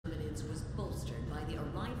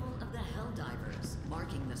Helldivers,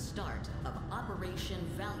 marking the start of Operation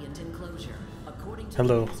Valiant Enclosure, according to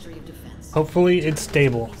Hello. the Ministry of Defense. Hopefully it's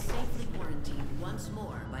stable. Be safely quarantined once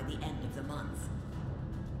more by the end of the month.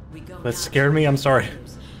 That scared me, I'm sorry.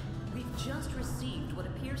 We've just received what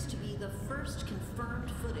appears to be the first confirmed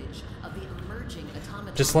footage of the emerging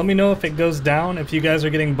automaton. Just let me know if it goes down, if you guys are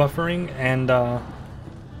getting buffering, and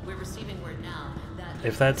We're receiving word now that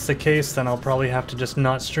if that's the case, then I'll probably have to just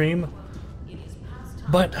not stream.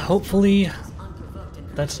 But hopefully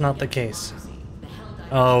that's not the case.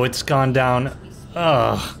 Oh, it's gone down.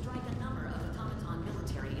 Ugh.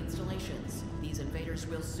 These invaders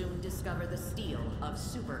will soon discover the steel of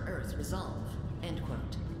Super Earth resolve. End quote.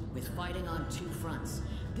 With fighting on two fronts,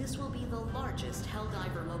 this will be the largest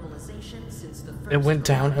Helldiver mobilization since the first. It went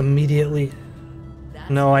down immediately.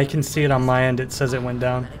 No, I can see it on my end. It says it went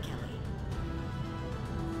down.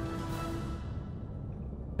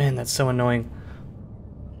 Man, that's so annoying.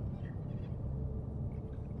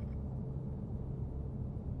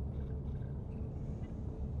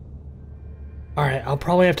 Alright, I'll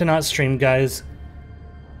probably have to not stream, guys.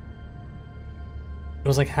 It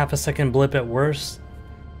was like half a second blip at worst.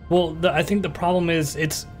 Well, I think the problem is,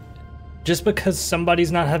 it's just because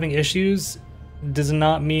somebody's not having issues does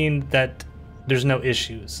not mean that there's no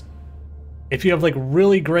issues. If you have like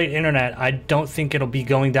really great internet, I don't think it'll be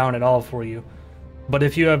going down at all for you. But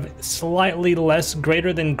if you have slightly less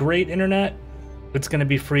greater than great internet, it's going to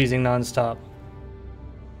be freezing nonstop.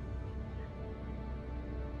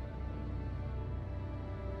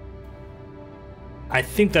 I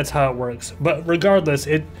think that's how it works. But regardless,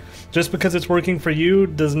 just because it's working for you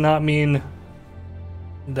does not mean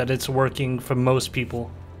that it's working for most people.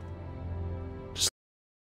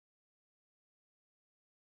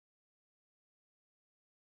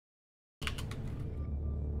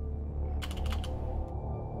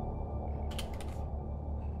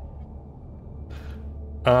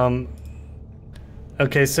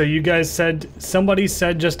 Okay, so you guys said, somebody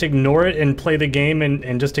said just ignore it and play the game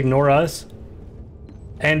and just ignore us.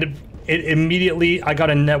 And it immediately, I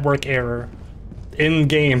got a network error in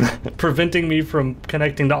game, preventing me from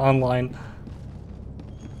connecting to online.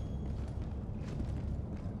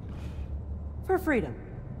 For freedom.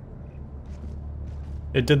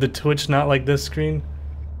 It did the Twitch not like this screen?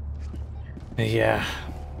 Yeah.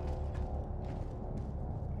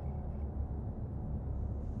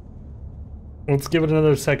 Let's give it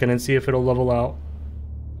another second and see if it'll level out.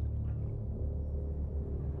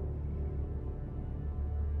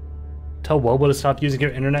 Tell Wobo to stop using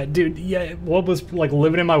your internet. Dude, yeah, Wobo's like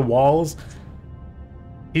living in my walls.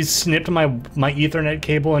 He's snipped my Ethernet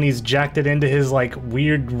cable and he's jacked it into his like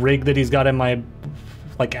weird rig that he's got in my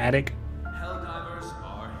like attic. Helldivers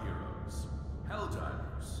are heroes.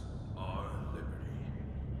 Helldivers are liberty.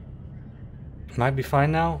 Might be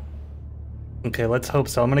fine now. Okay, let's hope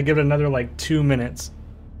so. I'm gonna give it another like 2 minutes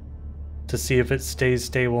to see if it stays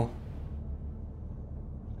stable.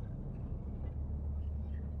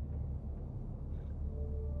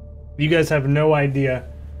 You guys have no idea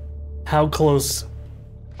how close.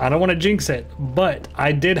 I don't want to jinx it, but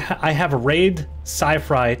I have raid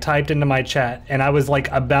sci-fi typed into my chat, and I was like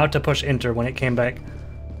about to push enter when it came back.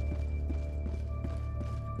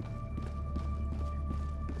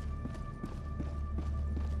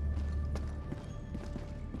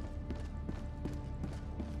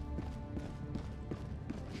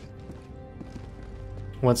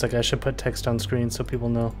 One sec, I should put text on screen so people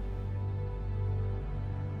know.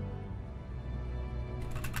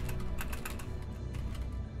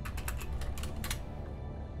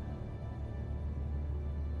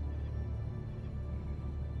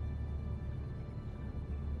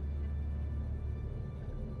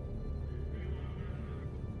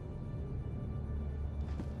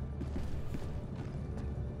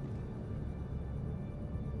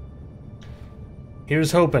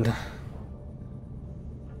 Here's hoping.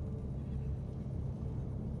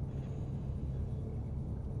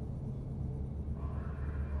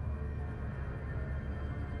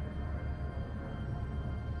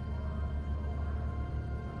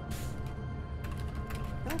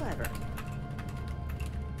 Helldiver.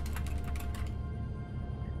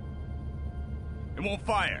 It won't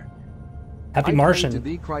fire. Happy I Martian. pray to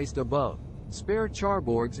thee, Christ above. Spare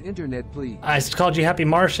Charborg's internet, please. I called you Happy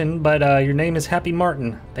Martian, but your name is Happy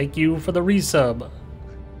Martin. Thank you for the resub.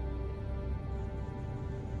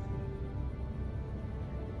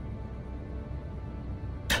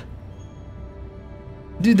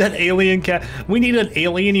 Dude, that alien cat. We need an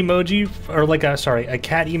alien emoji, or like a, sorry, a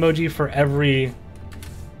cat emoji for every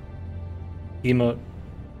emote.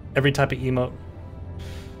 Every type of emote.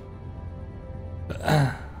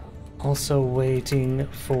 Also waiting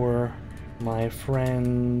for My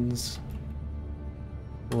friends.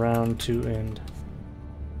 Round to end.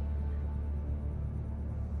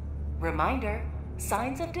 Reminder,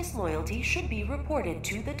 signs of disloyalty should be reported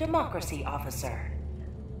to the democracy officer.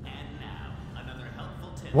 And now, another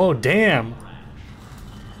helpful tip. Whoa, damn!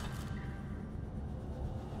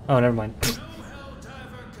 Oh, never mind. No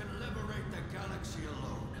Helldiver can liberate the galaxy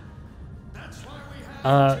alone. That's why we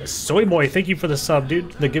have Soy Boy, thank you for the sub,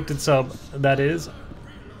 dude. The gifted sub, that is.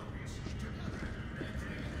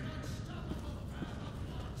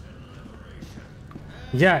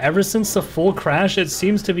 Yeah, ever since the full crash, it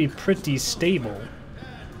seems to be pretty stable.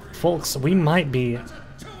 Folks, we might be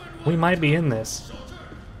in this.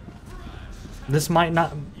 This might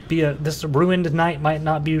not be this ruined night might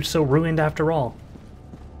not be so ruined after all.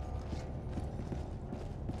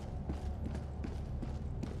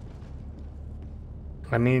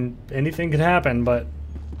 I mean, anything could happen, but...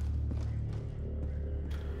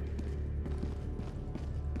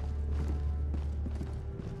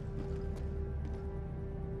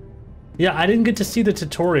 Yeah, I didn't get to see the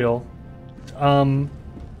tutorial,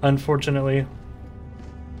 unfortunately.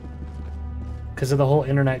 Because of the whole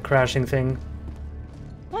internet crashing thing.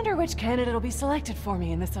 Wonder which candidate will be selected for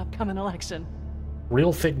me in this upcoming election.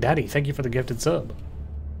 Real Thick Daddy, thank you for the gifted sub.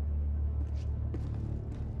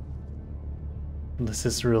 This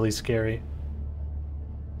is really scary.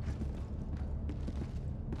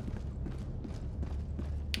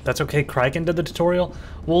 That's okay, Criken did the tutorial?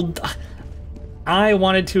 Well, I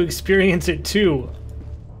wanted to experience it too.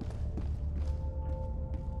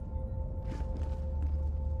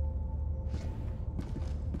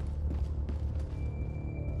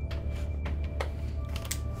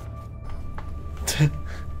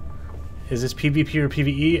 Is this PvP or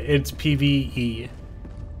PvE? It's PvE.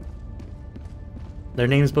 Their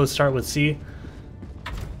names both start with C.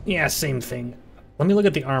 Yeah, same thing. Let me look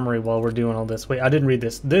at the armory while we're doing all this. Wait, I didn't read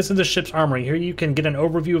this. This is the ship's armory. Here you can get an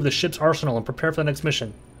overview of the ship's arsenal and prepare for the next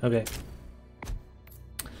mission. Okay.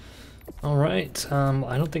 Alright,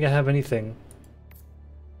 I don't think I have anything.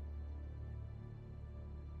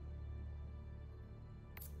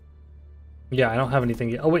 Yeah, I don't have anything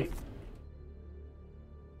yet. Oh, wait.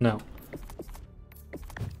 No.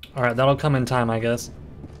 Alright, that'll come in time, I guess.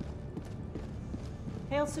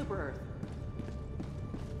 Hail Super Earth.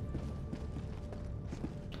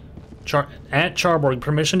 At Charborg,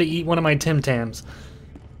 permission to eat one of my Tim Tams.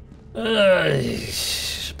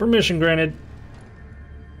 Permission granted.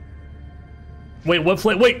 Wait, what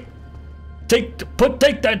flavor? Wait! Take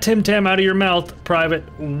that Tim Tam out of your mouth, Private.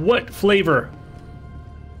 What flavor?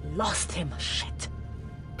 Lost him, shit.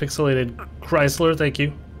 Pixelated Chrysler, thank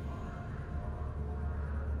you.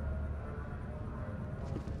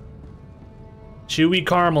 Chewy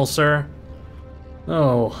caramel, sir.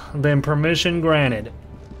 Oh, then permission granted.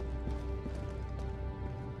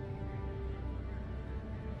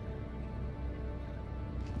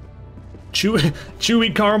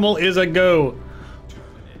 Chewy caramel is a go.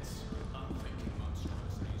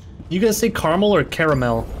 You guys say caramel or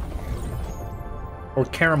caramel? Or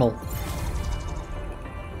caramel?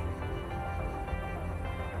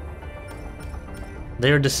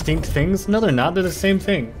 They are distinct things? No, they're not. They're the same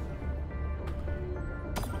thing.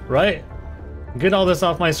 Right? Get all this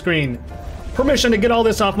off my screen. Permission to get all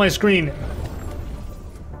this off my screen.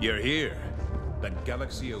 You're here. The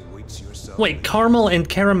galaxy awaits your son. Wait, caramel and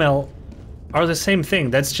caramel are the same thing.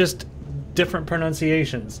 That's just different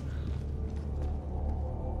pronunciations.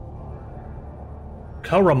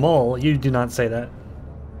 Caramel, you do not say that.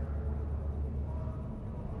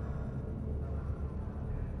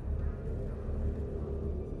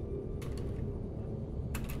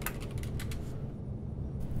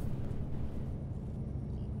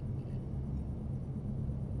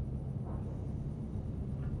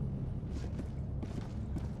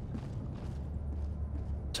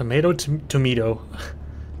 Tomato.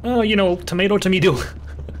 Oh, you know, tomato. Tomato.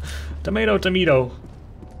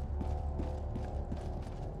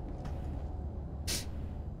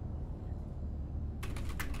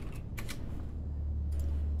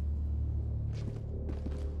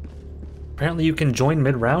 Apparently you can join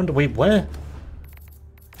mid-round? Wait, what?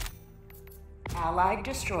 Allied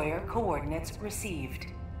destroyer coordinates received.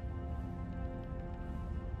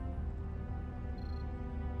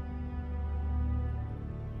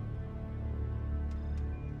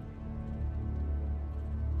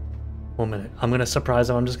 One minute. I'm gonna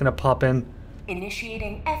surprise him. I'm just gonna pop in.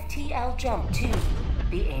 Initiating FTL jump to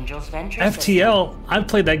the Angel's Venture. FTL? System. I've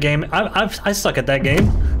played that game. I suck at that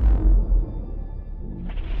game.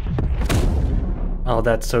 Oh,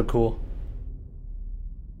 that's so cool.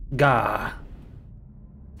 Gah.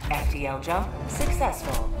 FTL jump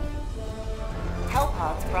successful.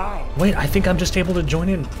 Hellpods prime. Wait, I think I'm just able to join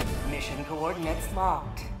in. Mission coordinates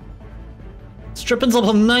locked. Strippin's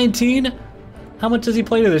level 19? How much does he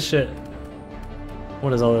play to this shit?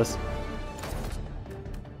 What is all this?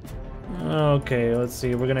 Okay, let's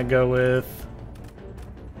see. We're gonna go with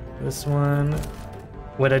this one.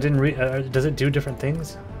 Wait, I didn't read. Does it do different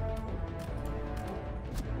things?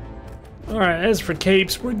 Alright, as for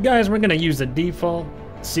capes, guys, we're gonna use the default,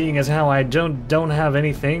 seeing as how I don't have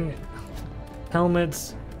anything.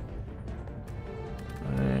 Helmets.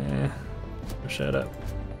 Shut up.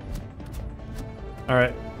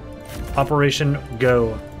 Alright. Operation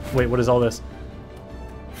Go. Wait, what is all this?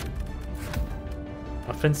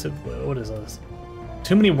 Offensive. What is all this?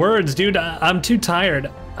 Too many words, dude. I'm too tired.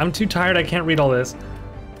 I'm too tired. I can't read all this.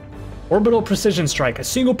 Orbital precision strike. A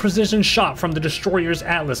single precision shot from the destroyer's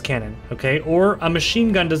Atlas cannon. Okay? Or a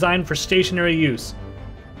machine gun designed for stationary use.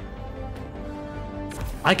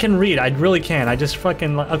 I can read. I really can. I just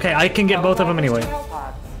fucking... Okay, I can get both of them anyway.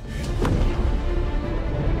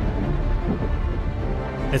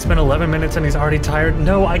 It's been 11 minutes and he's already tired.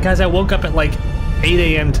 No, guys, I woke up at like 8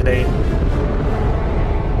 a.m. today.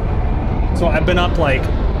 So I've been up like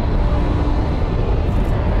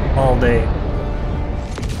all day.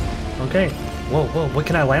 Okay. Whoa, what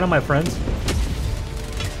can I land on my friends?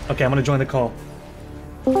 Okay, I'm gonna join the call.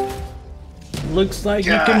 Looks like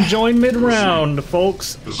you can join mid-round,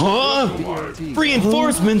 folks. Huh?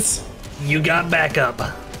 Reinforcements? You got backup.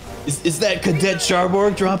 Is that Cadet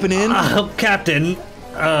Charborg dropping in? Captain,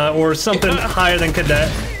 or something higher than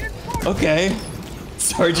cadet. Okay.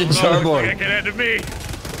 Sergeant Charborg. Get into me.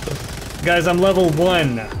 Guys, I'm level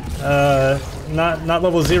 1. Not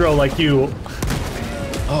level 0 like you.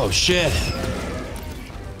 Oh shit.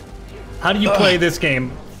 How do you play this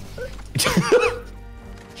game?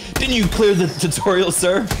 Didn't you clear the tutorial,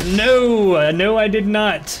 sir? No, I did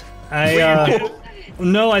not.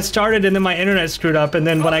 No, I started and then my internet screwed up, and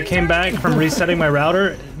then when I came back from resetting my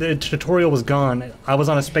router, the tutorial was gone. I was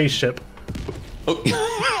on a spaceship. Oh.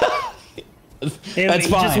 He That's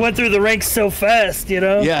fine. just went through the ranks so fast, you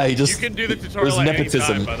know? Yeah, he just... You can do the tutorial There's at any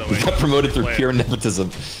nepotism. time, by the way. He got promoted through pure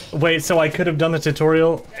nepotism. Wait, so I could have done the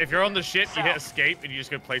tutorial? If you're on the shit, you hit escape and you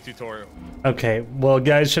just go play tutorial. Okay, well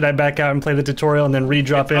guys, should I back out and play the tutorial and then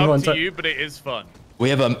re-drop in once It's up to you, but it is fun.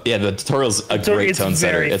 We have the tutorial's a great tone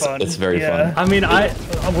setter. It's very fun. I mean,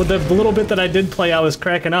 with the little bit that I did play, I was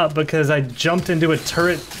cracking up because I jumped into a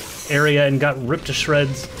turret area and got ripped to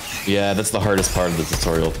shreds. Yeah, that's the hardest part of the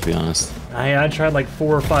tutorial, to be honest. I tried like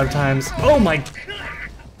 4 or 5 times. Oh my!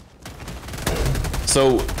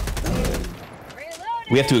 So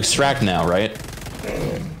we have to extract now, right?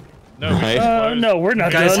 No, Right? No, we're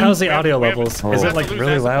not Guys, done. how's the audio levels? Is it like lose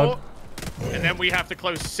really air loud? support, and then we have to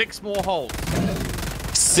close 6 more holes.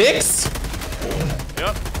 6?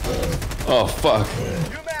 Yep. Oh fuck.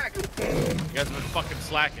 You guys have been fucking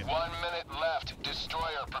slacking. 1 minute left.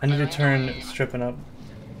 Destroyer. I need to turn stripping up.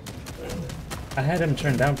 I had him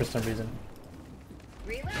turned down for some reason.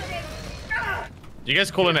 You guys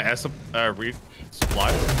call in an S supply?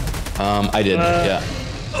 I did. Yeah.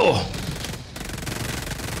 Oh.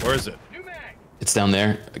 Where is it? It's down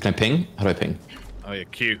there. Can I ping? How do I ping? Oh yeah,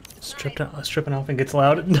 Q. Stripping off and gets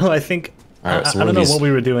loud. No, I think Alright, so I don't know these what we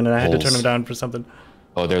were doing, and I had to turn holes? them down for something.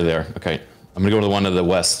 Oh, they're there. Okay. I'm gonna go to the one to the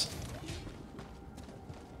west.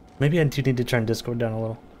 Maybe I do need to turn Discord down a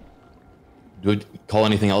little. Do we call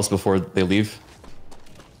anything else before they leave?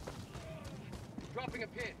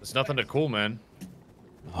 There's nothing to call, man.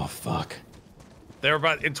 Oh fuck. They're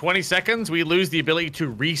about in 20 seconds. We lose the ability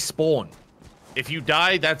to respawn. If you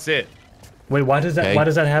die, that's it. Wait, why does that? Okay. Why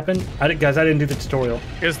does that happen? Guys, I didn't do the tutorial.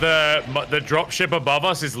 Because the dropship above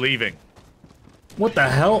us is leaving. What the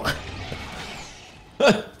hell?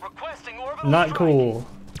 Not cool.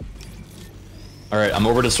 All right, I'm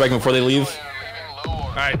over to strike before they leave.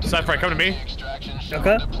 All right, Cypher, come to me.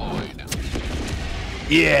 Okay.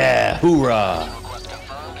 Yeah! Hoorah!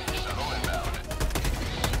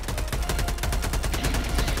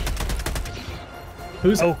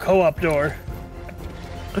 Who's co-op door?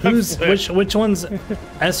 Who's which one's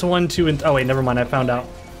S1, 2, and oh wait, never mind. I found out.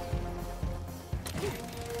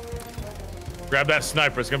 Grab that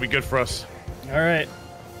sniper. It's gonna be good for us. All right.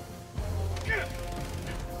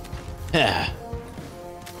 Yeah.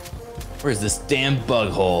 Where's this damn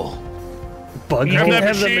bug hole? Bug You hole? don't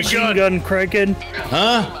have the machine gun, Criken.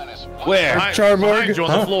 Huh? Where? Charborg. Behind you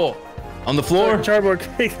on the floor. On the floor?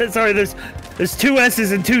 Charborg. Sorry, there's 2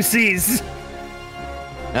 S's and 2 C's.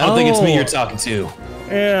 I don't think it's me Oh. you're talking to.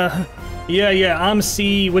 Yeah. Yeah. I'm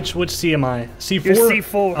C. Which C am I? C4. You're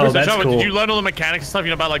C4. Oh, that's Charborg, cool. Did you learn all the mechanics and stuff?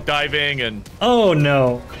 You know about like diving and. Oh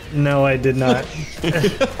no, I did not.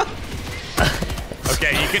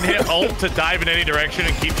 can hit Alt to dive in any direction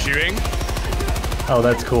and keep shooting. Oh,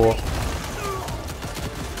 that's cool.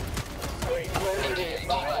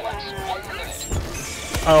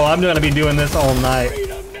 Oh, I'm gonna be doing this all night.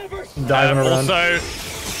 Diving around. Also,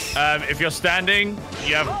 if you're standing,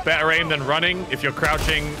 you have better aim than running. If you're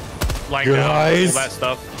crouching, lying down, all that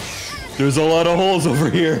stuff. There's a lot of holes over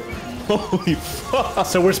here. Holy fuck.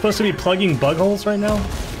 So we're supposed to be plugging bug holes right now?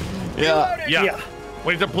 Yeah.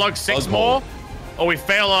 We need to plug 6 more, or we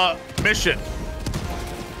fail our mission.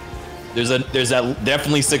 There's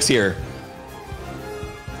definitely 6 here.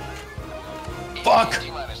 Fuck!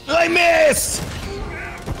 I missed!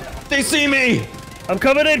 They see me! I'm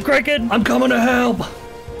coming in, Criken! I'm coming to help!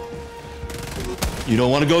 You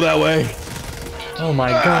don't want to go that way. Oh my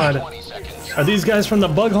god. Are these guys from the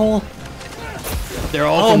bug hole? They're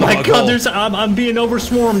all Oh from the my bug god, hole. I'm being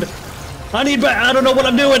overswarmed. I don't know what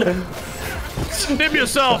I'm doing. Stim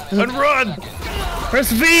yourself and run!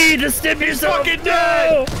 Press V to stim yourself! Fucking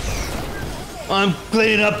dead! I'm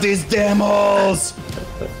cleaning up these damn holes!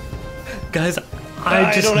 Guys,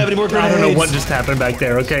 I don't have any more I don't know grenades. what just happened back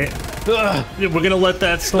there, okay? Ugh. We're gonna let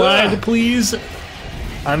that slide, please.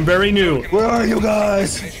 I'm very new. Where are you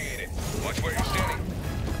guys?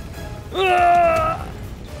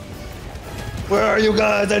 Where are you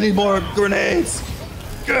guys? I need more grenades.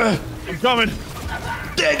 I'm coming.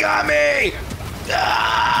 They got me!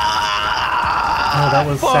 Oh, that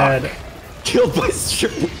was sad. Killed by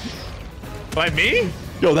strippin. By me?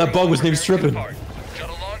 Yo, that bug was named strippin.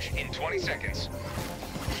 Shuttle launch in 20 seconds.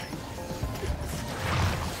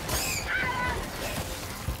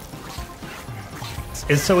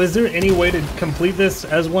 Is there any way to complete this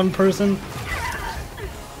as one person?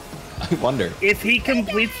 I wonder. If he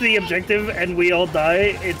completes the objective and we all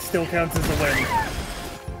die, it still counts as a win.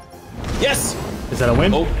 Yes! Is that a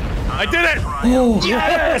win? Oh. I did it! Oh.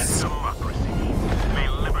 Yes!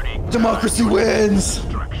 Democracy wins!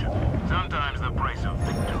 Sometimes the price of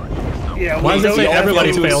victory. Yeah, Why we does it say don't have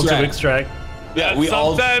everybody to- failed to extract? Yeah, we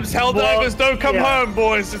all. Sometimes Helldivers don't come home,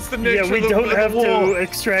 boys. It's the nature Yeah, we of the, don't of the have war. to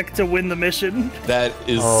extract to win the mission. That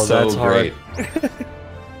is Oh, so that's hard. great.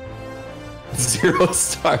 0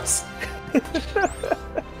 stars.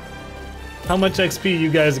 How much XP you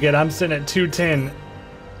guys get? I'm sitting at 210.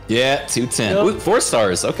 Yeah, 210. Yep. Ooh, 4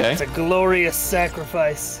 stars. Okay. It's a glorious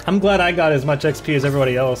sacrifice. I'm glad I got as much XP as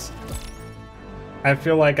everybody else. I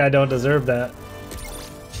feel like I don't deserve that.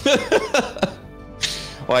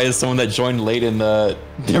 Why is someone that joined late in the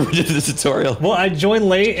never did the tutorial? Well, I joined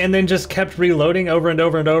late and then just kept reloading over and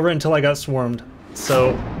over and over until I got swarmed.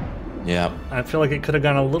 So Yeah. I feel like it could have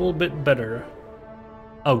gone a little bit better.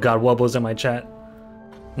 Oh god, Wobo's in my chat.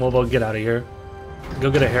 Wobo, get out of here. Go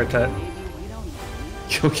get a haircut.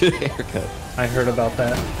 Go get a haircut. I heard about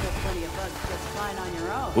that.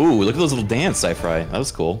 Ooh, look at those little dance I fry. That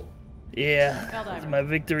was cool. Yeah, that's my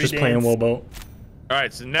victory Just dance. playing Wobo. All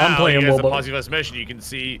right, so I'm now playing you guys the Wobo. positive mission. You can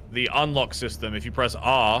see the unlock system. If you press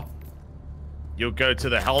R, you'll go to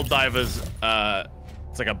the Helldivers.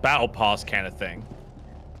 It's like a battle pass kind of thing.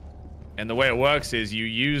 And the way it works is you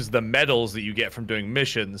use the medals that you get from doing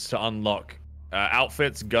missions to unlock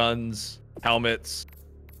outfits, guns, helmets,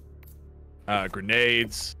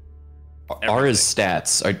 grenades. R is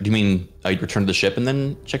stats. Do you mean I return to the ship and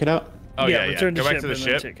then check it out? Oh Yeah, yeah. return to Go back ship to the and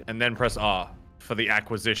then ship check it. and then press R for the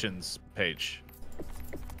acquisitions page.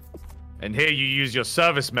 And here you use your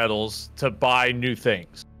service medals to buy new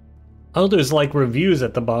things. Oh, there's like reviews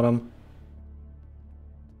at the bottom.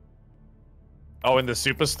 Oh, in the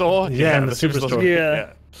superstore? Yeah, in the superstore.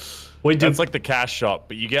 Yeah. Wait, dude. That's like the cash shop,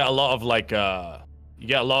 but you get a lot of like you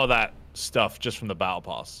get a lot of that stuff just from the battle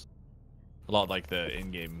pass. A lot of like the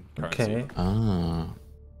in-game currency. Okay. Ah.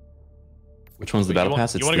 Which one's the battle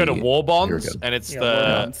pass? You want to go to War Here we Bonds, go. and it's Yeah, War the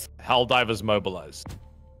Bonds. Helldivers Mobilized.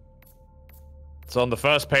 So on the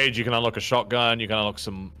first page, you can unlock a shotgun, you can unlock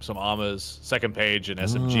some armors. Second page, an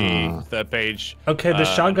SMG. Ah. Third page. Okay, the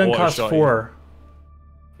shotgun auto costs shotgun. 4.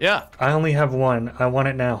 Yeah. I only have 1. I want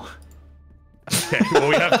it now. Okay. Well,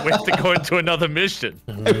 we have to go into another mission.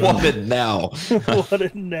 I want it now. What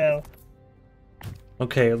a now.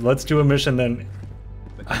 Okay, let's do a mission then.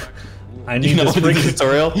 I need You know this the freaking...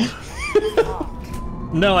 tutorial?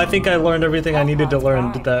 No, I think I learned everything I needed to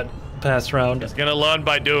learn that past round. It's gonna learn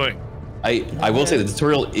by doing. I will say the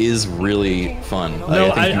tutorial is really fun.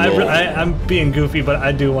 No, I think you will- I'm being goofy, but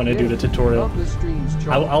I do want to do the tutorial.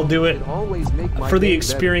 I'll do it for the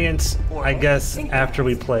experience, I guess, after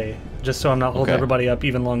we play, just so I'm not holding Okay. everybody up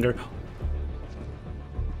even longer.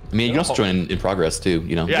 I mean, you can also join in progress too,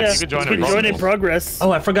 you know? Yeah, Yeah, you can join you in can join in progress. progress.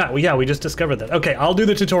 Oh, I forgot. Well, yeah, we just discovered that. Okay, I'll do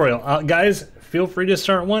the tutorial. Guys, feel free to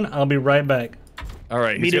start one. I'll be right back. All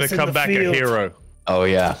right, he's Meet gonna us in come the back field. a hero. Oh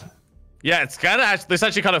yeah. Yeah, it's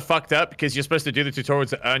actually kind of fucked up because you're supposed to do the tutorial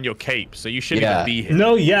to earn your cape, so you shouldn't even be here.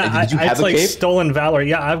 No, yeah, Did you have it's a like cape? stolen valor.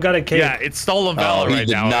 Yeah, I've got a cape. Yeah, it's stolen valor he right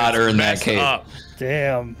did now. not It's earn that messed cape. up.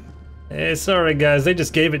 Damn. Hey, sorry guys, they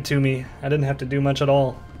just gave it to me. I didn't have to do much at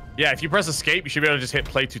all. Yeah, if you press escape, you should be able to just hit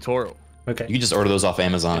play tutorial Okay. You can just order those off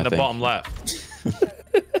Amazon. in I the think. bottom left.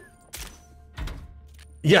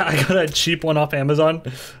 Yeah, I got a cheap one off Amazon.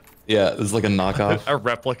 Yeah, it's like a knockoff. A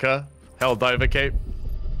replica Helldiver cape.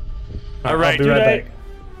 All right, I'll be Dude, right back.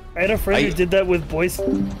 I had a friend who did that with boys. All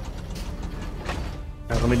right,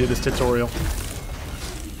 let me do this tutorial.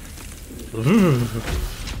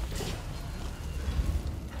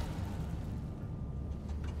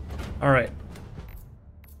 All right.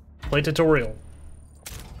 Play tutorial.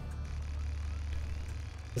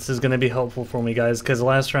 This is going to be helpful for me, guys, because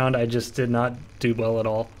last round I just did not do well at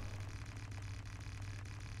all.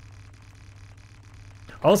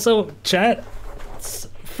 Also, chat,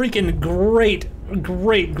 freaking great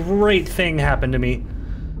thing happened to me.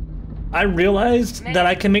 I realized that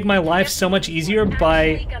I can make my life so much easier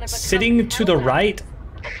by sitting to the right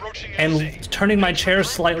and turning my chair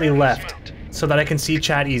slightly left so that I can see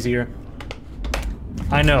chat easier.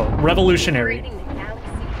 I know, revolutionary.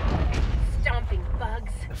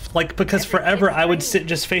 Like, because forever I would sit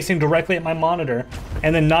just facing directly at my monitor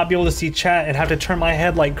and then not be able to see chat and have to turn my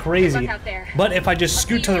head like crazy. But if I just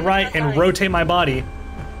scoot to the right and rotate my body,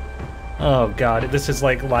 oh god, this is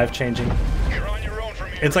like life-changing.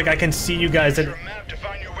 It's like I can see you guys.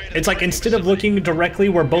 It's like instead of looking directly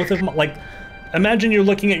where both of them, like, imagine you're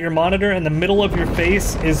looking at your monitor and the middle of your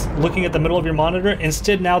face is looking at the middle of your monitor.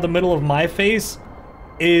 Instead, now the middle of my face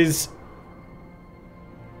is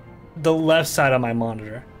the left side of my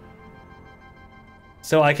monitor.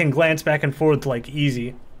 So I can glance back and forth like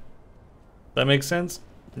easy. That makes sense?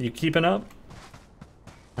 You keeping up?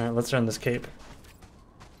 Alright, let's turn this cape.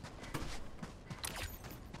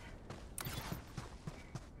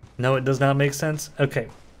 No, it does not make sense? Okay.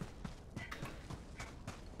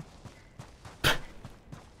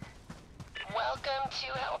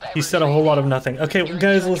 He said a whole lot of nothing. Okay,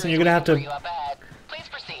 guys, listen, you're gonna have to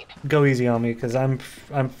go easy on me because I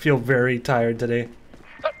feel very tired today.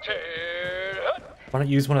 Why not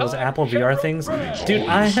use one of those Apple VR things? Dude,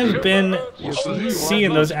 I have been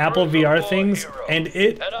seeing those Apple VR things, and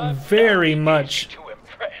it very much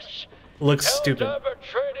looks stupid.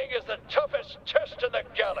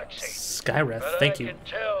 Skyreth, thank you. I can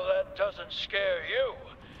tell that doesn't scare you.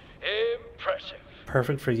 Impressive.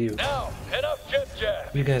 Perfect for you. Now, enough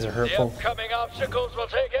jib-jab. You guys are hurtful. The upcoming obstacles will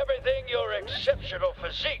take everything your exceptional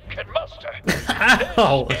physique can muster.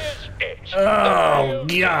 Ow! This is it. Oh,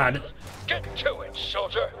 God. Get to it,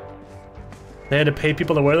 soldier. They had to pay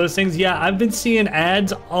people to wear those things? Yeah, I've been seeing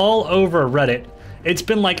ads all over Reddit. It's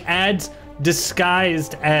been like ads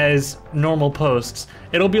disguised as normal posts.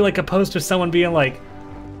 It'll be like a post of someone being like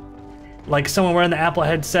someone wearing the Apple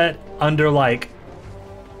headset under like,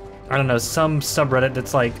 I don't know, some subreddit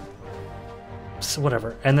that's like,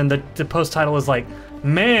 whatever. And then the post title is like,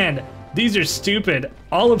 man, these are stupid.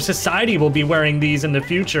 All of society will be wearing these in the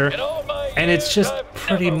future. And it's just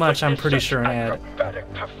pretty much, I'm pretty sure, an ad.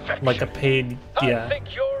 Like a paid, yeah. I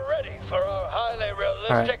think you're ready for our highly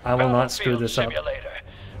realistic Alright, I will not screw this up. simulator.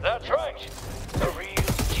 That's right. The real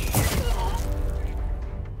deal.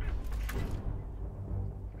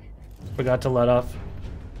 Forgot to let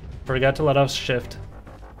off shift.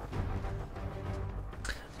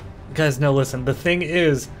 Guys, no, listen, the thing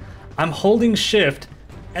is, I'm holding shift,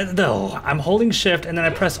 and then I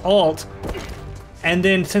press alt, and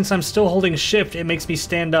then since I'm still holding shift, it makes me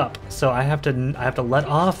stand up. So I have to let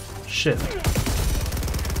off shift.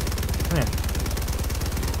 Man.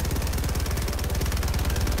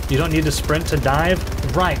 You don't need to sprint to dive?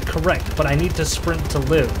 Right, correct, but I need to sprint to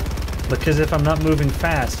live. Because if I'm not moving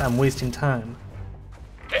fast, I'm wasting time.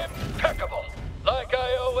 Impeccable. Like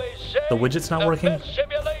I always say, The widget's not working? best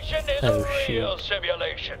simulation is Oh, a shoot. real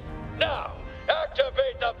simulation. Now,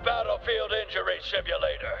 activate the battlefield injury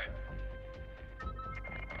simulator.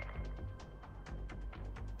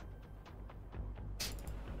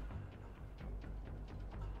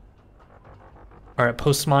 Alright,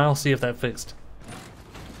 post smile, see if that fixed.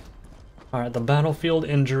 Alright, the battlefield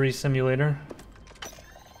injury simulator.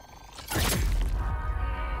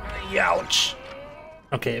 Ouch!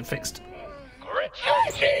 Okay, it fixed. Grit your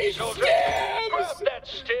teeth, soldier. Grab that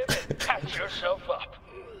stim and patch yourself up.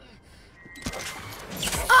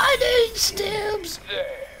 I need stabs!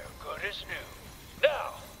 There, good as new.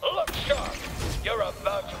 Now, look sharp. You're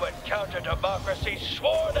about to encounter democracy's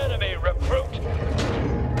sworn enemy, recruit.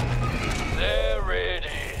 There it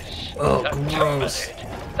is. Oh, the gross.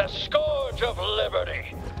 Tyranid, the scourge Statue of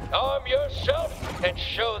Liberty. Arm yourself and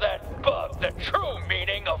show that bug the true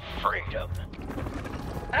meaning of freedom.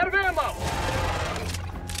 Out of ammo!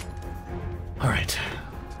 Alright.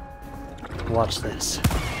 Watch this.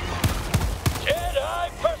 Jedi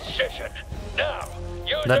precision. Now,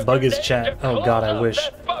 use That a bug is grenade chat. to Oh god, I close wish.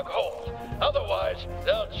 that bug hole. Otherwise,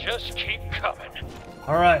 they'll just keep coming.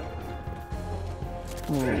 Alright.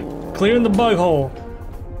 Clearing the bug hole.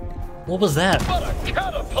 What was that? What a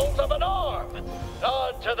catapult of an arm!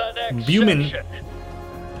 On to the next Buman. section.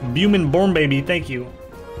 Buman Born Baby, thank you.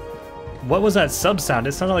 What was that sub sound?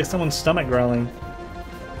 It sounded like someone's stomach growling.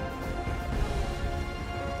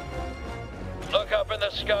 Look up in the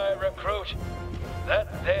sky, recruit.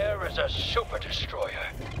 That there is a super destroyer.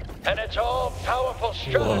 And its all-powerful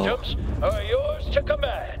stratagems are yours to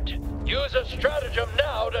command. Use a stratagem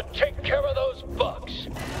now to take care of those bugs.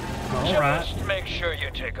 Alright. Just make sure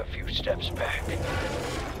you take a few steps back.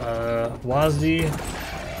 WASD.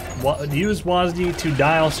 Use WASD to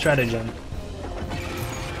dial stratagem.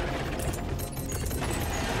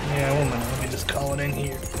 Yeah, 1 minute. Let me just call it in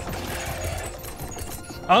here.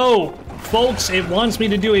 Oh, folks, it wants me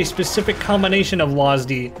to do a specific combination of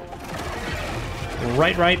WASD.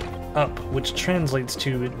 Right up, which translates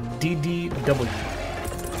to DDW.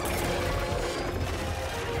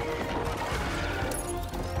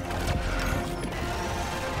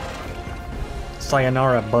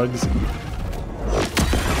 Sayonara, bugs.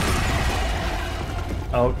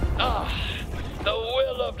 Oh. Ah, the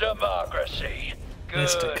will of democracy.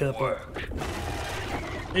 Missed a Good couple. work.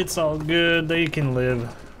 It's all good. They can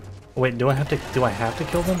live. Wait, do I have to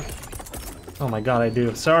kill them? Oh my god, I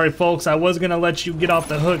do. Sorry, folks. I was gonna let you get off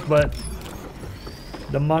the hook, but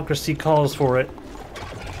democracy calls for it.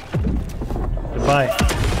 Goodbye.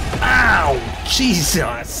 Ow!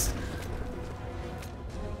 Jesus!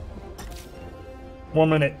 1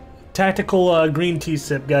 minute. Tactical green tea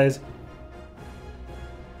sip, guys.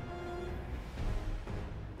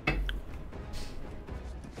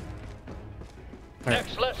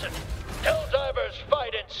 Next lesson. Helldivers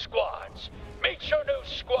fight in squads. Meet your new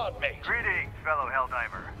squad mate. Greetings, fellow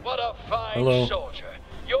Helldiver. What a fine Hello. soldier.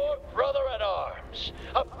 Your brother in arms.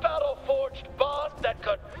 A battle-forged bond that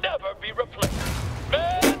could never be replaced.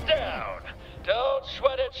 Man down. Don't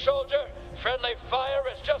sweat it, soldier. Friendly fire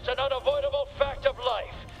is just an unavoidable fact of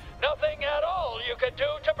life. Nothing at all you can do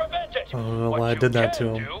to prevent it. I don't know What why I you did that can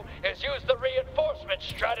to him. do is use the reinforcement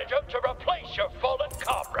stratagem to replace your fallen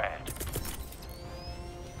comrade.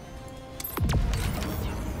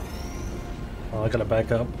 Oh, I gotta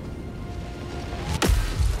back up.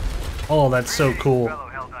 Oh, that's so cool. Fellow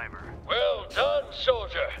Helldiver. Well done,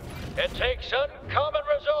 soldier. It takes uncommon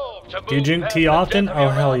resolve to move Do you drink past tea the often? death of Oh,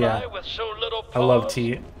 your hell ally yeah. with so little I love pause.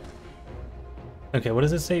 tea. Okay, what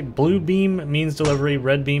does it say? Blue beam means delivery,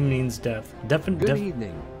 red beam means death. Good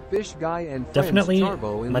evening, Fish Guy and friends Definitely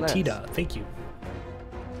Charbo and Les. Matida. Thank you.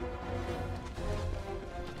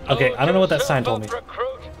 Okay, I don't know what that sign told me.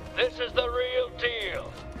 Recruit, this is the real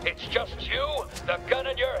deal. It's just you, the gun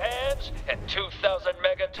in your hands, and 2,000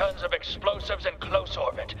 megatons of explosives in close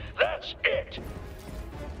orbit. That's it.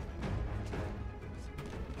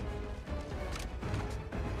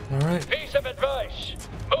 Alright. Piece of advice.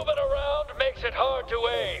 Moving around makes it hard to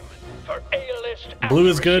aim. For A-list Blue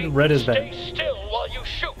is good, accuracy, red is bad. Stay still while you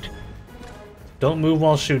shoot. Don't move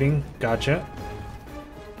while shooting. Gotcha.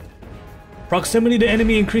 Proximity to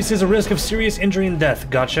enemy increases the risk of serious injury and death.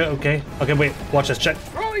 Gotcha. Okay. Okay, wait. Watch this. Check.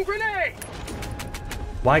 Throwing grenade!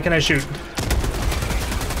 Why can I shoot?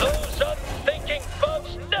 Those unthinking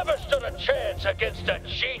bugs never stood a chance against a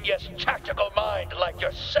genius tactical mind like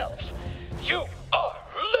yourself. You are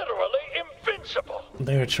literally invincible.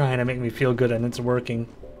 They were trying to make me feel good and it's working.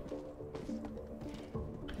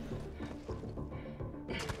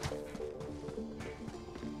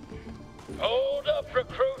 Hold up,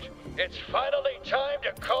 recruit. It's finally time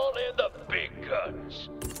to call in the big guns.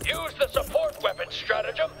 Use the support weapon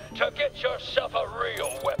stratagem to get yourself a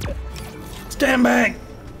real weapon. Stand back!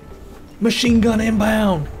 Machine gun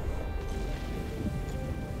inbound!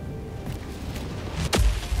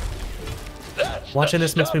 That's Watching the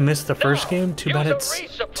this makes me stuff. miss the first Now, game. Too use bad a it's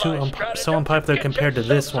resupply so unpopular stratagem compared to get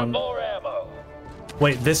this yourself some one. more ammo.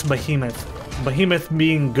 Wait, this behemoth. Behemoth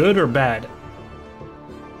being good or bad?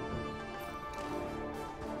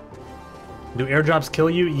 Do airdrops kill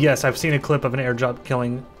you? Yes, I've seen a clip of an airdrop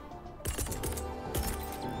killing.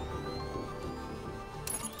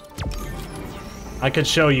 I could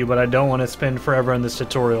show you, but I don't want to spend forever in this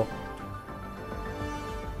tutorial.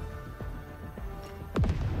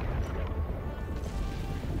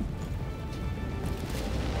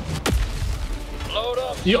 Load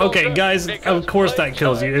up, Okay, guys, of course that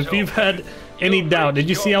kills you. If you've had any doubt, did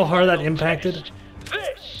you see how hard that impacted?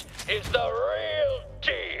 This is the real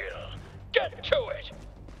deal. Get to it.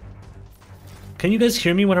 Can you guys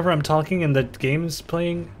hear me whenever I'm talking and the game's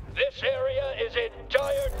playing? This area is in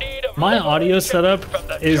dire need of My audio liberation setup from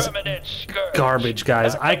the is Terminid scourge. garbage,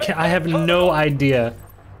 guys. I have no idea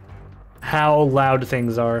how loud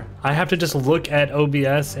things are. I have to just look at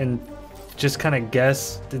OBS and just kind of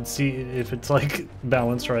guess and see if it's like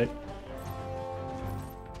balanced right.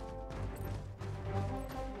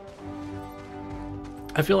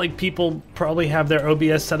 I feel like people probably have their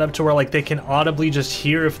OBS set up to where like they can audibly just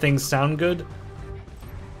hear if things sound good,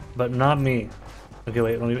 but not me. Okay,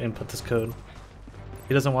 wait, let me input this code.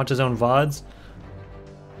 He doesn't watch his own VODs?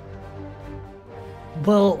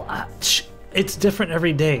 Well, it's different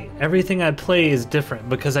every day. Everything I play is different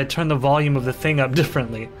because I turn the volume of the thing up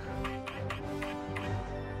differently.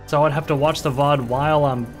 So I would have to watch the VOD while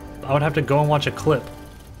I would have to go and watch a clip.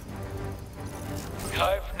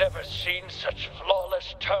 I've never seen such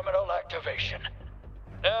flawless terminal activation.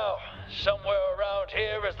 Now, somewhere around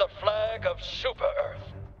here is the flag of Super Earth.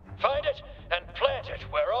 Find it and plant it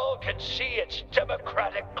where all can see its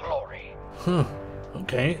democratic glory. Huh.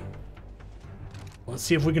 Okay. Let's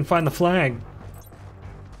see if we can find the flag.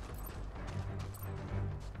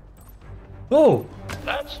 Oh!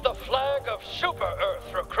 That's the flag of Super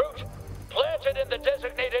Earth, recruit. Planted in the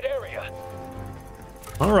designated area.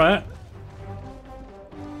 Alright.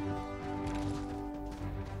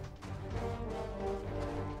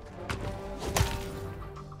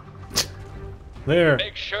 There.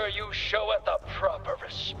 Make sure you show it the proper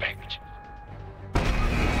respect.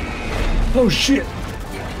 Oh shit!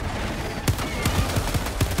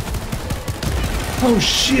 Oh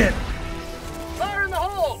shit! Fire in the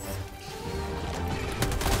hole!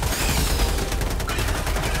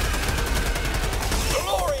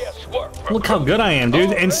 Glorious work. Look how good I am,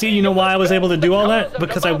 dude. And see, you know why I was able to do all that?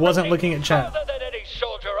 Because I wasn't looking at chat. Other than any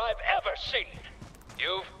soldier I've ever seen.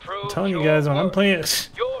 You've proved I'm telling you guys, when I'm playing it,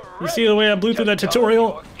 you see the way I blew through that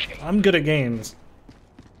tutorial? I'm good at games.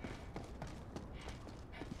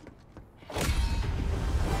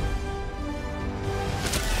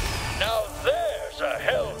 Now there's a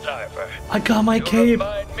Helldiver. I got my You cape.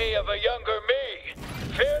 remind me of a younger me.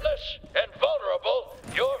 Fearless and vulnerable,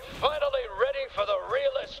 you're finally ready for the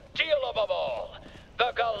realest deal of them all.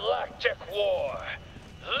 The Galactic War.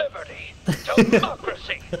 Liberty,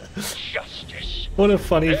 democracy, justice. What a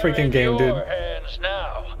funny They're freaking in game, dude. your hands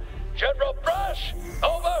now. General Brush,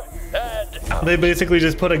 over and out. They basically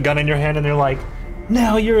just put a gun in your hand and they're like,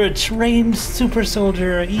 now you're a trained super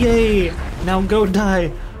soldier, yay! Now go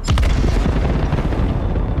die.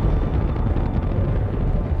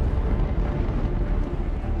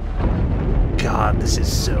 God, this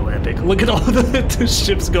is so epic. Look at all the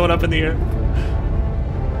ships going up in the air.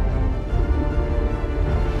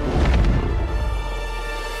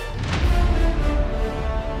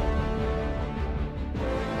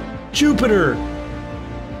 Jupiter!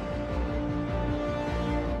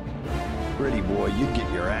 Pretty boy, you'd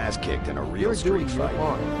get your ass kicked in a real street fight.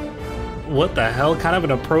 What the hell? Kind of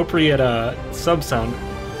an appropriate sub sound.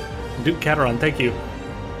 Duke Cateron, thank you.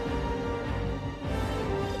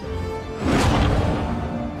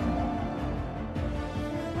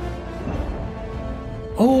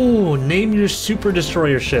 Oh, name your super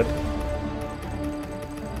destroyer ship.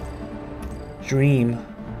 Dream.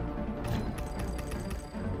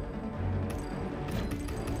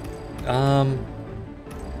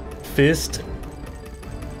 Fist.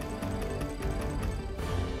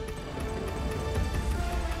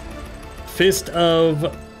 Fist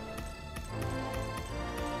of...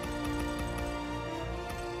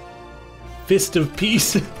 Fist of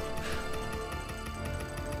Peace.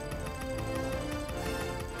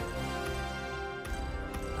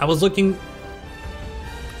 I was looking...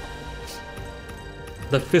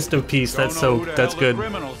 The Fist of Peace, that's good.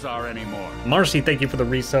 Marcy, thank you for the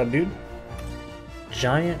resub, dude.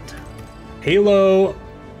 Giant. Halo.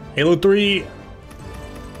 Halo 3.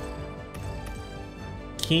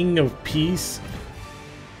 King of Peace.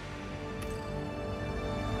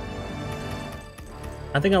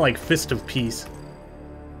 I think I like Fist of Peace.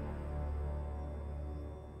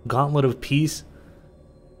 Gauntlet of Peace.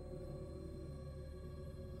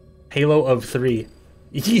 Halo of 3.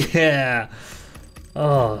 Yeah!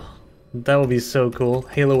 Oh, that would be so cool.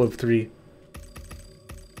 Halo of 3.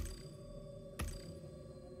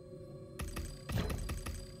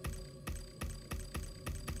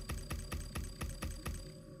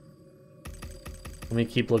 Let me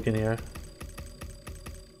keep looking here.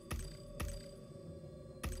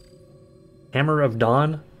 Hammer of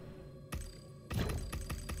Dawn.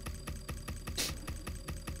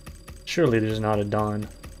 Surely there's not a Dawn.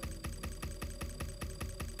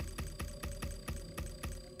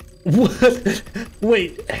 What?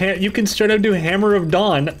 Wait, you can straight up do Hammer of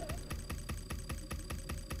Dawn.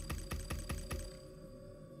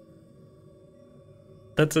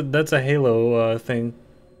 That's a Halo thing.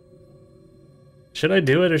 Should I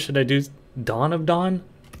do it or should I do Dawn of Dawn?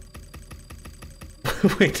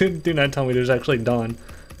 Wait, do not tell me there's actually Dawn.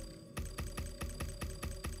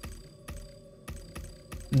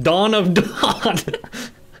 Dawn of Dawn!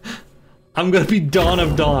 I'm gonna be Dawn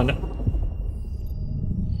of Dawn.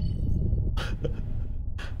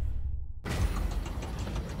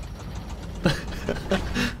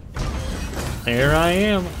 There I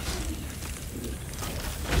am.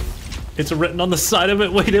 It's written on the side of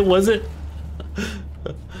it. Wait, it was it?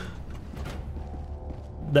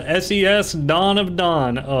 The SES Dawn of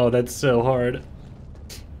Dawn. Oh, that's so hard.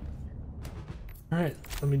 Alright,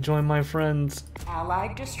 let me join my friends.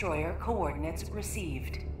 Allied destroyer coordinates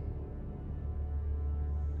received.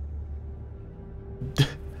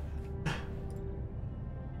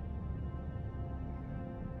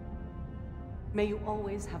 May you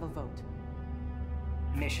always have a vote.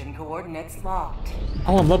 Mission coordinates locked.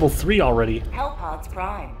 Oh, I'm level 3 already. Hellpods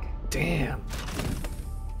primed. Damn.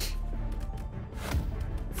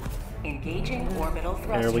 Engaging orbital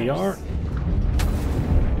thrusters. There we are.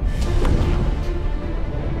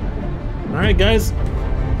 Alright, guys.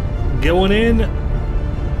 Going in.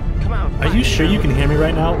 Come on. Are you sure you can hear me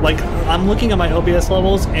right now? Like, I'm looking at my OBS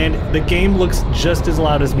levels, and the game looks just as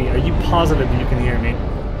loud as me. Are you positive that you can hear me?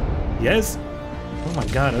 Yes? Oh my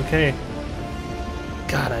god, okay.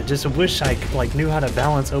 God, I just wish I like knew how to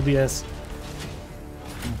balance OBS.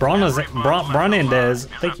 Branandez.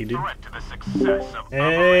 Thank you, dude.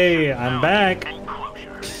 Hey, I'm back.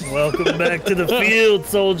 Welcome back to the field,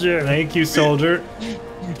 soldier. Thank you, soldier.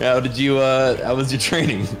 How did you, how was your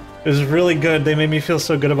training? It was really good. They made me feel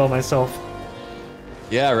so good about myself.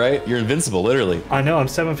 Yeah, right? You're invincible, literally. I know, I'm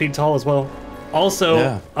 7 feet tall as well. Also,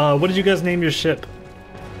 yeah. What did you guys name your ship?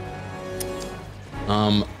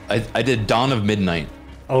 I did Dawn of Midnight.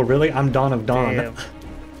 Oh, really? I'm Dawn of Dawn. Damn.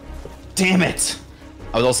 Damn it!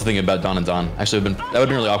 I was also thinking about Dawn and Dawn. Actually, that would have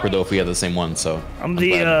been really awkward though if we had the same one. So I'm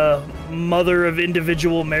the mother of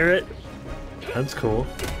individual merit. That's cool.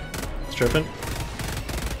 Strippin.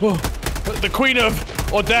 Whoa. The Queen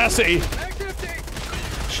of Audacity.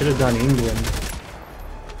 Should have done England.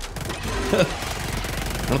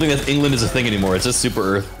 I don't think that England is a thing anymore. It's just Super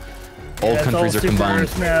Earth. All countries are combined.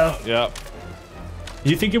 Earth now. Yep.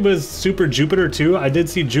 You think it was Super Jupiter too? I did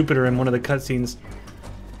see Jupiter in one of the cutscenes.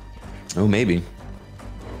 Oh, maybe.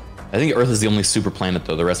 I think Earth is the only super planet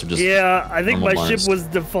though. The rest are just I think my Mars. ship was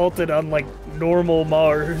defaulted on like normal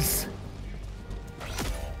Mars.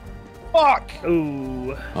 Fuck!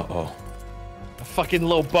 Ooh. Uh-oh. A fucking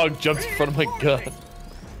little bug jumped in front of my gun.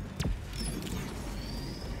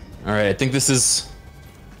 Alright, I think this is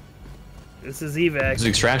evac. This is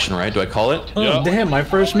extraction, right? Do I call it? Oh, damn, my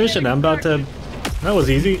first mission. I'm about to... That was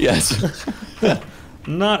easy. Yes.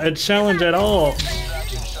 Not a challenge at all.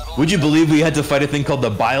 Would you believe we had to fight a thing called the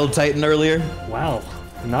Bile Titan earlier? Wow.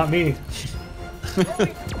 Not me.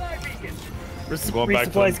 Going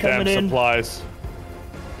back to them damn supplies.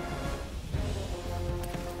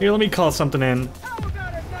 Here, let me call something in.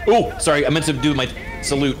 Oh, sorry. I meant to do my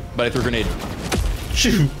salute, but I threw a grenade.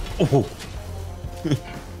 Shoot. Oh.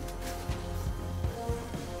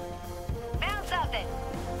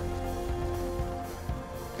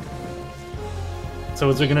 So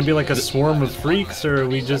is there gonna be like a swarm of freaks, or are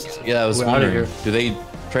we just Yeah, I was wondering. Here? Do they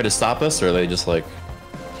try to stop us, or are they just like...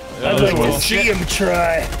 I'd like to see him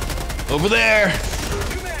try. Over there!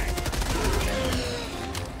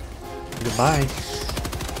 Goodbye.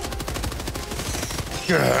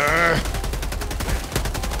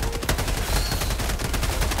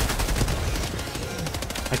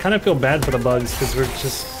 I kind of feel bad for the bugs, because we're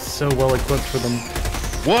just so well equipped for them.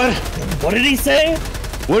 What? What did he say?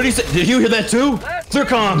 What did he say? Did you hear that too? Clear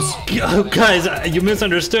comms! Oh, guys, you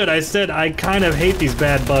misunderstood. I said I kind of hate these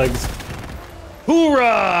bad bugs.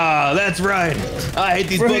 Hoorah! That's right. I hate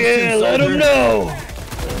these bugs too, let him know.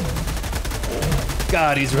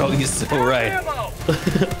 God, he's so right.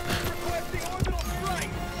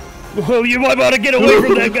 Whoa, you might want to get away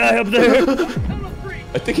from that guy up there.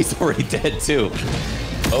 I think he's already dead too.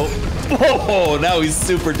 Oh, now he's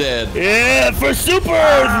super dead. Yeah, for Super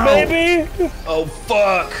Earth, baby. Oh,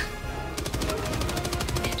 fuck.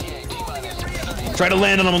 Try to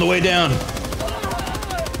land on him on the way down.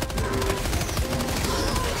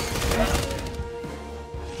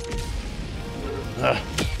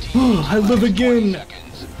 I live again.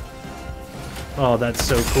 Oh, that's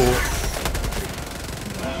so cool.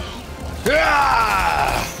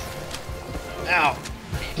 Ah! Ow.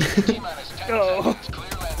 Oh.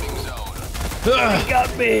 He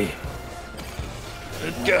got me.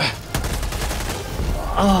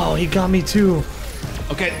 Oh, he got me too.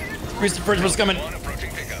 Okay, Priest of First was coming.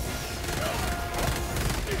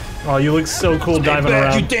 Oh, you look so cool diving back,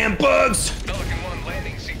 around. You damn bugs!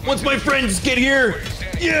 Once my friends get here,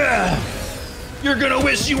 yeah, you're gonna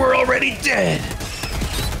wish you were already dead.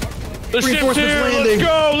 The ship's here. Landing.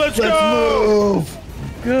 Let's go.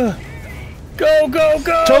 Move. Go.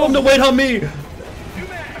 Tell him to wait on me.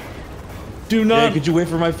 Do not. Yeah, could you wait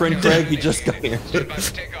for my friend Craig? He just got here.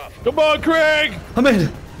 Come on, Craig. I'm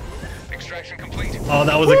in. Oh,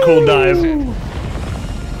 that was a cool dive.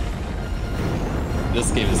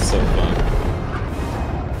 This game is so fun.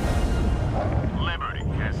 Liberty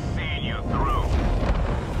has seen you through.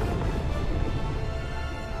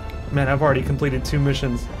 Man, I've already completed 2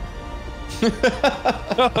 missions.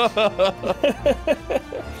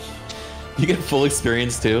 You get full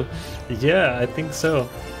experience too? Yeah, I think so.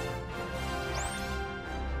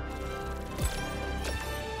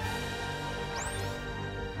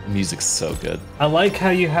 Music's so good. I like how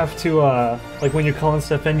you have to, like when you're calling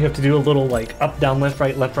stuff in, you have to do a little like up, down, left,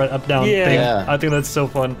 right, up, down thing. Yeah. I think that's so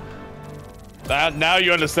fun. Now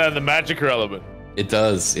you understand the Magicka element. It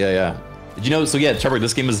does, yeah. Did you know, so yeah, Charborg,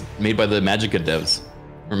 this game was made by the Magicka devs.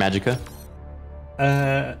 Or Magicka?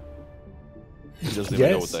 He doesn't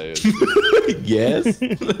even know what that is. Yes.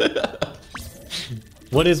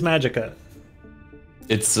 What is Magicka?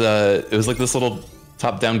 It's, it was like this little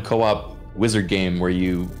top-down co-op wizard game where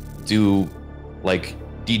you do like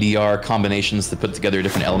DDR combinations to put together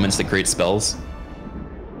different elements that create spells.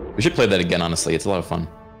 We should play that again, honestly. It's a lot of fun.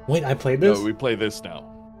 Wait, I played this? No, we play this now.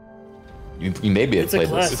 You maybe have played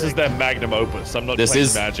this. This is their magnum opus. I'm not playing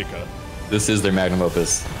Magicka. This is their magnum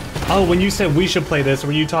opus. Oh, when you said we should play this,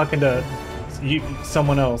 were you talking to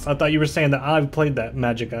someone else? I thought you were saying that I've played that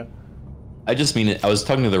Magicka. I just mean it. I was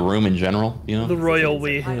talking to the room in general, you know? The royal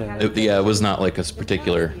we. Yeah. It was not like a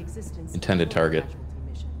particular intended target.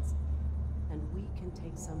 And we can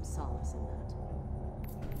take some solace in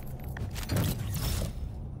that.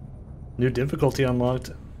 New difficulty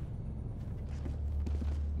unlocked.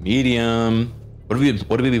 Medium. What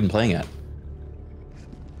have we been playing at?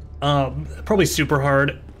 Probably super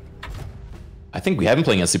hard. I think we have been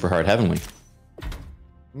playing at super hard, haven't we?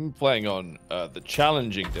 I'm playing on the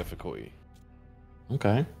challenging difficulty.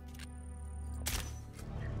 Okay.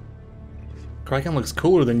 Criken looks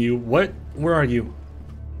cooler than you. What? Where are you?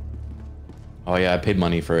 Oh yeah, I paid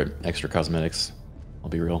money for extra cosmetics. I'll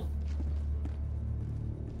be real.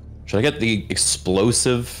 Should I get the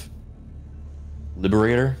explosive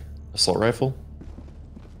Liberator assault rifle?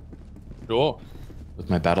 Sure. With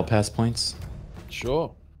my battle pass points?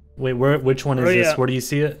 Sure. Wait, which one is this? Yeah. Where do you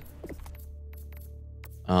see it?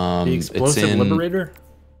 The explosive Liberator?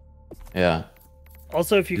 Yeah.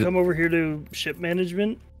 Also, if you come over here to ship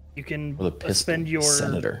management, you can Or the pistol spend your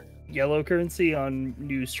Senator. yellow currency on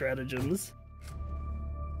new stratagems.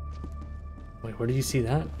 Wait, where do you see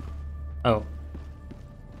that? Oh.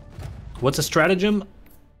 What's a stratagem?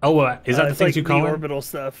 Oh, is that the it's things like you call the it? orbital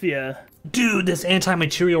stuff, yeah. Dude, this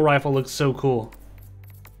anti-material rifle looks so cool.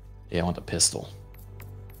 Yeah, I want the pistol.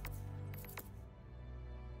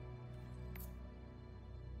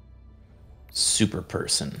 Super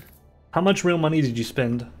person. How much real money did you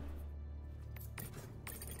spend?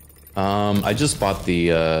 I just bought the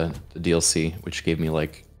DLC, which gave me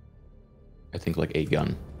like, I think like a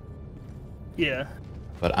gun. Yeah.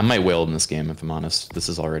 But I might wail in this game if I'm honest. This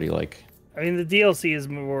is already like. I mean, the DLC is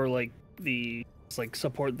more like it's like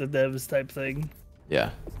support the devs type thing. Yeah.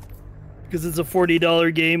 Because it's a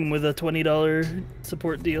 $40 game with a $20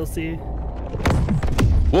 support DLC.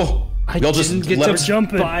 Whoa! I Y'all didn't just get left. to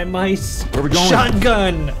jumping. buy my Where we going?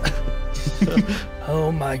 shotgun.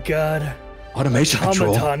 Oh my god. Automation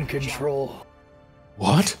control. Automaton control.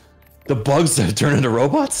 What? The bugs that turn into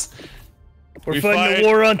robots? We're fighting a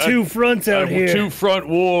war on two fronts out here. Two-front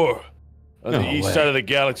war. On No the east way. side of the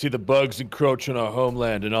galaxy, the bugs encroach on our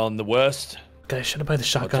homeland, and on the west, Guys, should I buy the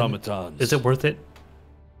shotgun? automatons. Is it worth it?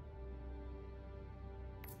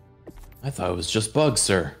 I thought it was just bugs,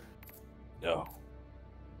 sir. No.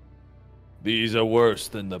 These are worse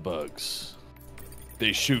than the bugs.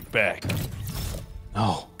 They shoot back.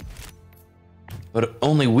 No. But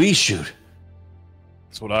only we shoot.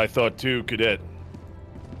 That's what I thought too, Cadet.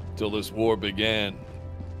 Till this war began.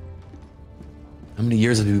 How many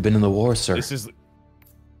years have you been in the war, sir? This is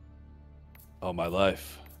all my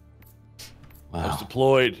life. I was Wow.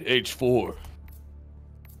 deployed age 4.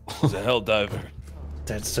 As a Helldiver.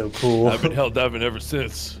 That's so cool. I've been Helldiving ever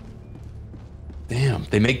since. Damn,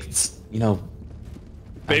 they make you know,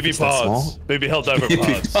 baby pods, baby Helldiver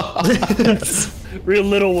pods. Real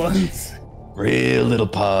little ones. Real little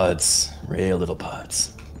pods. Real little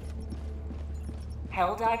pods.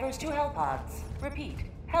 Helldivers to Hellpods. Repeat.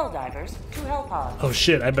 Helldivers to Hellpods. Oh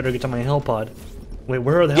shit! I better get to my Hellpod. Wait,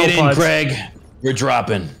 where are the Get Hellpods? in, Craig. We're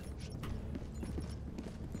dropping.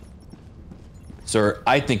 Sir,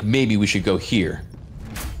 I think maybe we should go here.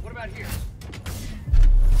 What about here?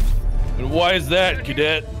 And why is that,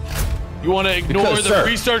 Cadet? You want to ignore Because, the sir.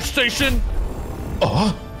 research station?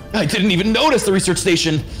 Oh, I didn't even notice the research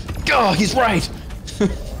station. Oh, he's right.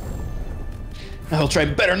 I'll try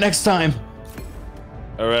better next time.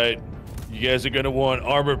 All right, you guys are gonna want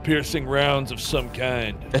armor-piercing rounds of some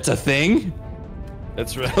kind. That's a thing?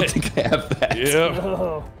 That's right. I don't think I have that. Yeah.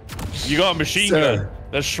 Oh. You got a machine Sir. gun.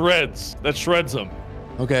 That shreds. That shreds them.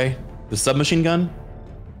 Okay. The submachine gun?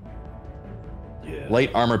 Yeah.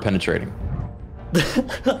 Light armor penetrating.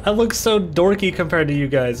 I look so dorky compared to you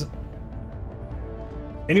guys.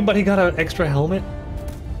 Anybody got an extra helmet?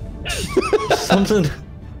 Something.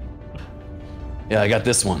 Yeah, I got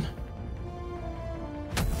this one.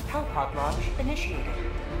 Hellpod launch initiated.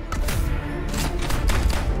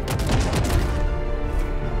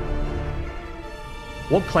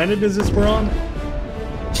 What planet is this we're on?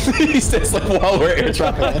 He says like while we're air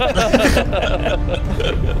dropping.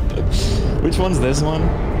 Which one's this one?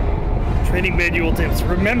 Training manual tips.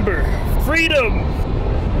 Remember, freedom.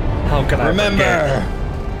 How can I Remember.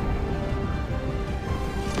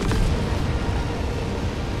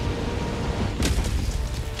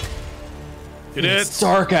 Cadets, It's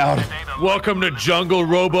dark out. welcome to Jungle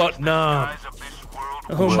Robot Nam.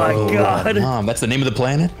 Oh my god. Mom, that's the name of the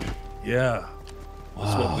planet? Yeah,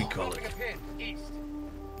 that's what we call it.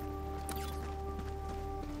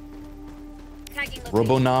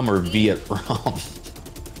 Robonam or Viet Rom?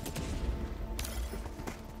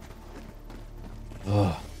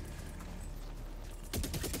 Ugh.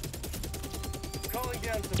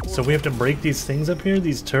 So we have to break these things up here,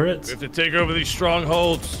 these turrets? We have to take over these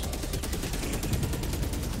strongholds.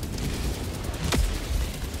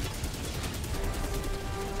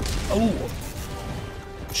 Oh!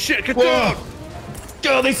 Shit, get Whoa! down!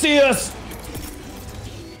 Go, they see us!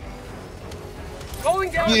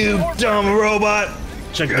 Going down. You dumb robot!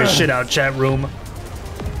 Check this shit out, chat room.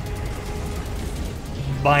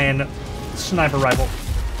 Buying sniper rifle.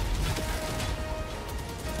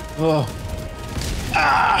 Oh.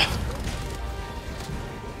 Ah!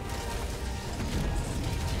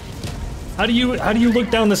 How do you look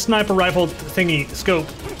down the sniper rifle thingy scope?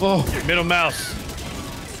 Oh. Middle mouse.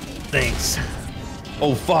 Thanks.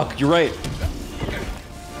 Oh fuck, you're right.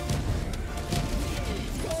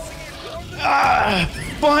 Ah!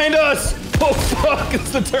 Behind us! Oh fuck,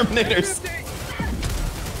 it's the Terminators.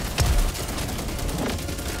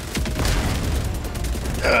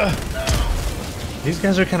 These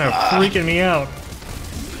guys are kind of freaking me out.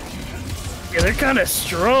 Yeah, they're kind of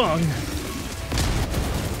strong.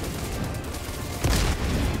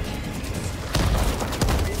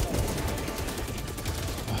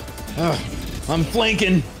 I'm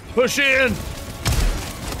flanking. Push in!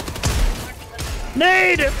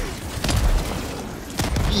 Nade!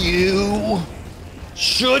 You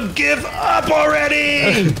should give up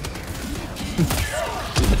already!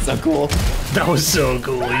 That's so cool. That was so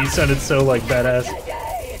cool. You sounded so like badass.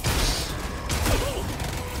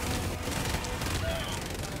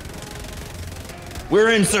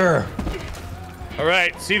 We're in, sir. All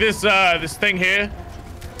right, see this this thing here?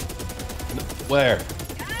 Where?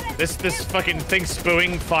 This fucking thing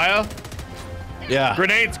spewing fire? Yeah.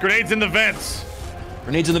 Grenades in the vents.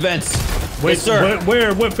 Grenades in the vents. Wait, yes, sir.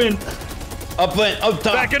 Where? What fin? Up vent, up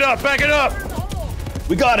top. Back it up, back it up!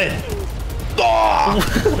 We got it. Oh!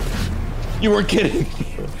 You weren't kidding.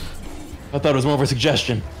 I thought it was more of a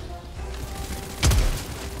suggestion.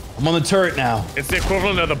 I'm on the turret now. It's the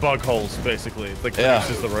equivalent of the bug holes, basically. It's like Yeah.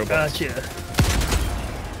 produces the robots. Gotcha.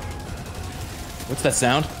 What's that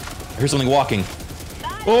sound? I hear something walking.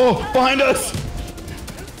 Oh, behind us!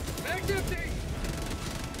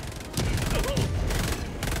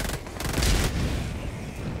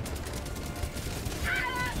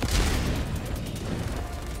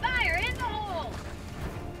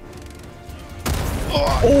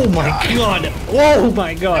 Oh my god! Oh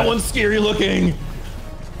my god! That one's scary looking.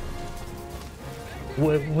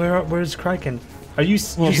 Where's Criken? Are you?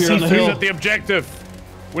 Well, you here see on the through hill. He's at the objective.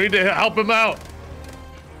 We need to help him out.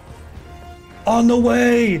 On the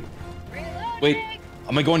way! Wait,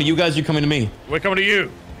 am I going to you guys or you coming to me? We're coming to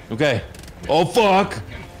you. Okay. Oh, fuck.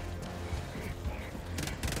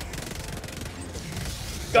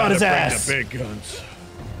 Got his Gotta bring ass. the big guns.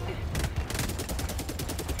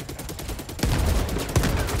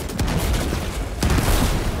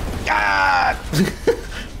 God!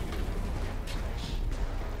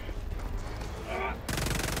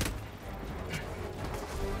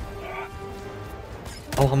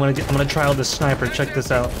 Oh, I'm gonna try out this sniper. Check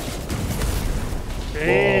this out.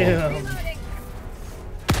 Damn.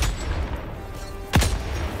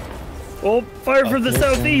 Oh, fire from the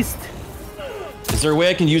southeast. Is there a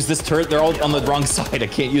way I can use this turret? They're all on the wrong side. I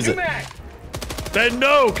can't use it. Then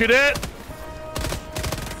no, cadet.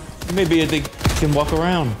 Maybe they can walk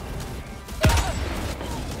around.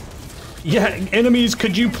 Yeah, enemies,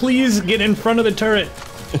 could you please get in front of the turret?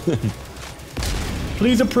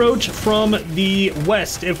 Please approach from the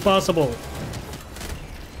west, if possible.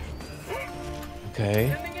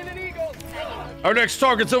 Okay. Our next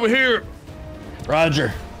target's over here.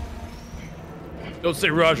 Roger. Don't say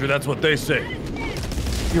Roger, that's what they say.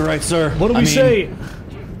 You're right, sir. What do we say?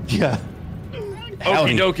 Yeah.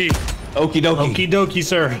 Okie dokie. Okie dokie. Okie dokie,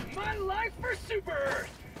 sir. My life for Super Earth.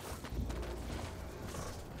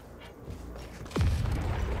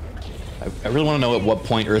 I really want to know at what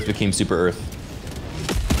point Earth became Super Earth.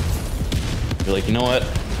 You're like, you know what?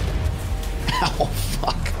 Ow,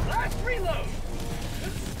 fuck. Last reload.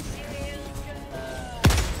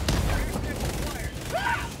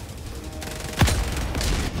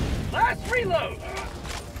 Last reload.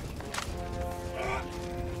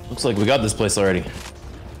 Looks like we got this place already.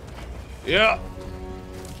 Yeah.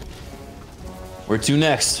 Where to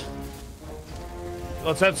next?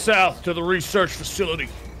 Let's head south to the research facility.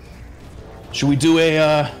 Should we do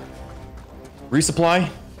a resupply?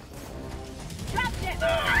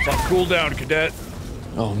 It's on cooldown, cadet.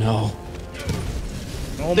 Oh no.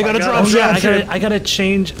 Oh They my gotta God. drop shot. I gotta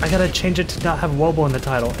change it to not have Wobo in the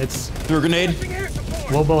title. It's Threw a grenade.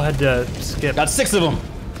 Wobo had to skip. Got 6 of them.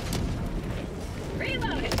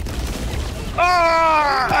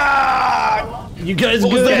 You guys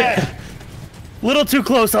What was good? that? Little too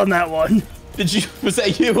close on that one. Did you? Was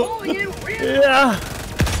that you? Yeah.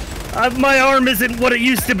 My arm isn't what it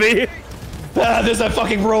used to be. Ah, there's that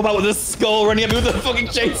fucking robot with a skull running at me with a fucking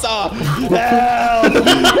chainsaw. Help!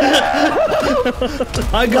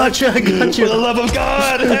 I got you. For the love of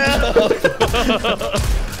God, help!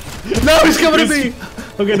 No, he's coming to me.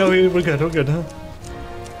 Okay, no, we're good. We're good, huh?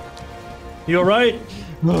 You all right?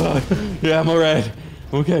 Yeah, I'm all right.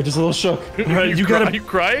 Okay, just a little shook. All right, you gotta. Are you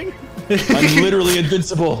crying? I'm literally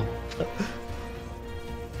invincible.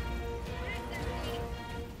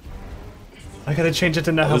 I gotta change it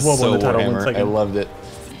to not That have was Wobo in so the title. Warhammer. 1 second. I loved it.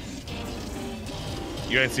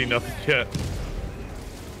 You ain't seen nothing yet.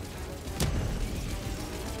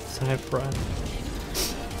 Cypher.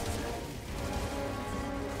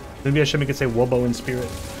 Maybe I should make it say Wobo in spirit.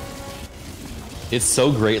 It's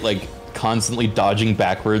so great, like constantly dodging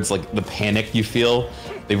backwards, like the panic you feel.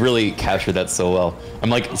 They really captured that so well.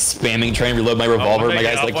 I'm like spamming, trying to reload my revolver. My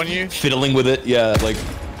guy's like fiddling with it. Yeah, like.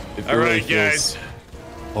 All right, guys.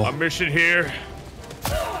 Our mission here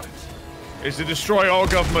is to destroy all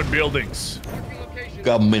government buildings.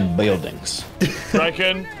 Government buildings.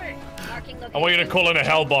 Criken, I want you to call in a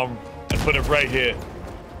hell bomb and put it right here.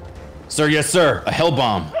 Sir, yes, sir. A hell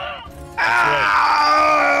bomb.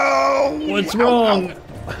 Ow! What's wrong?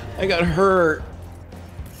 I got hurt.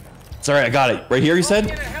 Sorry, I got it. Right here, you said?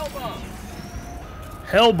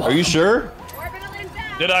 Hell bomb. Are you sure?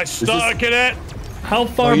 Did I start it? How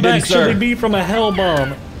far back should we be from a hell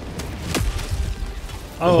bomb?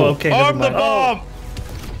 Oh, okay. Arm the bomb!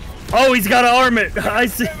 Oh, he's gotta arm it. I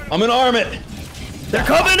see. I'm gonna arm it. They're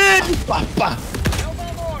coming in. Bah, bah.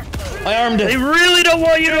 I armed it. They really don't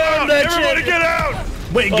want you to arm that shit. Everybody get out!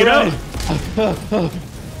 Wait, get out.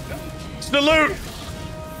 It's the loot!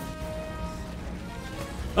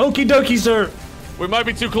 Okie dokie, sir. We might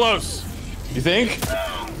be too close. You think?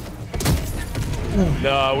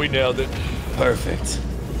 No, we nailed it. Perfect.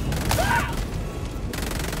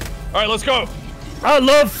 All right, let's go. I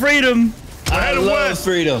love freedom. I love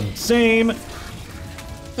freedom. Same.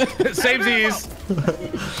 Samesies.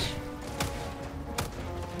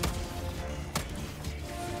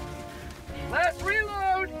 Last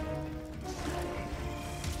reload.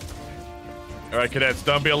 All right, cadets,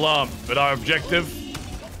 don't be alarmed, but our objective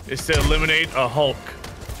is to eliminate a Hulk.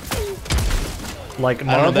 Like I don't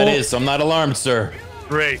know what that Marvel? is, so I'm not alarmed, sir.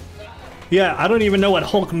 Great. Yeah, I don't even know what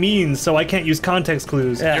Hulk means, so I can't use context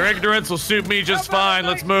clues. Yeah. Your ignorance will suit me just fine.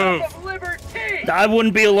 Let's move. I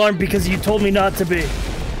wouldn't be alarmed because you told me not to be.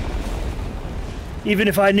 Even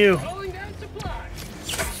if I knew.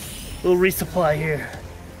 We'll resupply here.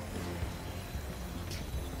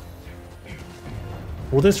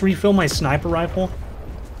 Will this refill my sniper rifle?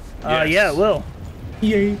 Yeah, it will.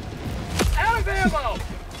 Yay. Out of ammo.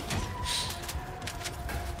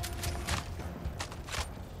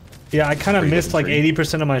 Yeah, I kind of missed like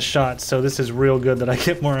 80% of my shots, so this is real good that I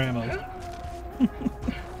get more ammo.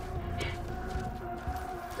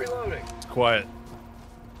 Reloading. Quiet.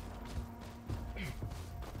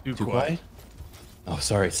 Too quiet. Oh,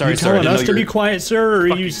 sorry. You telling us to be quiet, sir, or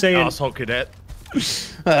are you saying... asshole cadet.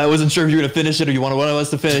 I wasn't sure if you were gonna finish it or you wanted one of us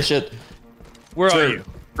to finish it. Where are you?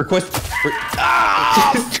 Request.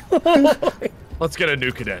 Let's get a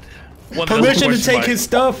new cadet. One Permission to take his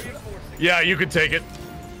stuff. Yeah, you can take it.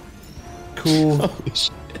 Cool. Holy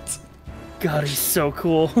shit. God, he's so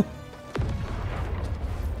cool.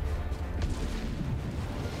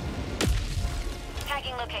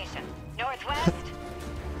 Tagging location. Northwest.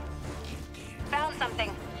 Found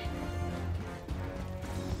something.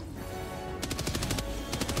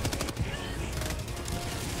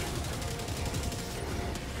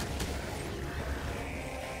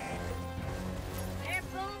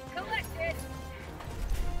 Sample collected.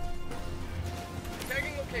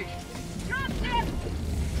 Tagging location.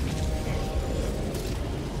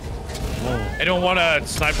 Anyone want a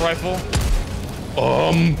sniper rifle?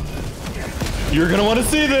 You're gonna want to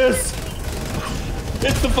see this.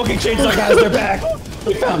 It's the fucking chainsaw guys. They're back.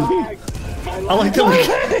 They found me. I like that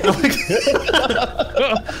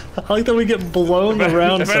I like that we get blown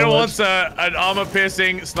around If so anyone much. wants an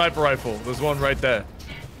armor-piercing sniper rifle, there's one right there.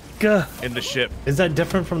 Gah. In the ship. Is that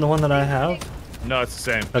different from the one that I have? No, it's the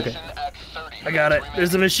same. Okay. I got it.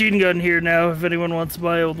 There's a machine gun here now if anyone wants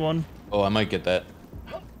my old one. Oh, I might get that.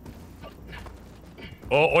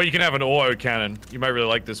 Or you can have an auto cannon. You might really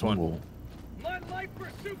like this one. Ooh. My life for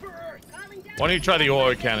Super Earth. Why don't you try the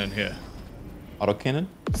auto cannon here? Auto cannon?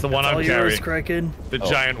 It's the one All I'm yours, carrying. Criken. The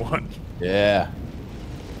giant one. Yeah.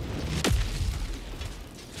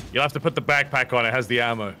 You'll have to put the backpack on. It has the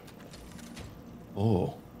ammo.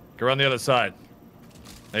 Oh. Go around the other side.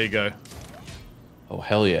 There you go. Oh,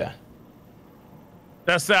 hell yeah.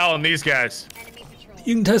 Test it out on these guys.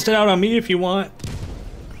 You can test it out on me if you want.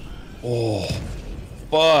 Oh.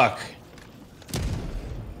 Fuck.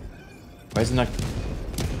 Why isn't that...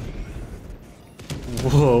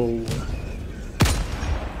 Whoa.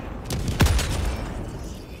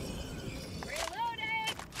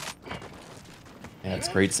 Yeah, it's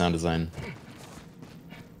great sound design.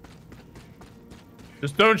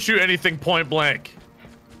 Just don't shoot anything point blank.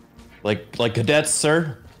 Like cadets,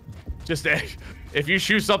 sir? Just if you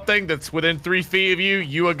shoot something that's within 3 feet of you,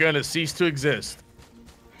 you are gonna cease to exist.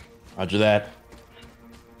 Roger that.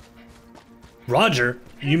 Roger?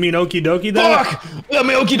 You mean okie dokie that? Fuck! Let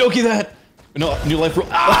me okie dokie that! No, new life rule.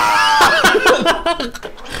 Ah!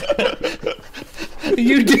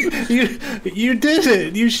 You did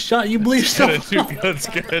it. You bleeped Let's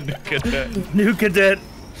stuff. get a new cadet. New cadet.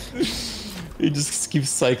 He just keeps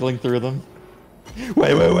cycling through them.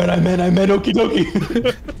 Wait, I meant okie dokie.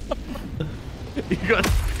 You got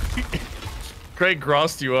Craig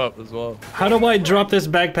crossed you up as well. How do I drop this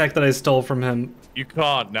backpack that I stole from him? You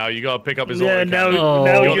can't now. You gotta pick up his Yeah, auto now, cannon.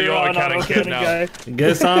 now You're the you're on autocannon kid autocannon now. guy.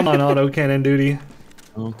 Guess I'm on autocannon duty.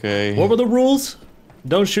 Okay. What were the rules?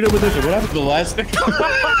 Don't shoot it with this. What happened to the last thing?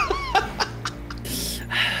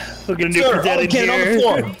 Look at a new Sir, cadet in autocannon on the here.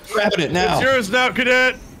 floor. Grabbing it now. It's yours now,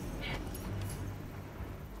 cadet.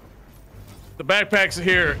 The backpack's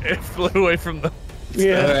here. It flew away from the.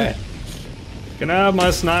 Yeah. Alright. Can I have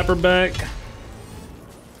my sniper back?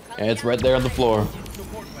 Yeah, it's right there on the floor.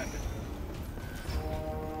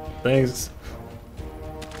 Thanks.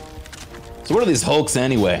 So what are these hulks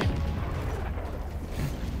anyway?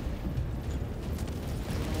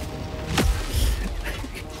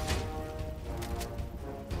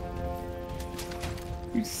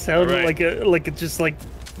 You sound Alright. like a just like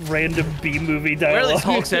random B movie dialogue. Where are these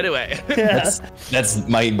hulks anyway? Yeah. That's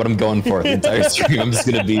what I'm going for the entire stream. I'm just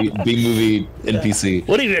gonna be B-movie NPC.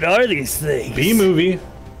 What even are these things? B movie.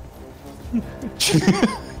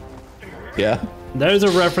 Yeah. There's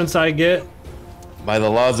a reference I get. By the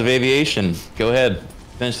laws of aviation. Go ahead.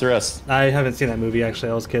 Finish the rest. I haven't seen that movie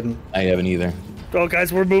actually. I was kidding. I haven't either. Oh,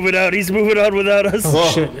 guys, we're moving out. He's moving on without us.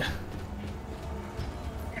 Oh. Shit.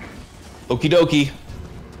 Okie dokie.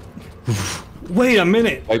 Wait a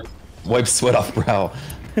minute. Wipe sweat off brow.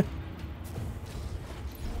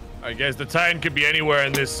 Alright, guys, the Titan could be anywhere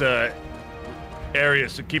in this area,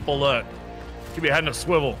 so keep alert. Keep your head in a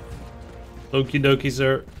swivel. Okie dokie,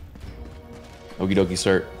 sir. Okie dokie,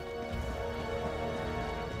 sir.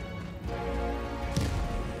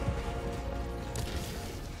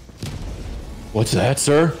 What's that,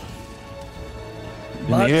 sir? In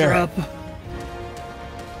Bot the air. drop.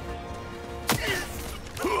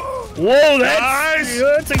 Whoa,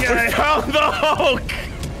 that's a guy. We found the Hulk!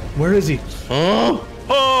 Where is he? Huh?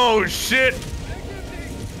 Oh shit!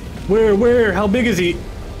 Where? How big is he?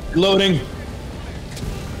 Loading.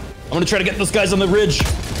 I'm gonna try to get those guys on the ridge.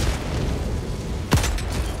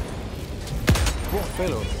 Poor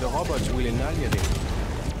fellow, the robots will annihilate him.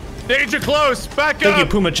 Danger close! Back Thank you, up!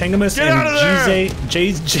 Puma Changamus Get and out of there!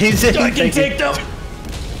 JZ. I can take them.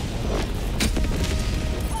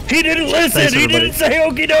 He didn't listen! Thanks, He everybody. didn't say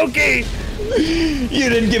okie dokie! You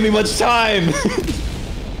didn't give me much time.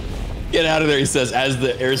 Get out of there, he says, as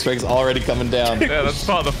the airstrike's already coming down. Yeah, that's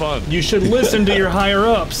part of the fun. You should listen to your higher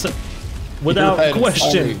ups without You're right,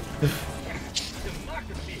 question.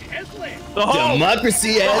 Oh,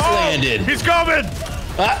 Democracy has landed. he's coming!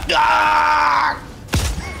 Ah!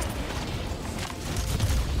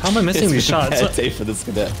 How am I missing It's these been a shots? bad day for this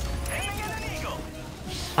cadet.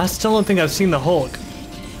 I still don't think I've seen the Hulk.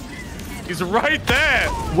 He's right there!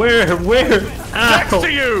 Where? Next Ow!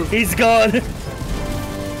 to you! He's gone.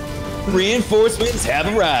 Reinforcements have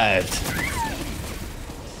arrived.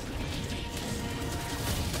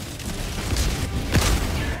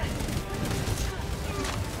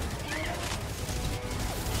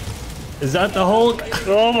 Is that the Hulk?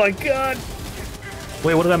 Oh my god.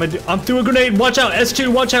 Wait, what did I do? I'm through a grenade. Watch out,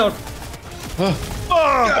 S2. Watch out.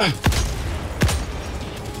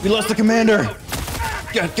 We lost the commander.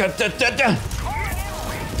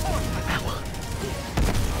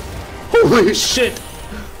 Holy shit!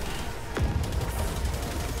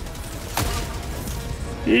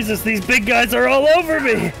 Jesus, these big guys are all over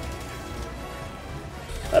me.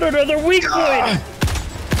 I don't know their weak point.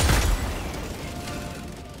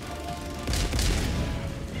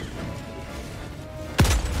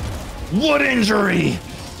 What injury?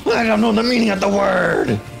 I don't know the meaning of the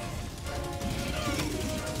word.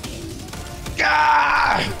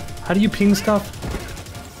 Ah! How do you ping stuff?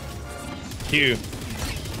 Q.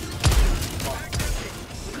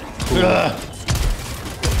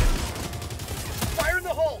 Fire in the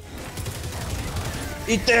hole!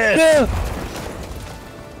 Eat this.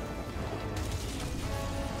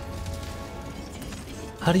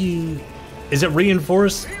 How do you... Is it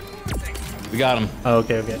reinforced? We got him. Oh,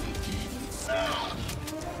 okay.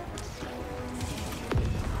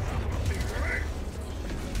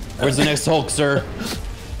 Where's the next Hulk, sir?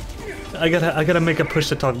 I gotta make a push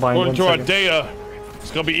to talk bind. Going One to our second. data.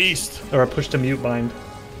 It's gonna be east. Or a push to mute bind.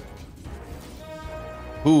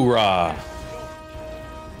 Hoorah.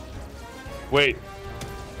 Wait.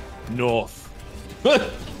 North.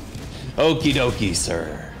 Okie dokie,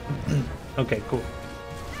 sir. Okay, cool.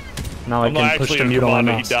 Now I'm I not can push actually to a mute on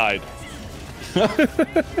commander, he us. died.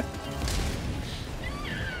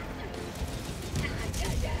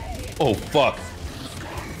 Oh, fuck.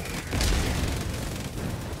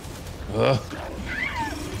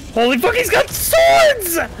 Holy fuck, he's got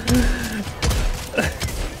swords!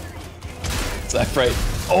 Is that right?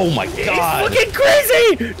 Oh my god. He's fucking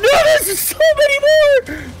crazy! No, there's so many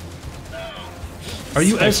more! Are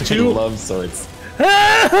you I S2? love swords.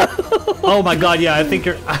 Oh my god, yeah, I think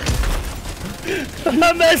you're... I'm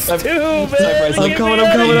S2, man! I'm coming.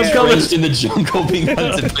 Entrenched in the jungle being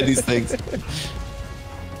hunted by these things.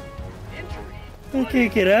 I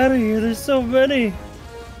can't get out of here, there's so many.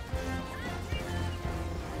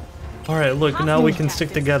 Alright, look, now we can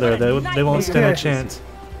stick together. They won't stand a chance.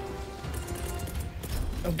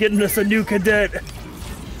 I'm getting us a new cadet.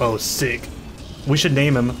 Oh, sick. We should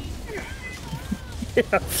name him.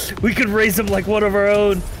 Yeah, we could raise him like one of our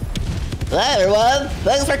own. Hi everyone,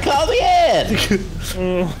 thanks for calling in.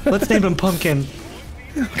 Let's name him Pumpkin.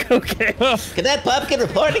 Okay. Cadet Pumpkin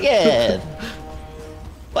reporting in.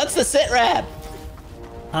 What's the sit rep?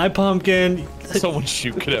 Hi, Pumpkin. Someone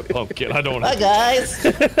shoot Cadet Pumpkin. I don't Hi know. guys.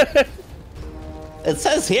 It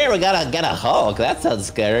says here we gotta get a Hulk. That sounds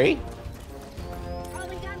scary.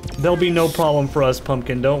 There'll be no problem for us,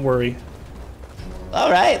 Pumpkin. Don't worry.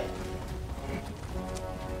 All right.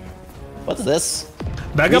 What's this?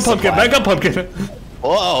 Back up, Pumpkin. Back up, Pumpkin.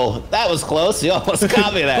 Whoa, that was close. You almost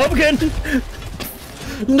caught me there. Pumpkin!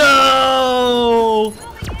 No!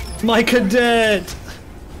 My cadet!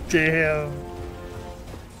 Damn.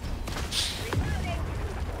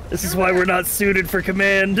 This is why we're not suited for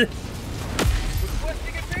command.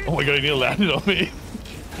 Oh my god, he landed on me.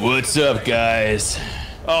 What's up, guys?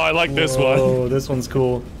 Oh, I like this one. Oh, this one's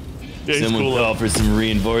cool. Yeah, he's Someone cool. call for some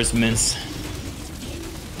reinforcements.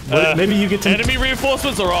 Maybe you get to... Enemy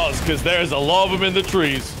reinforcements are ours, because there's a lot of them in the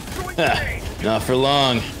trees. Not for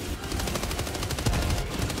long.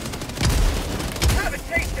 Have a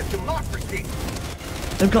taste of democracy!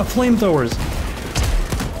 They've got flamethrowers.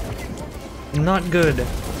 Not good.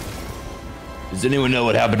 Does anyone know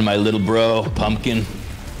what happened to my little bro, Pumpkin?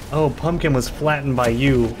 Oh, Pumpkin was flattened by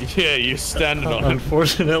you. Yeah, you're standing on it.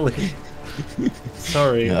 Unfortunately.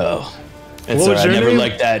 Sorry. No. And What so was I your never name?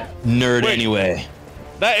 liked that nerd Wait. anyway.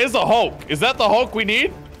 That is a Hulk. Is that the Hulk we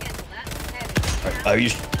need? Are you?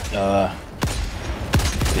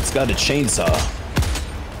 It's got a chainsaw.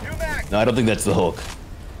 No, I don't think that's the Hulk.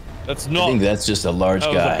 That's I not. think that's just a large That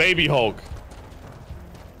was guy. a baby Hulk.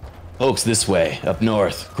 Hulk's this way, up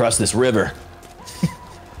north, across this river.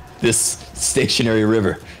 This stationary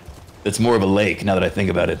river. That's more of a lake now that I think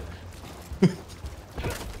about it.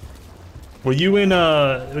 Were you in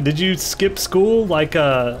did you skip school like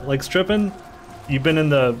strippin? You've been in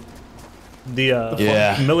the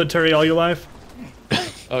Yeah. military all your life?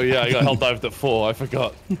 Oh yeah, I got Helldivers at 4. I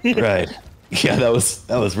forgot. Right. Yeah, that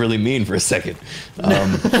was really mean for a second.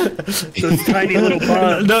 Those tiny little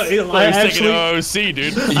pods. No, I I was taking actually OC,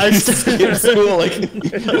 dude. I skipped school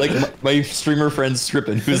like my streamer friend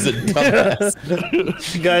Strippin, who's a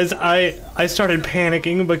dumbass. guys, I started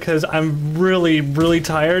panicking because I'm really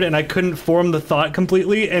tired and I couldn't form the thought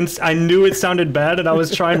completely, and I knew it sounded bad, and I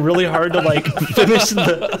was trying really hard to like finish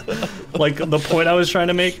the point I was trying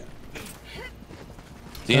to make.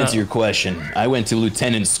 To answer your question, I went to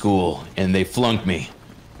lieutenant school and they flunked me.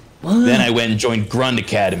 Then I went and joined Grunt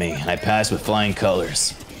Academy and I passed with flying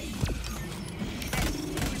colors.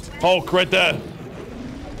 Hulk, right there.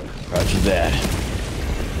 Roger that.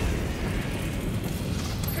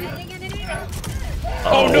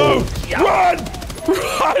 Oh no! Run!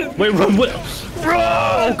 Run! Wait, run!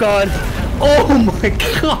 Oh god. Oh my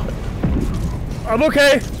god! I'm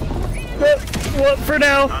okay. What for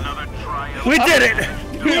now? We did it!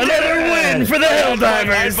 Another win for the I had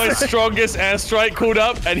Helldivers! my strongest airstrike called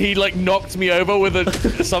up, and he like knocked me over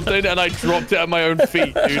with something, and I dropped it at my own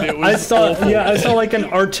feet, dude. It was awful. I saw like an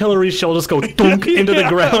artillery shell just go dunk into the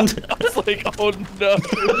ground. I was like, oh no.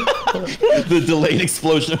 The delayed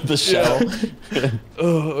explosion of the shell.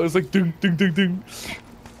 Oh, I was like, ding, ding, ding, ding.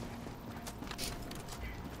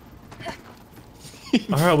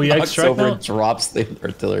 Alright, we Knocks extract over now? and drops the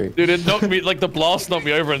artillery. Dude, it knocked me, like the blast knocked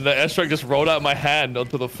me over, and the airstrike just rolled out of my hand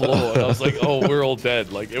onto the floor, and I was like, oh, we're all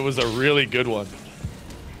dead. Like, it was a really good one.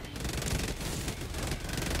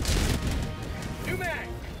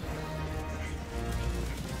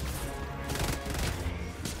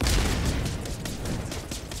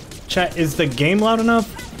 Chat, is the game loud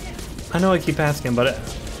enough? I know I keep asking, but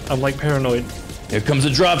I'm like paranoid. Here comes a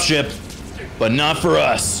dropship, but not for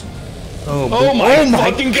us. Oh my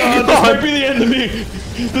fucking god, this might be the end of me!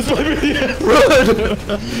 This might be the end!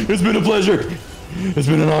 Run! It's been a pleasure. It's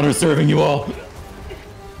been an honor serving you all.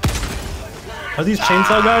 Are these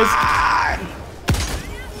chainsaw guys?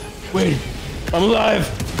 Wait, I'm alive!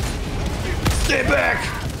 Stay back!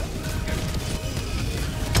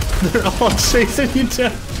 They're all chasing you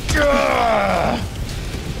down.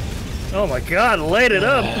 Oh my god, light it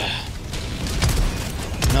up!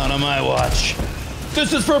 Not on my watch.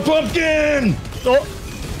 This is for Pumpkin! Oh!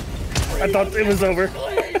 I thought it was over.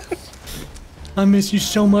 I miss you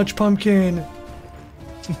so much, Pumpkin.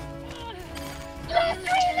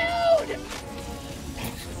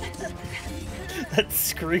 That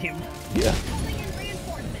scream. Yeah.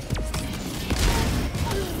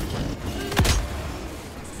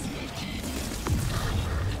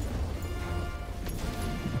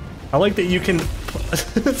 I like that you can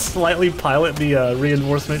slightly pilot the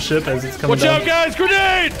reinforcement ship as it's coming Watch down. out, guys!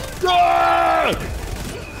 Grenade! Ah!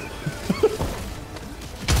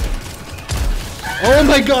 Oh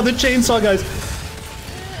my god, the chainsaw guys!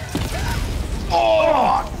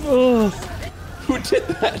 Oh! Who did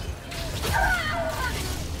that?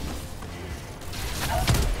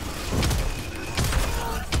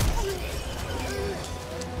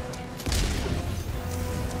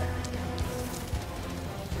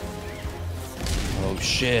 Oh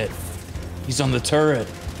shit. He's on the turret.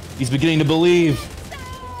 He's beginning to believe.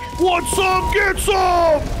 Want some? Get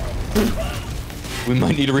some! We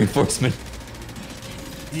might need a reinforcement.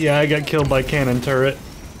 Yeah, I got killed by cannon turret.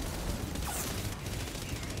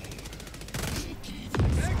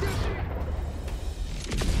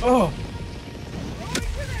 Oh!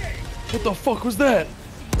 What the fuck was that?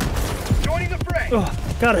 Joining the fray.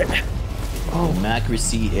 Oh, got it. Oh,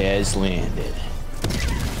 Democracy has landed.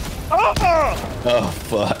 Oh! Oh,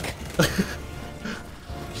 fuck.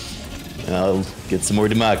 I'll get some more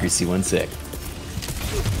democracy, one sec.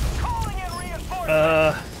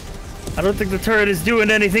 I don't think the turret is doing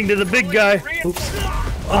anything to the big guy. Oops.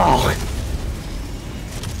 Oh!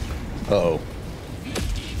 Uh-oh.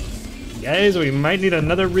 Guys, we might need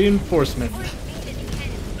another reinforcement.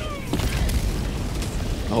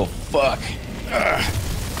 Oh, fuck.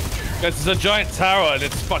 Guys, it's a giant tower and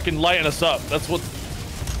it's fucking lighting us up. That's what...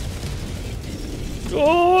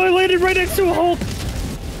 Oh, I landed right next to a Hulk.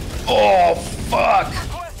 Oh, fuck.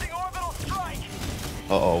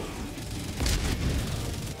 Uh-oh.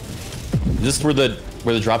 Is this where the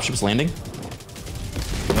dropship's landing?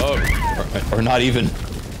 Oh. Or not even.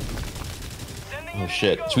 Oh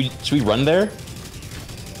shit. Should we run there?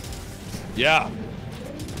 Yeah.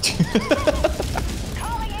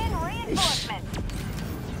 Calling in reinforcements.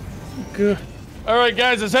 Good. Alright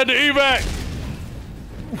guys, let's head to evac!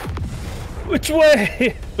 Which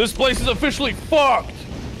way? This place is officially fucked!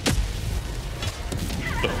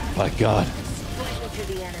 Oh my god.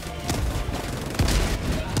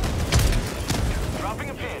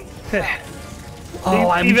 Oh,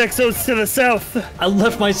 Evexo's to the south. I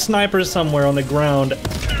left my sniper somewhere on the ground.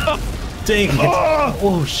 Dang it.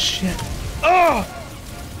 Oh shit. Oh!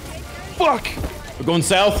 Fuck! We're going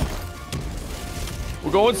south.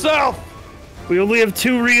 We're going south! We only have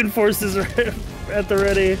 2 reinforcers at the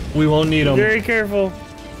ready. We won't need them. Very careful.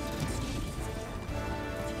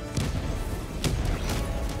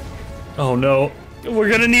 Oh no. We're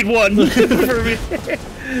gonna need 1 for me.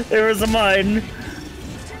 There was a mine.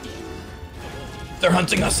 They're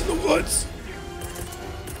hunting us in the woods.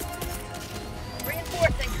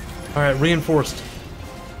 Reinforcing. All right, reinforced.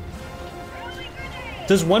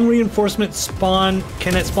 Does 1 reinforcement spawn?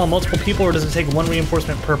 Can it spawn multiple people, or does it take 1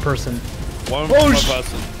 reinforcement per person? One per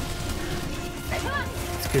person.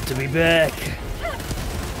 It's good to be back.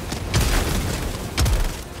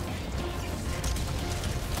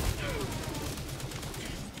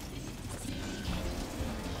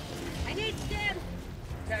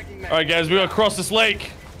 Alright guys, we gotta cross this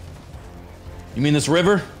lake. You mean this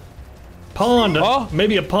river? Pond. Huh?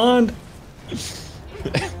 Maybe a pond. They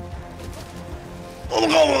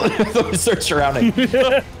start surrounding.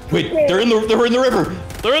 Wait, they're in the river.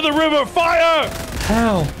 They're in the river. Fire!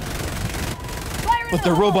 How? But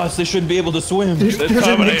they're robots. They shouldn't be able to swim. They're Doesn't make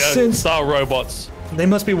Terminator sense. style robots. They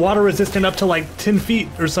must be water resistant up to like 10 feet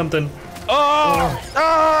or something. Oh!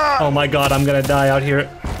 Ah! Oh my god, I'm gonna die out here.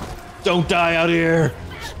 Don't die out here.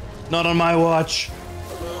 Not on my watch.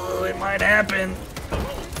 Oh, it might happen.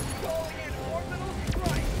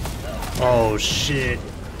 Oh shit.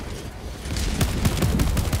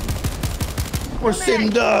 We're sitting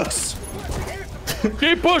ducks.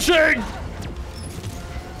 Keep pushing!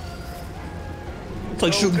 It's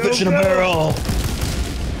like shooting fish in a barrel.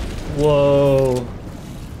 Whoa.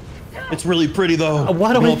 It's really pretty though.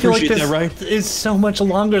 Why do You I all feel like appreciate this that, right? is so much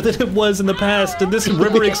longer than it was in the past? Did this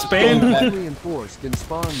river expand? Reinforced can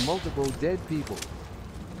spawn multiple dead people.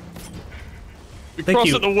 We Thank crossed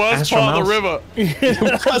you, at the worst part of the river.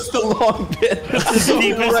 That's the long bit. That's so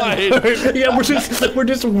right. Yeah, we're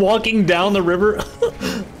just walking down the river,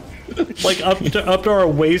 like up to our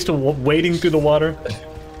waist, wading through the water.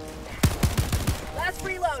 Last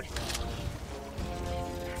reload.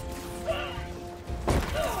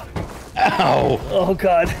 Ow! Oh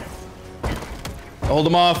god. Hold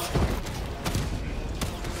them off.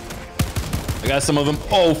 I got some of them.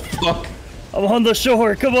 Oh fuck! I'm on the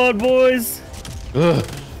shore. Come on, boys. That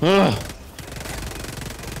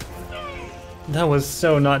was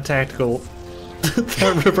so not tactical.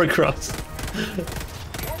 That river cross.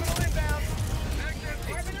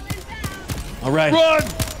 All right, Run!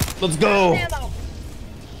 let's go.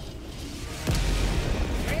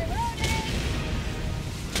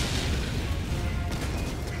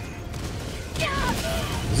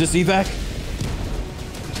 Is this evac?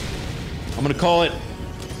 I'm gonna call it.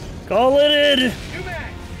 Call it in.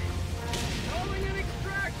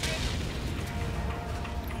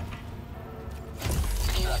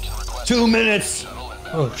 2 minutes.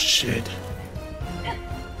 Oh shit. I'm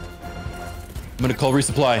gonna call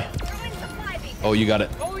resupply. Oh, you got it.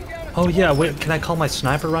 Oh yeah, wait, can I call my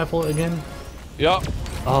sniper rifle again? Yup.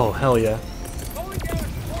 Oh, hell yeah.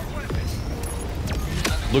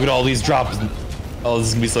 Look at all these drops. Oh, this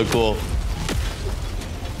is gonna be so cool.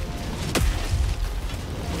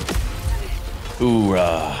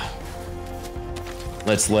 Hoorah.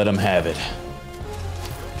 Let's let them have it.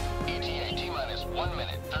 ETA T-minus 1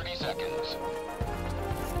 minute, 30 seconds.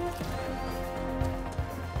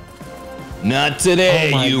 Not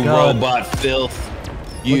today, Oh my you God. robot filth.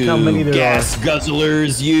 Look how many You there gas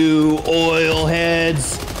guzzlers, you oil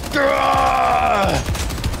heads. Grrrah!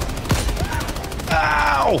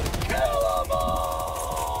 Ow!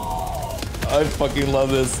 I fucking love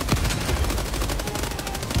this.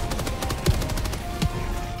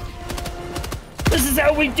 This is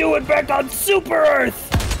how we do it back on Super Earth.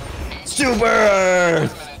 Super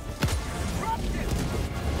Earth!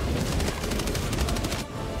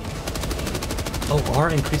 Oh, R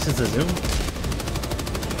increases the zoom?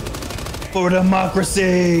 For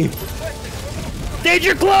democracy!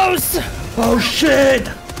 Danger close! Oh shit!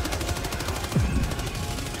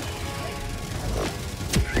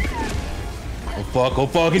 fuck, oh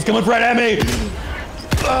fuck, he's coming right at me!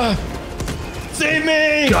 Save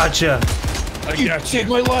me! Gotcha. You saved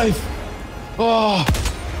my life! Oh!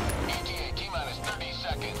 ETA T-minus 30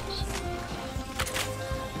 seconds.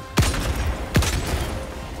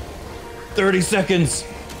 30 seconds!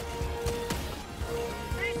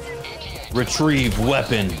 Retrieve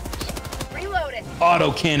weapon. Reload it.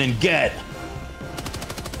 Auto cannon get.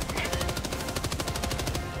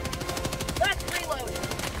 Let's reload.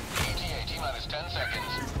 ETA T-minus 10 seconds.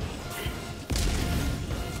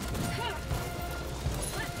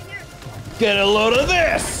 Get a load of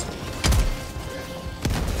this!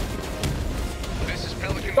 This is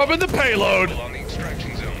Pelican. Up in the payload. On the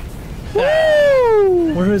extraction zone.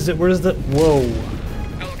 Woo! Where is it? Where's the? Whoa.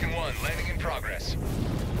 Pelican 1 landing in progress.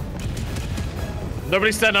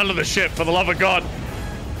 Nobody stand under the ship, for the love of God.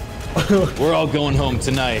 We're all going home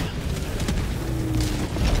tonight.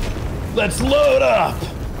 Let's load up!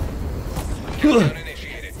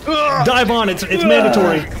 Dive on, it's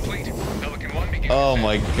mandatory. Oh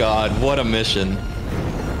my god, what a mission.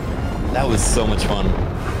 That was so much fun.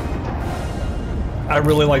 I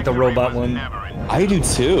really like the robot one. I do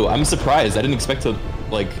too. I'm surprised. I didn't expect to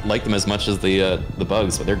like them as much as the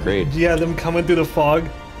bugs, but they're great. Yeah, them coming through the fog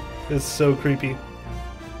is so creepy.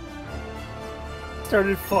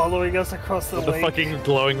 Started following us across the With lake. the fucking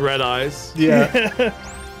glowing red eyes. Yeah.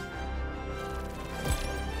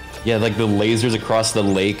 Yeah, like the lasers across the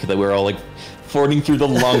lake that we're all like fording through the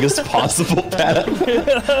longest possible path.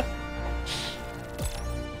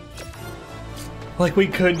 Like we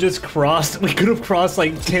could just cross, we could have crossed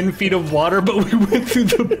like 10 feet of water, but we went through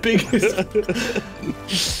the biggest.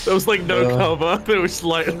 There was like no cover, it was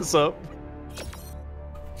lighting us up.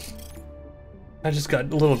 I just got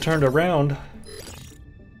a little turned around.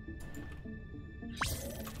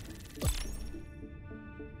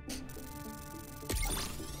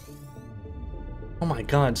 Oh my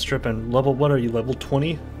god, strippin'. Level, what are you, level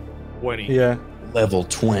 20? 20. Yeah. Level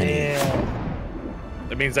 20.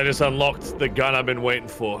 That means I just unlocked the gun I've been waiting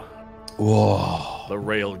for. Whoa. The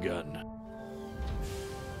rail gun.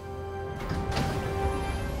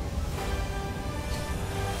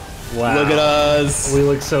 Wow. Look at us. We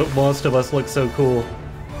look so, most of us look so cool.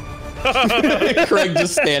 Craig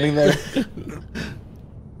just standing there.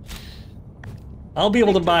 I'll be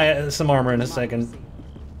able to buy some armor in a second.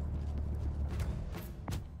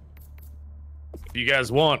 If you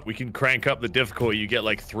guys want, we can crank up the difficulty. You get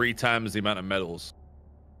like 3 times the amount of medals.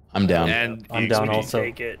 I'm down. And I'm down also.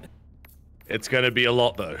 Take it. It's gonna be a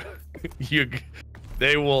lot though.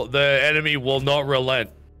 The enemy will not relent.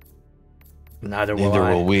 Neither will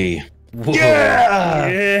I. will we. Whoa. Yeah!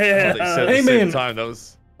 Yeah! They said at Hey, the same man. time, that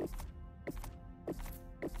was...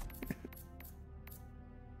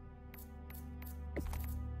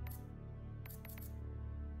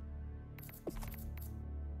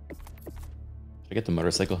 Should I get the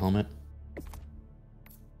motorcycle helmet?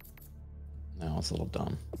 No, it's a little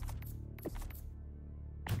dumb.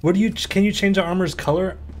 What do you, can you change the armor's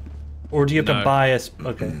color? Or do you have to buy a,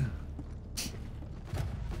 okay.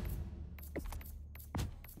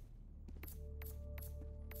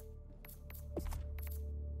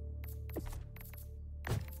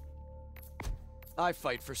 I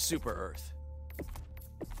fight for Super Earth.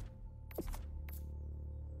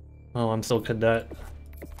 Oh, I'm still cadet.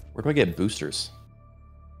 Where do I get boosters?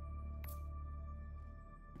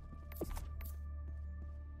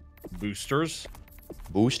 Boosters?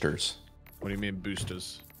 Boosters. What do you mean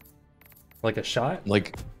boosters? Like a shot?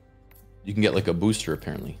 Like, you can get like a booster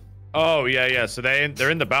apparently. Oh, yeah. So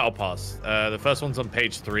they're in the battle pass. The first one's on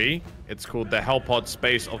page 3. It's called the Hellpod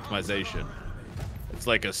Space Optimization. It's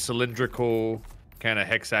like a cylindrical kind of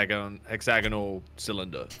hexagonal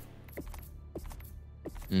cylinder.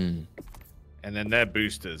 Mm. And then they're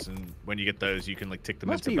boosters, and when you get those, you can like tick them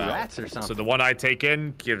Must into be battle. rats or something. So the one I take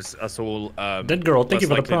in gives us all Dead girl, thank you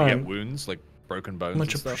for the less likely to prime. get wounds, like broken bones.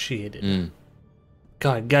 Much and stuff. appreciated. Mm.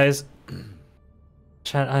 God, guys.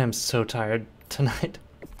 Chat, I am so tired tonight.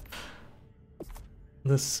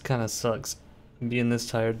 This kind of sucks, being this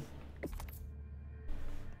tired.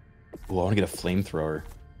 Ooh, I want to get a flamethrower.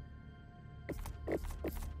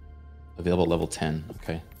 Available level 10.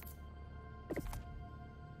 Okay.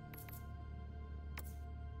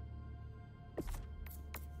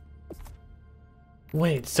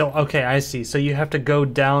 Wait, so, okay, I see. So you have to go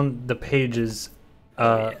down the pages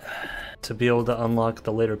to be able to unlock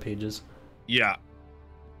the later pages. Yeah.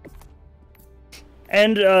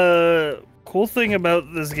 And cool thing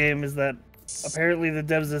about this game is that apparently the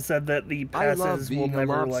devs have said that the passes will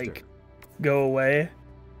never like go away.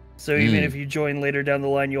 So even if you join later down the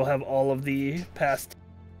line, you'll have all of the past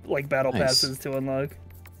like battle passes to unlock.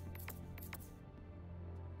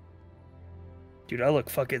 Dude, I look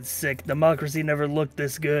fucking sick. Democracy never looked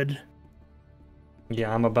this good.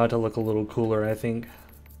 Yeah, I'm about to look a little cooler, I think.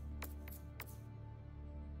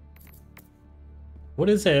 What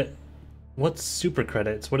is it? What's super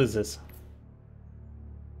credits? What is this?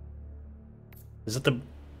 Is it the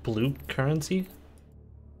blue currency?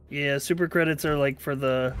 Yeah, super credits are like for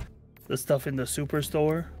the stuff in the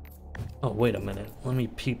superstore. Oh, wait a minute. Let me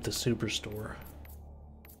peep the superstore.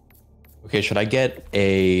 Okay, should I get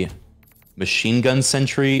a machine gun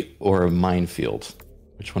sentry or a minefield?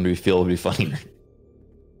 Which one do we feel would be funnier?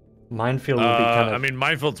 Minefield would be kind of... I mean,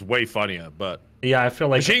 Minefield's way funnier, but... Yeah, I feel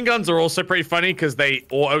like... Machine guns are also pretty funny because they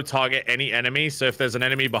auto-target any enemy, so if there's an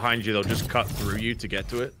enemy behind you, they'll just cut through you to get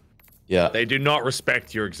to it. Yeah. They do not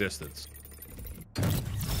respect your existence.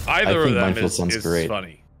 Either of them is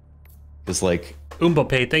funny. It's like...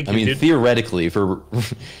 Umbope, thank you, I mean, dude. theoretically, for...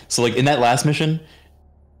 So, like, in that last mission,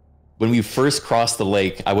 when we first crossed the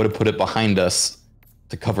lake, I would have put it behind us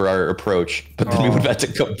to cover our approach, but then we would have had to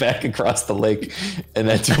go back across the lake and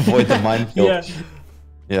then to avoid the minefield.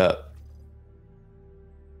 Yeah.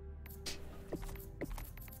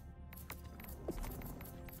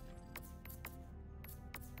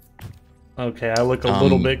 Okay, I look a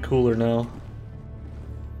little bit cooler now.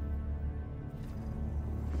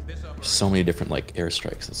 So many different, like,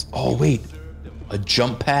 airstrikes. Oh, wait. A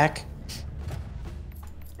jump pack?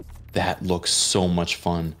 That looks so much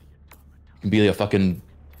fun. You can be like a fucking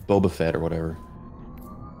Boba Fett or whatever.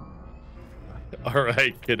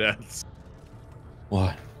 Alright, cadets.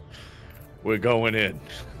 What? We're going in.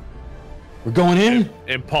 We're going in?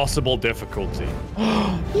 Impossible difficulty.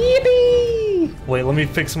 Yippee! Wait, let me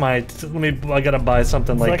fix my... I gotta buy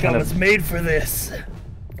something It's like I was made for this.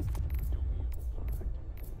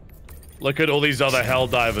 Look at all these other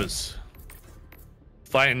Helldivers.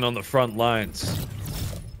 Fighting on the front lines.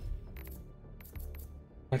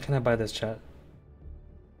 Why can't I buy this, chat?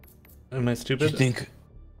 Am I stupid? Do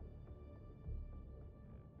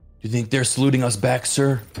you think they're saluting us back,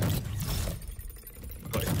 sir?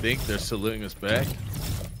 I think they're saluting us back.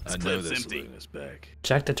 I know they're saluting us back.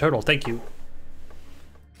 Jack the Turtle, thank you.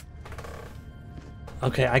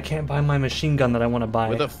 Okay, I can't buy my machine gun that I want to buy.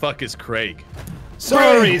 Where the fuck is Craig?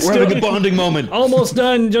 Sorry, we're having a bonding moment. Almost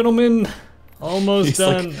done, gentlemen. Almost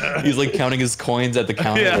done. He's like counting his coins at the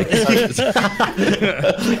counter. Yeah.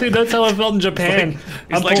 Dude, that's how I felt in Japan.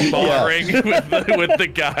 He's like bartering with the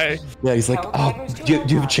guy. Yeah, he's like, oh, do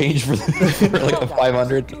you have change for like a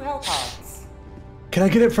 500? Can I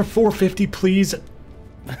get it for 450, please?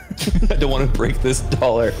 I don't want to break this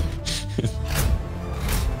dollar.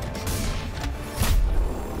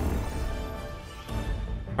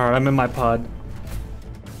 Alright, I'm in my pod.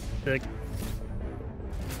 Sick.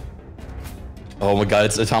 Oh my god,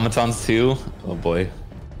 it's automatons too? Oh boy.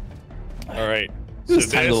 Alright. This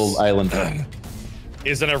tiny little island.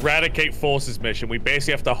 Is an eradicate forces mission. We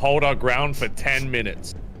basically have to hold our ground for 10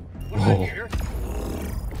 minutes. Oh.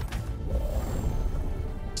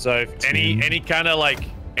 So if any kind of like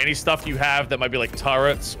any stuff you have that might be like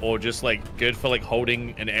turrets or just like good for like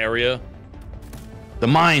holding an area. The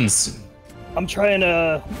mines. I'm trying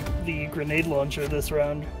the grenade launcher this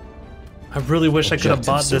round. I really wish I could have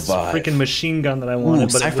bought this freaking machine gun that I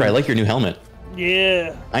wanted. Ooh, Cypher, I like your new helmet.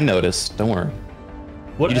 Yeah. I noticed. Don't worry.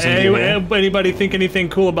 What? Hey, anybody think anything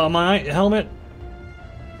cool about my helmet?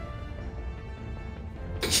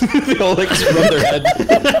 They all like just rub their head.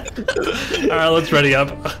 Alright, let's ready up.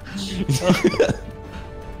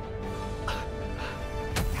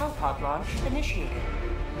 Hellpod launch initiated.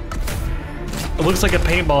 It looks like a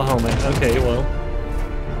paintball helmet. Okay, well.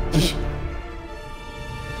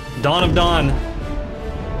 Dawn of Dawn.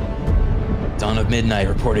 Dawn of Midnight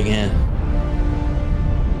reporting in.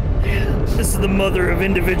 This is the mother of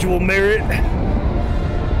individual merit.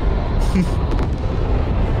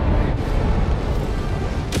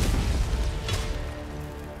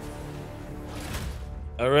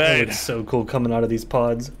 Alright. It's so cool coming out of these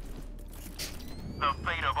pods. The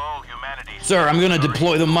fate of all humanity. Sir, I'm gonna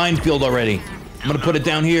deploy the minefield already. I'm gonna put it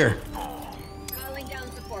down here. Calling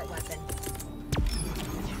down support weapon.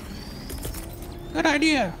 Good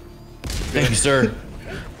idea. Thank you, sir.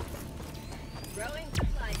 Growing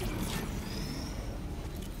supply.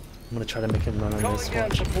 I'm gonna try to make him run on this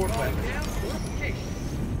one. Support weapon.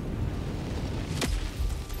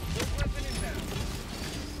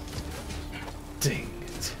 Dang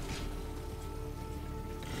it.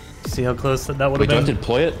 See how close that would Wait, have do I been? have to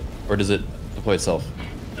deploy it? Or does it deploy itself?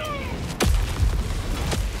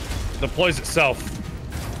 Deploys itself.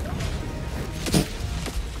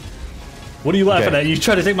 What are you laughing at? You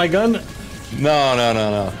try to take my gun?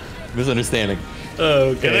 No. Misunderstanding.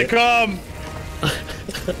 Okay. Here they come!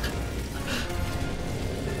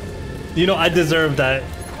 You know, I deserve that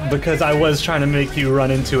because I was trying to make you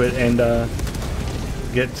run into it and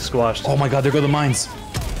get squashed. Oh my god, there go the mines.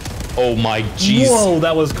 Oh my jeez. Whoa,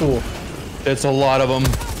 that was cool. It's a lot of them.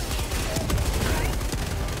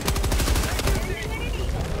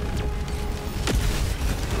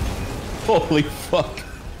 Holy fuck.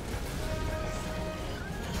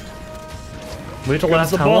 Wait till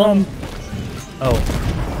last how long? Oh.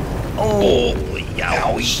 Oh,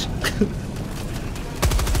 yowie.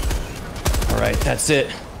 Alright, that's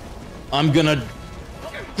it. I'm gonna...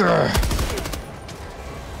 There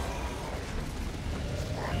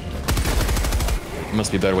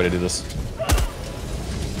must be a better way to do this.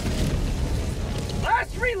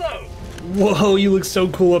 Last reload! Whoa, you look so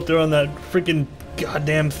cool up there on that freaking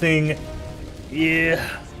goddamn thing.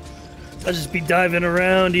 Yeah. I'll just be diving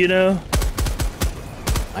around, you know?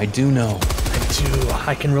 I do know. I do.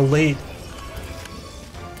 I can relate.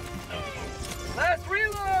 Last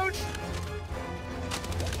reload!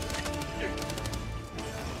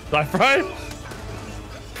 Dive right?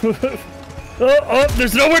 Oh,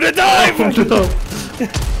 there's nowhere to dive!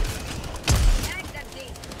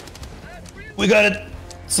 We got it.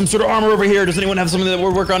 Some sort of armor over here. Does anyone have something that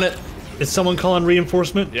will work on it? Is someone calling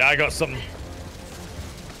reinforcement? Yeah, I got something.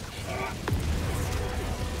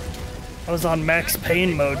 I was on max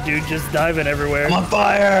pain mode, dude, just diving everywhere. I'm on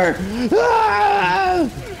fire! Ah!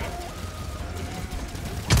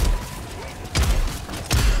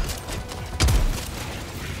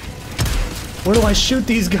 Where do I shoot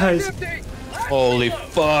these guys? Holy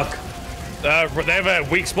fuck. They have a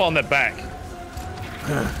weak spot on their back.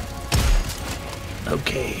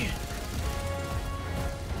 Okay.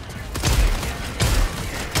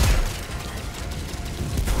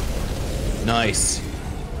 Nice.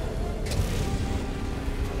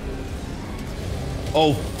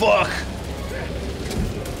 Oh fuck!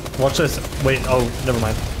 Watch this. Wait, oh, never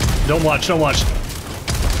mind. Don't watch, don't watch.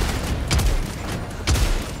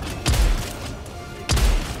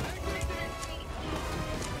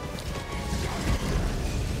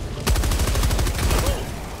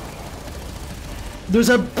 There's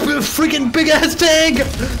a freaking big ass tank!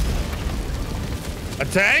 A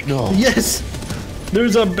tank? No. Yes!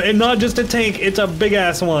 There's a, not just a tank, it's a big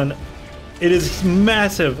ass one. It is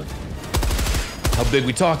massive. How big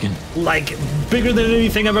we talking? Like, bigger than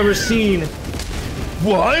anything I've ever seen.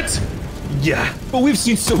 What? Yeah. But we've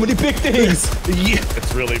seen so many big things. Yeah.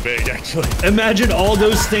 It's really big, actually. Imagine all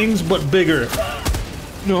those things, but bigger.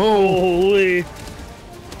 No. Holy.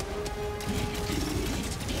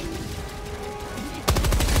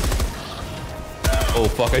 Oh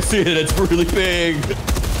fuck, I see it. It's really big.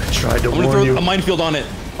 I tried to I'm gonna warn throw you. a minefield on it.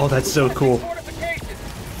 Oh, that's so cool.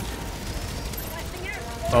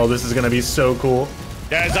 Oh, this is gonna be so cool.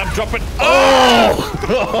 Guys, I'm dropping. Oh!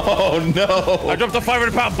 Oh no! I dropped a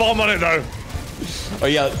 500-pound bomb on it though. Oh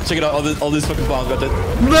yeah, check it out. All these fucking bombs got it.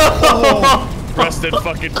 No! Oh, rest in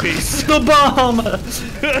fucking peace. The bomb!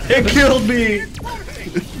 It killed me.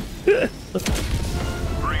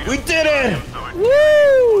 We did it!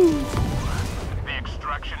 Woo! The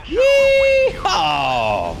extraction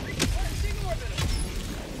Oh!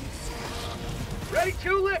 ready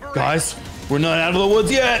to liberate. Guys, we're not out of the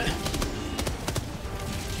woods yet.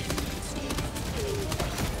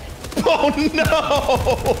 Oh no!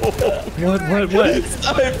 What?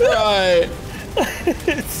 Sniper eye!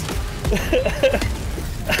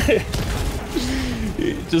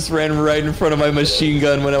 He just ran right in front of my machine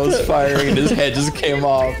gun when I was firing and his head just came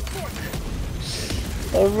off.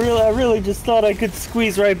 I really just thought I could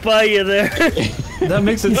squeeze right by you there. That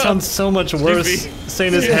makes it sound so much worse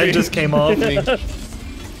saying his head just came off.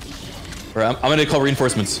 Right, I'm gonna call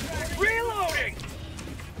reinforcements. Reloading.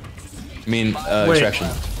 I mean, extraction.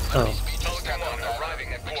 Oh.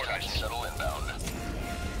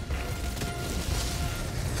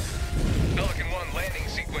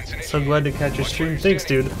 So glad to catch your stream. Thanks,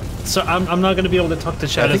 dude. So I'm not gonna be able to talk to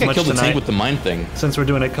chat I think as I much killed the tonight tank with the mine thing. since we're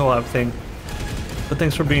doing a co-op thing. But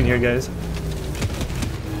thanks for being here, guys.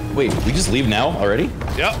 Wait, we just leave now already?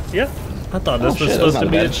 Yep. Yeah. I thought this was supposed to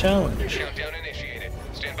be a challenge.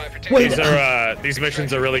 Wait, these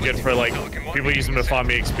missions are really good for like people use them to farm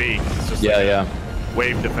EXP. It's just like a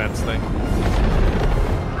wave defense thing.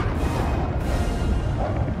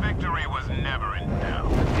 Victory was never in doubt.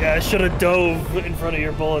 Yeah, I should have dove in front of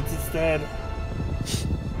your bullets instead.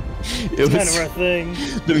 It It's was kind of our thing.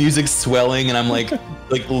 the music's swelling and I'm like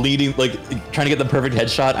leading, like trying to get the perfect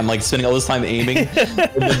headshot. I'm like spending all this time aiming, and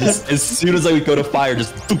then just, as soon as I would go to fire,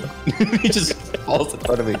 just he just falls in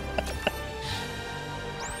front of me.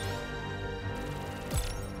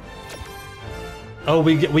 Oh,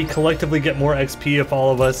 we collectively get more XP if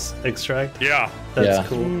all of us extract. Yeah. That's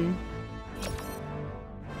cool.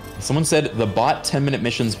 Someone said the bot 10-minute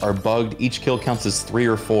missions are bugged. Each kill counts as 3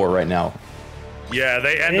 or 4 right now. Yeah,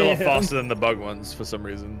 they end a lot faster than the bug ones for some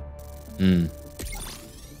reason.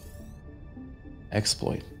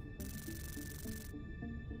 Exploit.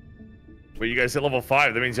 But you guys hit level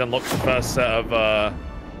 5. That means you unlock the first set of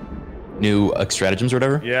new stratagems or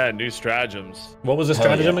whatever. Yeah, new stratagems. What was the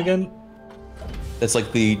stratagem again? That's like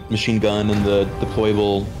the machine gun and the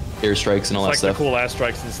deployable airstrikes and all that stuff. Like the cool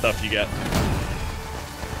airstrikes and stuff you get.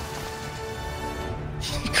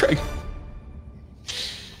 Craig.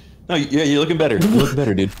 No, yeah, you're looking better. You're looking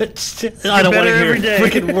better, dude. I don't want to hear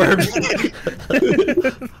freaking words.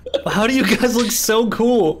 How do you guys look so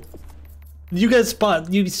cool? You guys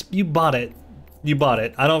you bought it. You bought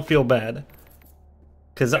it. I don't feel bad.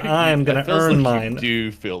 Because I'm gonna earn mine. You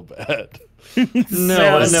do feel bad.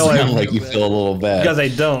 No, I know. I like you feel a little bad. Because I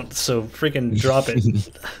don't. So freaking drop it.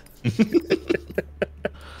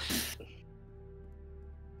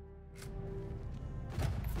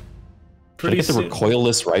 Should I get the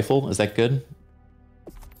recoilless rifle? Is that good?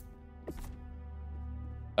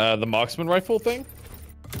 The marksman rifle thing?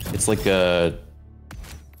 It's like a...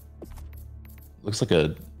 Looks like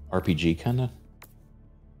a RPG, kind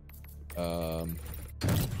of.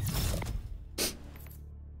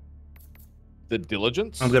 The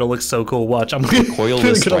Diligence? I'm gonna look so cool. Watch. I'm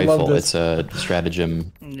recoilless rifle. It's a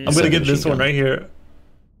stratagem. I'm gonna get this one right here.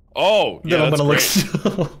 Oh, yeah, then I'm gonna great. look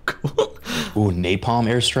so cool. Ooh, napalm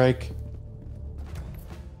airstrike.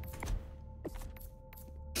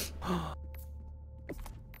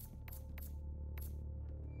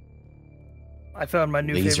 I found my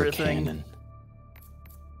new Laser favorite cannon.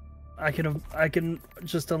 thing. I can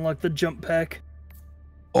just unlock the jump pack.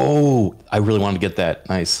 Oh, I really wanted to get that.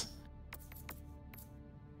 Nice.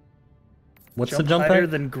 What's jump the jump higher pack?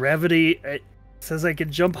 than gravity. It says I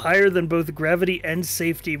can jump higher than both gravity and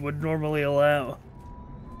safety would normally allow.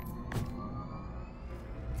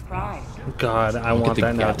 Prime. God, I Look want at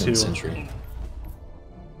that the now Gatling too. Sentry.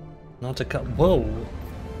 Not to cut. Whoa.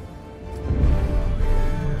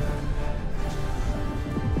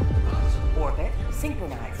 Orbit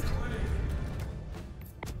synchronized.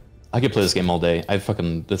 I could play this game all day. I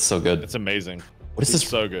fucking... That's so good. It's amazing. What is this?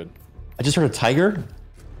 So good. I just heard a tiger?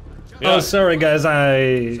 Yeah. Oh, sorry guys.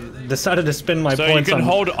 I decided to spend my So points you can on...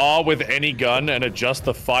 hold R with any gun and adjust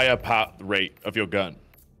the fire rate of your gun.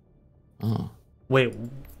 Oh. Wait,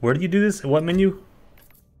 where do you do this? What menu?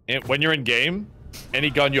 When you're in game, any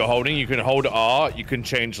gun you're holding, you can hold R. You can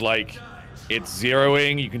change like its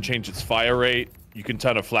zeroing. You can change its fire rate. You can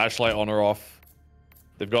turn a flashlight on or off.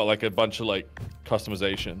 They've got like a bunch of like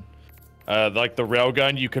customization. Like the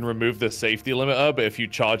railgun, you can remove the safety limiter, but if you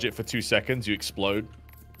charge it for 2 seconds, you explode.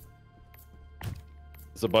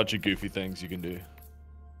 There's a bunch of goofy things you can do.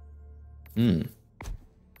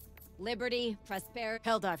 Liberty, Prosperity,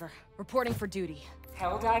 Helldiver, reporting for duty.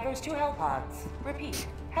 Helldivers to Hellpods. Repeat.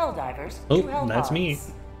 Helldivers Oh, to Hellpods. that's me.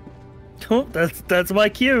 Oh, that's my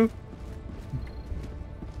cue.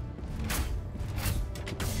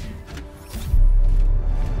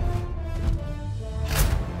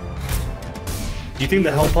 Do you think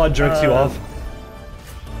the Hellpod jerks you off?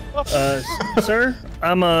 Sir,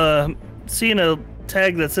 I'm seeing a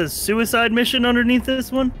tag that says suicide mission underneath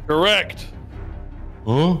this one. Correct.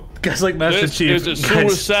 Huh? Guys like Master This Chief. is a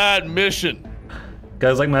suicide mission.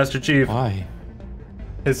 Guys like Master Chief. Why?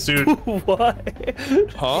 His suit. Why?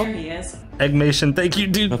 Huh? There he is. Eggmation, thank you,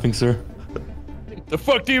 dude. Nothing, sir. The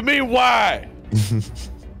fuck do you mean, why?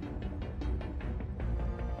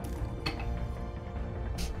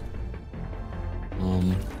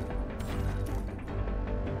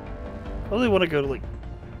 Probably want to go to like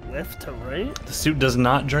left to right. The suit does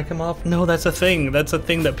not jerk him off? No, that's a thing. That's a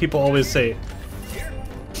thing that people always say.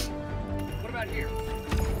 What about here?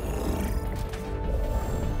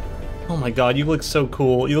 Oh my god, you look so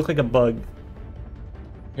cool. You look like a bug.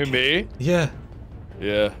 Who, me? Yeah.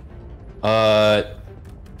 Yeah.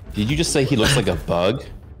 Did you just say he looks like a bug?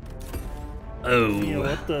 Oh. Yeah,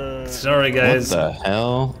 what the? Sorry, guys. What the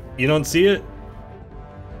hell? You don't see it?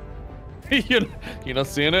 You're not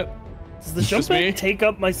seeing it? Does the jump me? pack take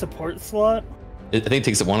up my support slot? I think it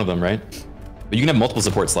takes up one of them, right? But you can have multiple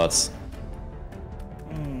support slots.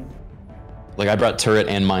 Like, I brought turret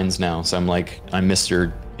and mines now, so I'm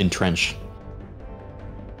Mr. Entrench.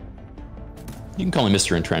 You can call me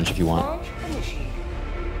Mr. Entrench if you want. Launch initiated.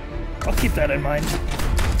 I'll keep that in mind.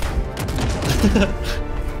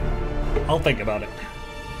 I'll think about it.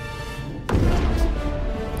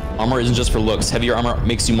 Armor isn't just for looks. Heavier armor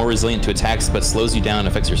makes you more resilient to attacks, but slows you down and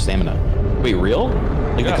affects your stamina. Wait, real?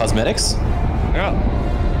 Like the cosmetics? Yeah.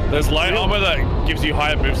 There's light armor that gives you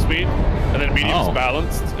higher move speed. And then medium is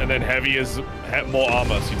balanced, and then heavy is more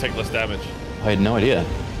armor, so you take less damage. I had no idea.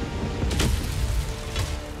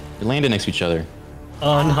 You're landing next to each other.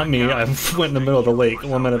 Oh, not me. I went in the middle of the lake.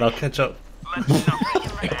 1 minute, I'll catch up.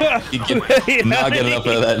 You can not get enough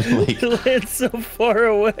out of that lake. It's so far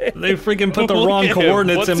away. They freaking put the wrong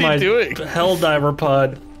coordinates in my Helldiver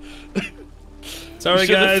pod. Sorry,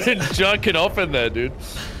 guys. Been junking off in there, dude.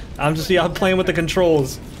 I'm just out playing with the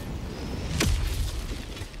controls.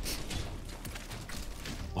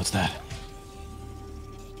 What's that?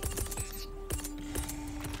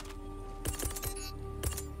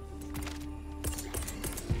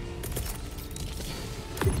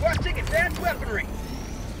 Requesting advanced weaponry.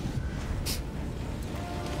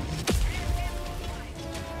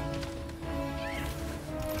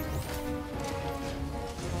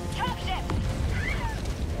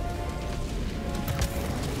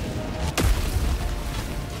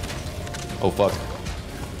 Oh fuck.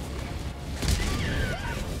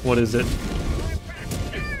 What is it?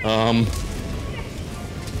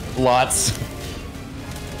 Lots.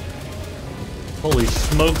 Holy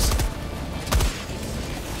smokes.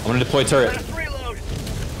 I'm gonna deploy turret.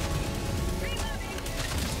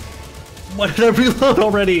 Why did I reload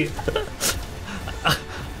already?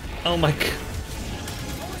 Oh my god.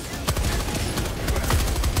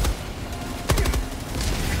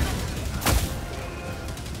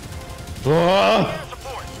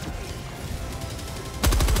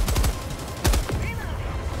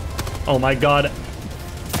 Oh my god.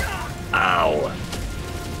 Ow.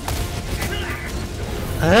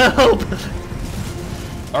 Help!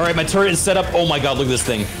 Alright, my turret is set up. Oh my god, look at this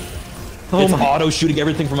thing. It's auto shooting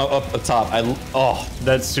everything from up top. Oh.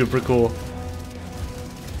 That's super cool.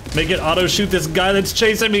 Make it auto shoot this guy that's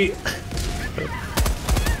chasing me.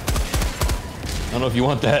 I don't know if you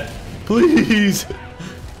want that. Please.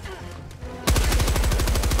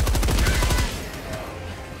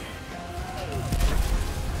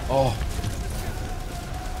 Oh.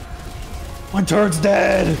 My turret's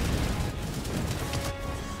dead.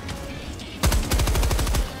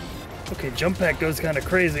 Okay, jump pack goes kind of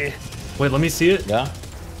crazy. Wait, let me see it. Yeah.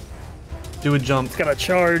 Do a jump. It's got a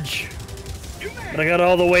charge. But I got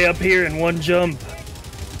all the way up here in one jump.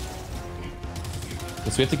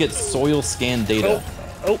 So we have to get soil scan data.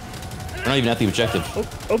 Oh. We're not even at the objective.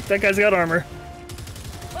 Oh, that guy's got armor.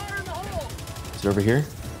 Is it over here?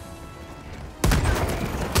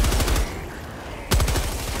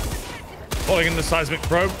 Pulling in the seismic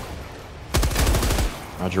probe.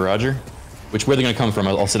 Roger, roger. Which way are they gonna come from?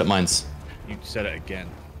 I'll set up mines. You said it again.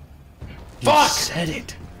 Fuck! You said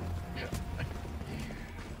it.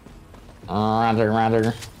 Roger,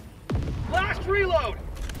 roger. Last reload.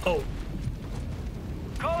 Oh.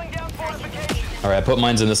 Calling down fortifications. All right, I put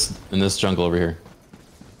mines in this jungle over here.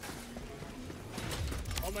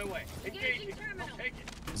 On my way. Engaging. I'll take it.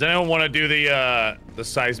 Does anyone want to do the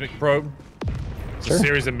seismic probe? It's Sure. a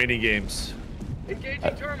series of mini games.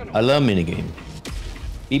 Engaging terminal. I love minigame.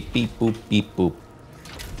 Beep, beep, boop, beep, boop.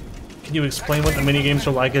 Can you explain what the minigames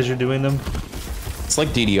are like as you're doing them? It's like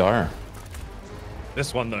DDR.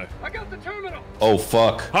 This one though. I got the terminal. Oh,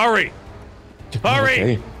 fuck. Hurry! Hurry!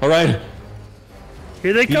 Okay. All right.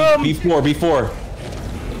 Here they come. B4.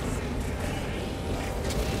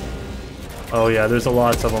 Oh yeah, there's a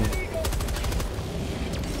lots of them.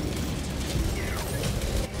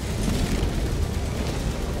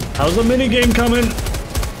 How's the minigame coming?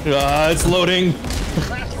 It's loading.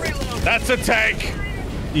 That's a tank.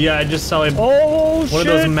 Yeah, I just saw one of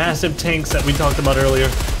those massive tanks that we talked about earlier.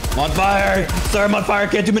 I'm on fire. Sorry, I'm on fire.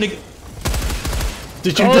 Can't do mini.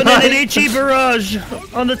 Did you die? die? An HE barrage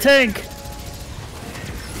on the tank.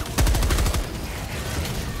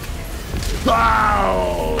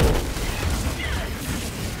 Wow!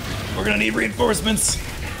 We're gonna need reinforcements.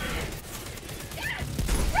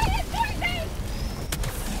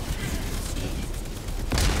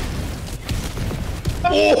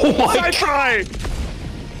 Oh my god! Tried.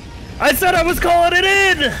 I said I was calling it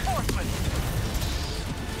in.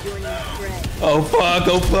 Oh fuck!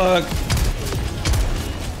 Oh fuck!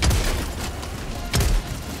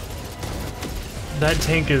 That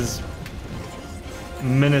tank is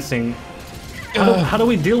menacing. How do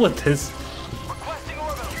we deal with this?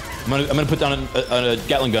 I'm gonna put down a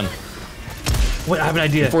Gatling gun. Wait, I have an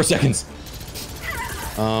idea. 4 seconds.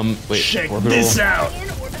 Wait. Check orbital. this out.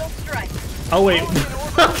 Oh wait.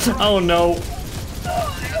 Oh no.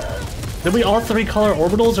 Did we all three color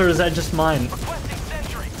orbitals, or is that just mine?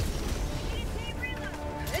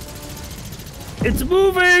 It's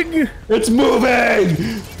moving. It's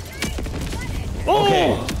moving.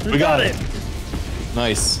 Oh, okay, we got it.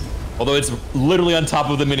 Nice. Although it's literally on top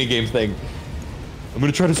of the minigame thing. I'm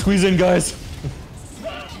gonna try to squeeze in, guys.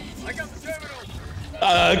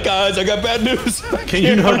 Guys, I got bad news. Can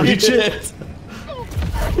you not reach it?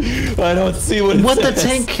 I don't see what it What? says. The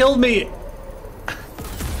tank killed me.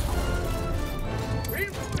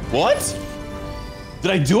 What? Did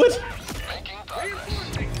I do it?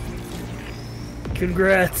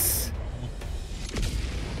 Congrats.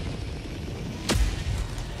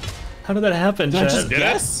 How did that happen, Did I Chad? just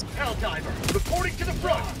guess? Helldiver, reporting to the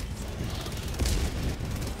front.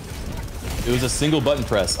 It was a single button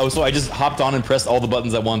press. Oh, so I just hopped on and pressed all the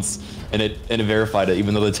buttons at once, and it verified it,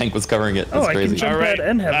 even though the tank was covering it. That's crazy. I can jump All right. pad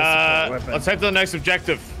and have a support weapon. Let's head to the next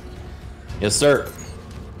objective. Yes, sir.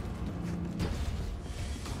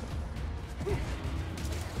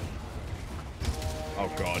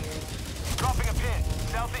 Oh god. Dropping a pin,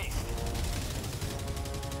 southeast.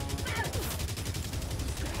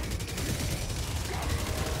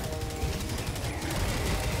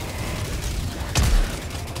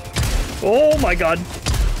 Oh my god.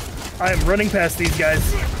 I am running past these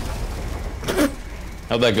guys.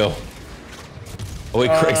 How'd that go? Oh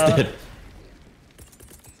wait, Craig's dead.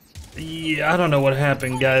 Yeah, I don't know what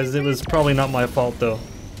happened, guys. It was probably not my fault, though.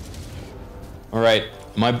 All right,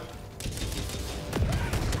 am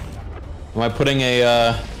I putting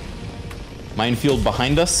a minefield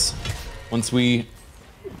behind us once we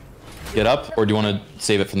get up, or do you want to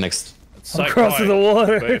save it for the next? I'm crossing the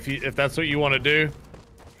water. But if that's what you want to do.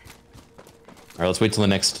 All right, let's wait till the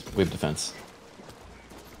next wave defense.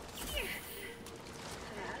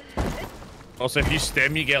 Also, if you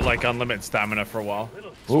stem, you get like unlimited stamina for a while.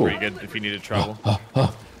 It's Ooh. pretty good if you need to travel.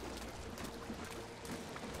 Alright,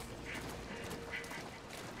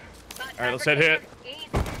 let's head here.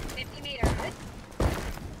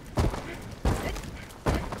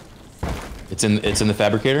 It's in the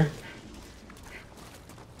fabricator.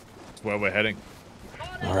 That's where we're heading.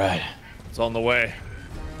 All right. It's on the way.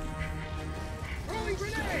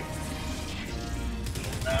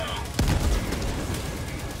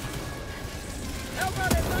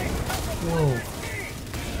 Whoa.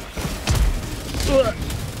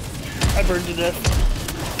 I burned to death.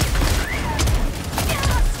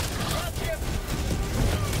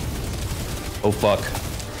 Oh fuck.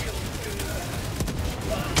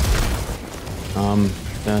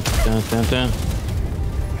 Dun.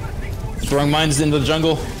 Throwing mines into the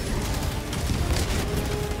jungle.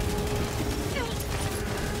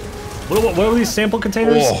 What are these sample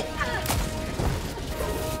containers? Oh.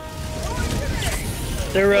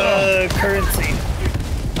 They're currency.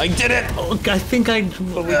 I did it! Oh, I think I.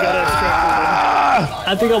 But we gotta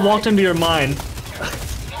I think I walked into your mine.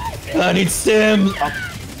 I need stim.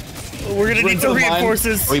 We're gonna need some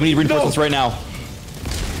reinforces. Oh, we need reinforcements right now.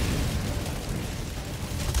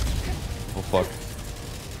 Oh fuck.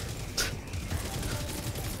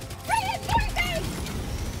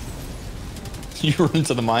 You run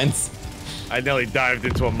into the mines? I nearly dived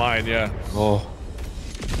into a mine, yeah. Oh.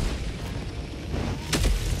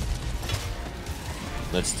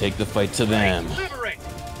 Let's take the fight to them.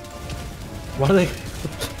 Why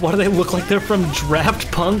do they look like they're from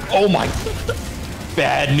Draft Punk? Oh my.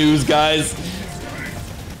 Bad news, guys.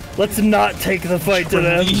 Let's not take the fight to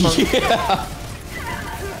them. Yeah.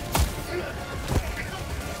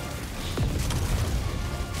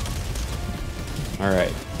 All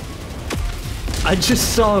right. I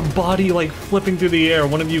just saw a body like flipping through the air.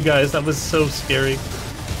 One of you guys. That was so scary.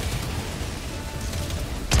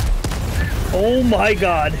 Oh my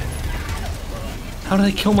god. How did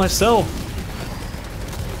I kill myself?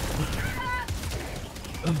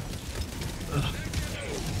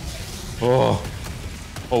 Oh.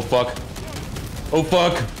 Oh fuck. Oh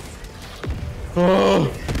fuck.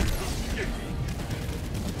 Oh.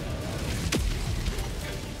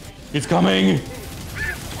 It's coming.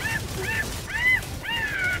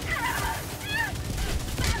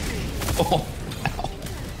 Oh. Ow.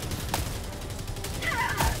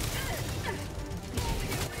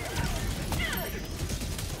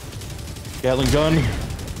 Gatling gun. I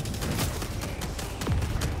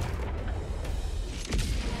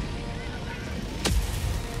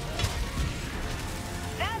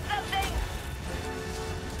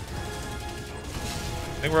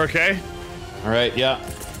think we're okay. All right, yeah.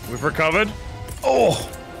 We've recovered. Oh.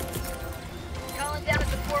 Calling down a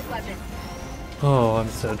support weapon. Oh, I'm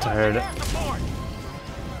so tired.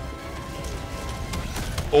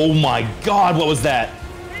 Oh my god, what was that?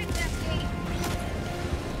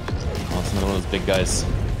 Oh, it's another one of those big guys.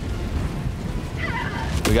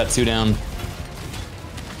 We got 2 down.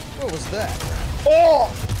 What was that?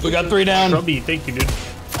 Oh! We got 3 down. Grubby, thank you, dude.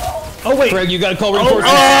 Oh wait. Craig, you gotta call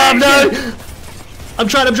reinforcements. Oh, no! I'm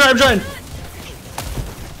trying.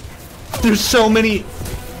 There's so many.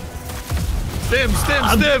 Stim.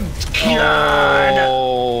 God.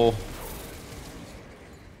 Oh.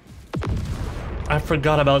 I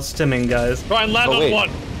forgot about stimming, guys. Try and land on one.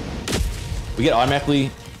 We get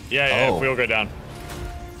automatically. Yeah, if we all go down.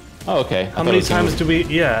 Oh, okay. How many times do we?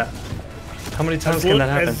 Yeah. How many times can that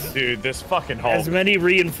happen? Dude, this fucking hole. As many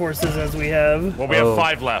reinforces as we have. Well, we have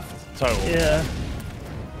 5 left total. Yeah.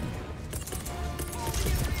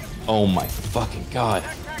 Oh my fucking god.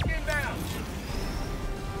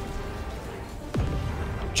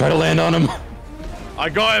 Try to land on him. I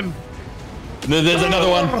got him. There's another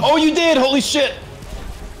one. Oh, you did! Holy shit!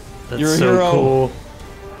 That's You're a so hero. cool.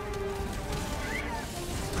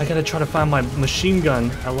 I gotta try to find my machine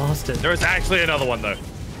gun. I lost it. There is actually another one though.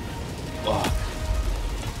 Oh.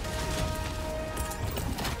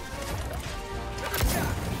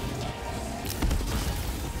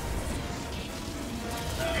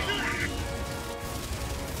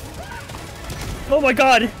 Oh my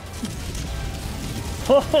god!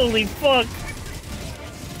 Holy fuck!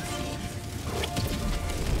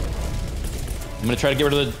 I'm gonna try to get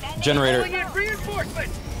rid of the generator.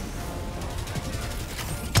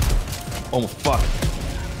 Oh fuck.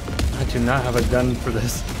 I do not have a gun for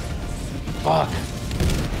this. Fuck.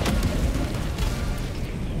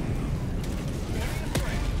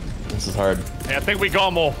 This is hard. Hey, I think we got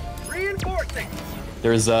them all. Reinforcing.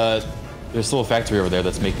 There's still a factory over there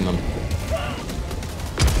that's making them.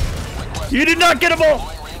 You did not get them all!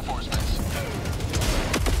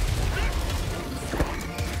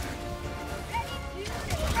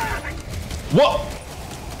 Whoa!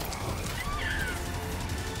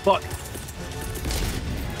 Fuck.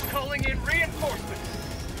 Calling in reinforcements.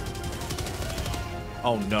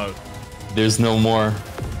 Oh no. There's no more.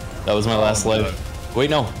 That was my last life. No. Wait,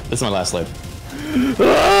 no. This is my last life.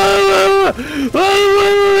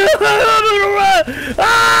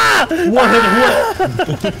 What?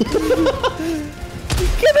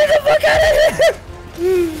 Get me the fuck out of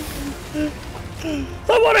here!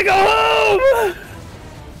 I wanna go home!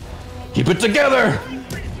 Keep it together!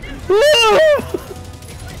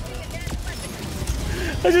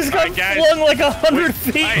 I just got flung like 100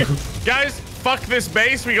 feet! Hey, guys, fuck this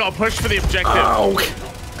base. We gotta push for the objective. Oh.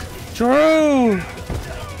 True!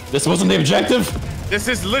 This wasn't the objective? This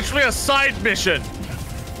is literally a side mission.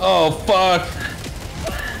 Oh, fuck.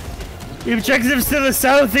 The objective's to the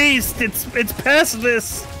southeast. It's past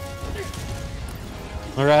this.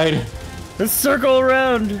 Alright. Let's circle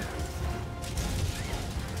around.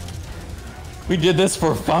 We did this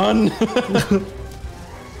for fun.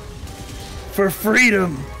 For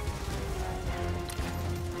freedom.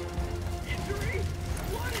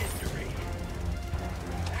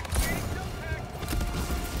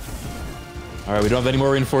 Alright, we don't have any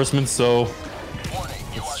more reinforcements, so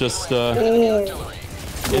it's just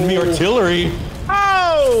enemy artillery.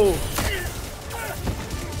 Oh!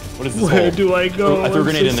 What is this? Where hole? do I go? I threw a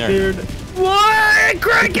grenade in there. What?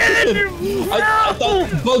 Criken! I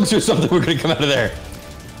thought bugs or something were gonna come out of there.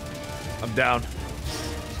 I'm down.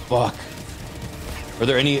 Fuck. Are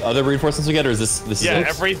there any other reinforcements we get, or is this Yeah, it?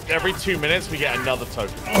 every 2 minutes we get another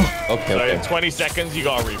token. Okay, So okay. in 20 seconds you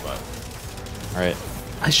got a revive. Alright.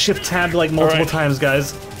 I shift tabbed like multiple times,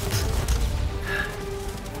 guys.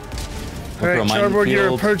 Alright, Charborg,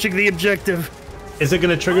 you're approaching the objective. Is it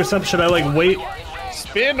gonna trigger something? Should I like wait?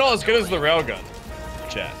 Spear not as good as the railgun.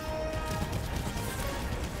 Chat.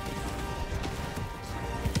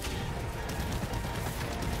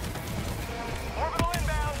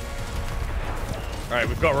 Alright,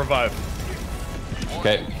 we've got revive.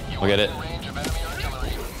 Okay, we'll get it.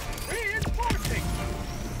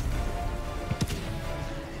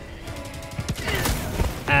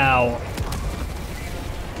 Ow.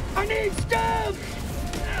 I need stab!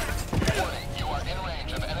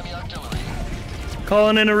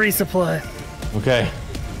 Calling in a resupply. Okay.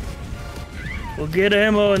 We'll get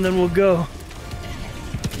ammo and then we'll go.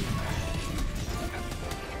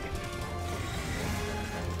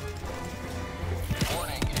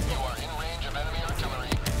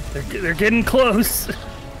 They're getting close.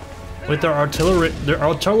 Wait, they're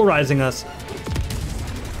artillerizing us.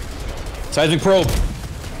 Seismic probe.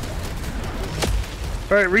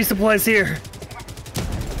 Alright, resupply's here.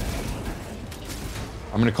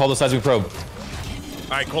 I'm gonna call the seismic probe.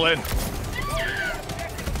 Alright, call in.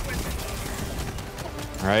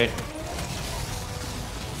 Alright.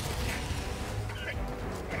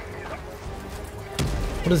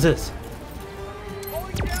 What is this?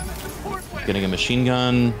 Getting a machine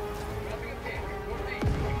gun.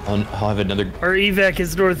 I'll have another. Our evac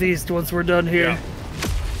is northeast once we're done here.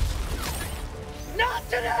 Not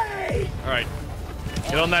today! Alright.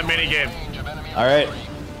 Get on that mini game. Alright.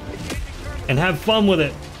 And have fun with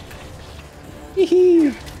it.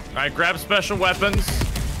 Alright, grab special weapons.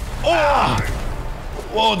 Oh!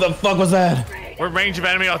 Whoa, the fuck was that? We're in range of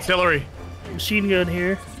enemy artillery. Machine gun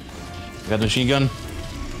here. Got the machine gun?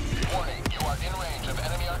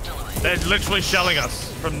 They're literally shelling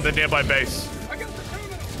us from the nearby base.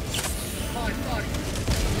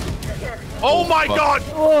 Oh my god!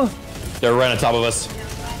 Oh. They're right on top of us.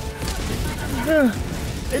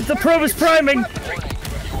 The probe is priming.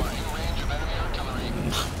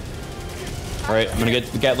 Alright, I'm gonna get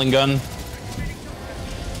the Gatling gun.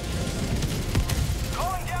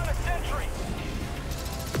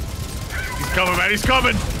 He's coming, man, he's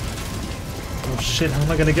coming! Oh shit, how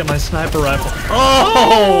am I gonna get my sniper rifle?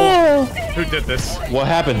 Oh! Who did this? What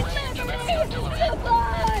happened?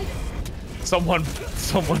 Someone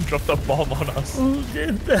dropped a bomb on us. Who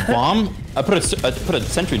did that? Bomb? I put a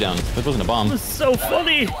sentry down. It wasn't a bomb. It was so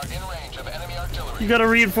funny. You gotta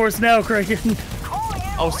reinforce now, Criken.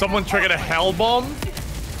 Oh, someone triggered a hell bomb?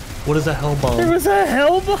 What is a hell bomb? There was a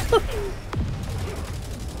hell bomb.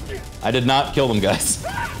 I did not kill them, guys.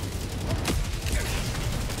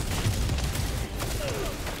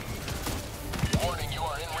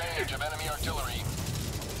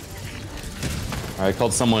 Alright,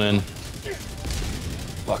 called someone in.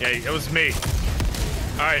 Fuck. Yeah, it was me.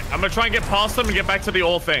 Alright, I'm gonna try and get past them and get back to the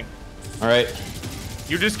ore thing. Alright.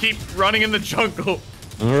 You just keep running in the jungle.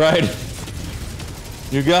 Alright.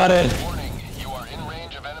 You got it. Warning, you are in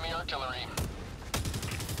range of enemy artillery.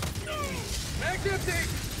 Mag's empty!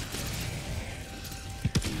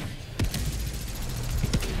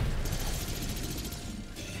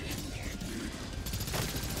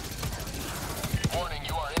 Warning,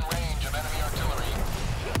 you are in range of enemy artillery.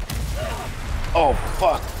 Oh,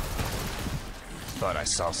 fuck. Thought I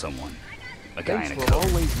saw someone. A guy Thanks in a for coat.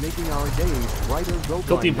 always making our days brighter, go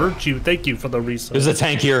Guilty blinder. Virtue, thank you for the research. There's a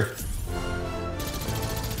tank here.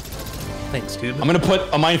 Thanks, dude. I'm gonna put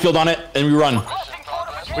a minefield on it and we run.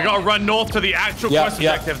 We gotta run north to the actual quest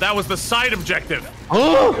objective. That was the side objective.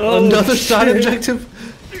 Oh, another side objective?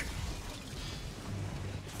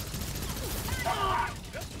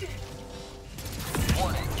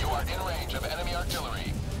 Warning, you are in range of enemy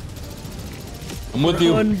artillery. I'm with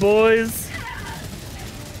you. Run, boys.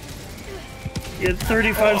 You have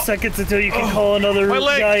 35 seconds until you can call another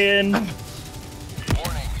guy in. Warning,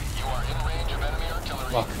 you are in range of enemy artillery.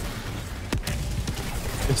 Fuck.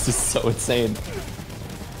 This is so insane.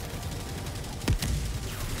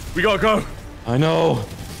 We gotta go. I know.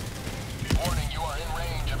 Warning, you are in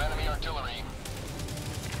range of enemy artillery.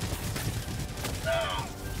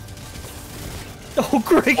 Oh,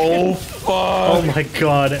 great. Oh, fuck. Oh my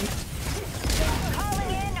god. Calling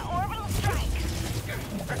in orbital strike.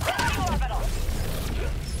 Requesting orbital.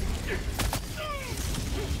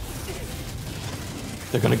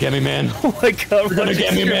 They're gonna get me, man. Oh my god, They're gonna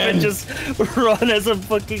get me, man. Just run as a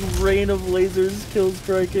fucking rain of lasers kills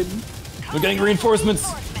Criken. We're getting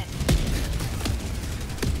reinforcements.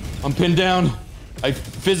 I'm pinned down. I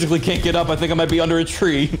physically can't get up. I think I might be under a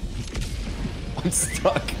tree. I'm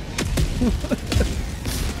stuck.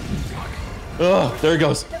 Oh, there he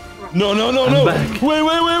goes. No, no, no, no. Back. Wait,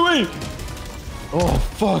 wait, wait, wait. Oh,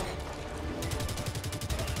 fuck.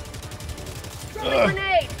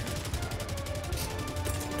 Grenade.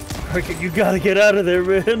 Criken, you gotta get out of there,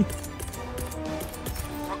 man.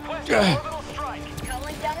 Requesting orbital strike.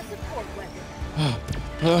 Calling down a support weapon.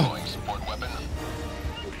 Deploying support weapon.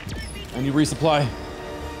 I need resupply.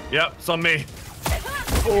 Yep, it's on me.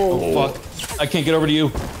 Oh, fuck. I can't get over to you.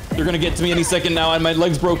 They're gonna get to me any second now, and my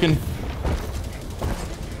leg's broken.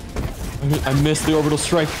 I missed the orbital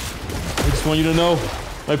strike. I just want you to know,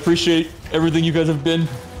 I appreciate everything you guys have been.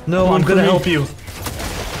 No, doing I'm for gonna me. help you.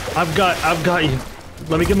 I've got you.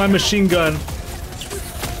 Let me get my machine gun.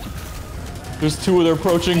 There's two, they're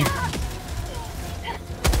approaching.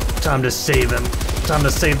 Time to save him. Time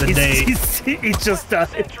to save the day. He just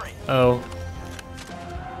died. Oh.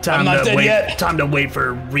 I'm not dead yet. Time to wait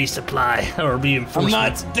for resupply or I'm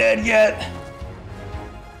reinforcements. not dead yet.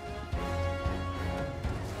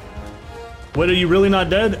 Wait, are you really not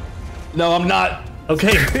dead? No, I'm not.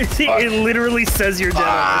 Okay. It literally says you're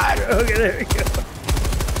dead. Okay, there we go.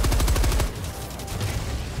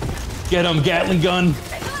 Get him, Gatling gun.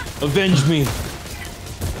 Avenge me.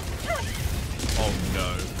 Oh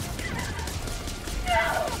no.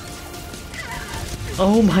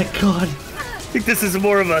 Oh my god. I think this is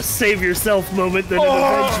more of a save yourself moment than an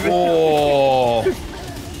avengement. Oh.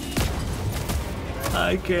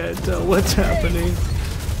 I can't tell what's happening.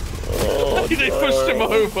 Oh, They pushed him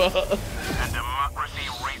over. And democracy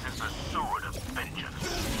raises the sword of vengeance.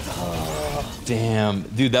 Damn,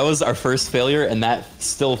 dude, that was our first failure, and that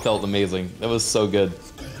still felt amazing. That was so good.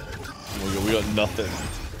 We got nothing.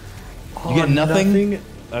 You get nothing?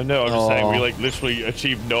 I know. I'm just saying we like literally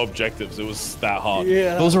achieved no objectives. It was that hard.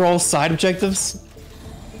 Yeah. Those are all side objectives.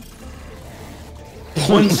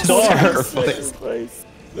 1 star.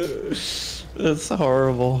 That's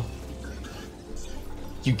horrible.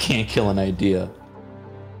 You can't kill an idea.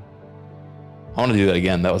 I want to do that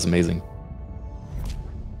again. That was amazing.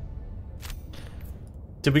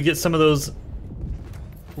 Did we get some of those?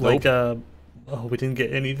 Like, Nope. oh, we didn't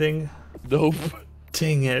get anything? Nope.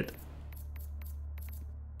 Dang it.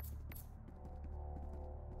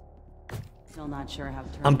 Still not sure how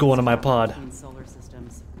I'm going to my pod. solar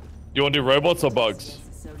systems. You want to do robots or bugs?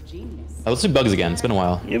 So genius. Let's do bugs again. It's been a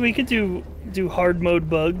while. Yeah, we could do hard mode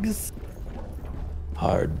bugs.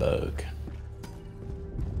 Hard bug.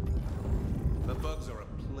 The bugs are a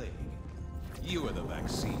plague. You are the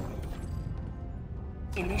vaccine.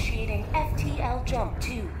 Initiating FTL jump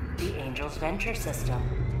to the Angel's Venture System.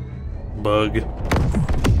 Bug.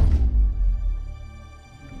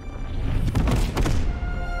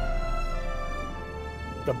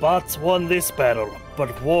 The bots won this battle,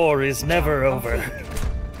 but war is never over.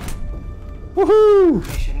 Woohoo!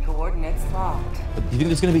 Mission coordinates locked. Do you think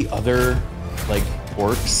there's gonna be other, like,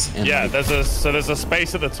 orcs? And, Yeah, like, there's a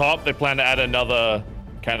space at the top. They plan to add another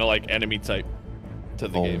kind of like enemy type to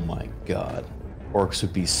the game. Oh my god. Orcs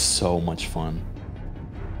would be so much fun.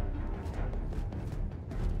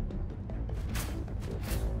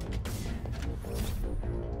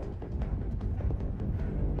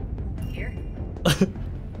 Here?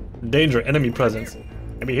 Danger, enemy presence.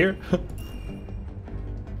 Enemy here?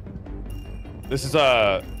 This is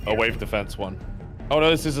a wave defense one. Oh no,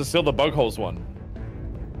 this is still the bug holes one.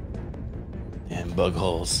 And bug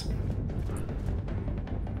holes.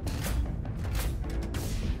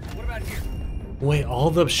 What about here? Wait, all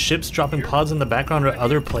the ships dropping pods in the background are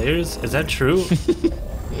other players? Is that true?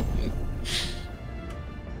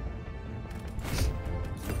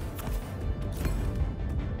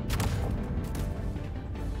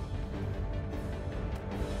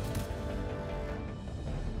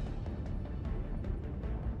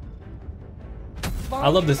 I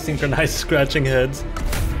love the synchronized scratching heads.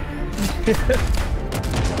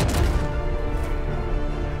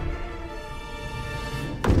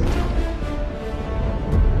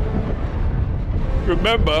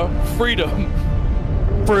 Remember, freedom.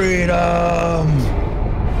 Freedom!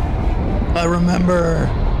 I remember.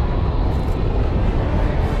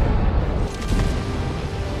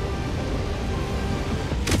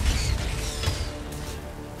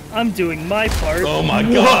 I'm doing my part. Oh my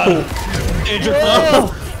god!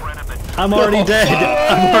 I'm already dead.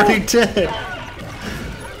 I'm already dead.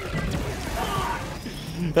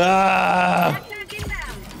 Ah!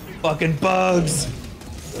 Fucking bugs!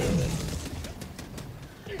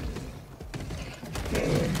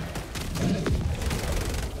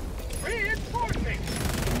 Reinforcing!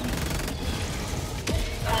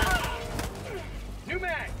 New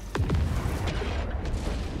mag!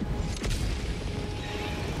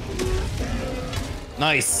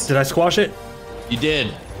 Nice. Did I squash it? You did.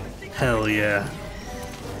 Hell yeah.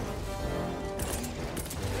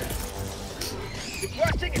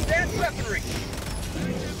 Requesting advanced weaponry!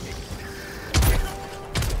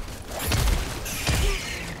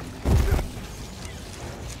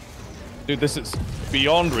 Dude, this is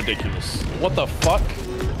beyond ridiculous. What the fuck?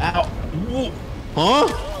 Ow. Whoa. Huh?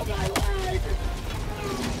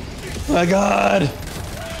 Oh my god.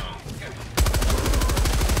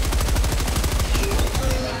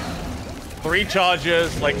 Three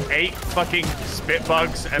charges, like 8 fucking spit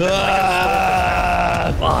bugs, and then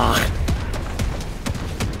Ah!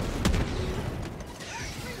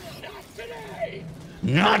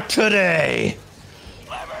 Not today.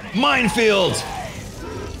 Minefield.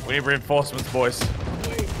 we need reinforcements, boys.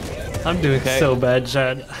 I'm doing so bad,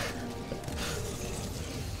 Chad.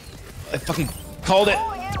 I fucking called it.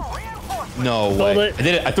 No Called way. it. I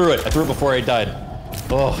did it. I threw it. I threw it before I died.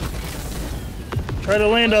 Oh. Try to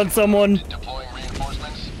land on someone.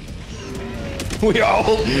 We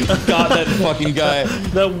all got that fucking guy.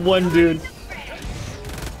 That one dude.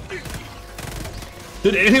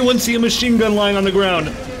 Did anyone see a machine gun lying on the ground?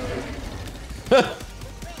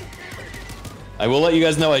 I will let you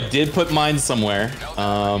guys know I did put mine somewhere.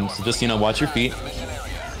 So just, you know, watch your feet.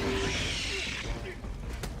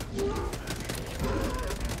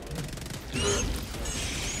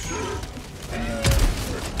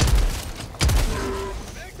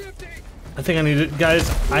 I think I need it, guys.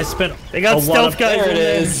 I spent They got a lot stealth of guys. There it in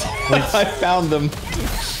there. is. I found them.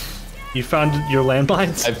 You found your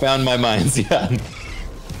landmines? I found my mines, yeah.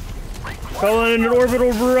 Calling an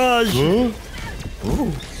orbital barrage. Ooh.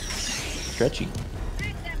 Stretchy.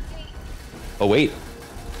 Oh wait.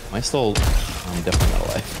 Am I still? I'm definitely not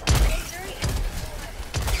alive.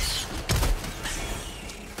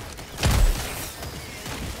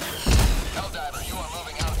 Helldiver, you are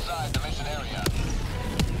moving outside the mission area.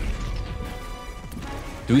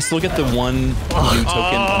 Do we still get the one new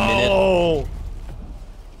token a minute?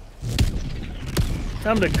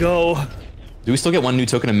 Time to go. Do we still get one new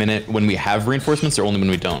token a minute when we have reinforcements, or only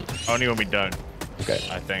when we don't? Only when we don't. Okay.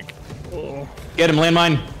 I think. Oh. Get him,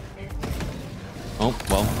 landmine! Oh,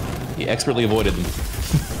 well, he expertly avoided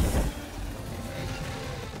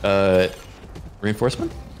them.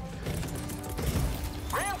 Reinforcement?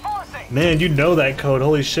 Man, you know that code.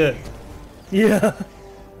 Holy shit. Yeah.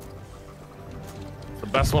 The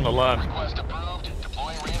best one to learn. Request approved.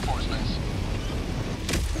 Deploying reinforcements.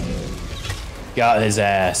 Got his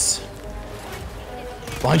ass.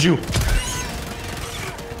 Behind you!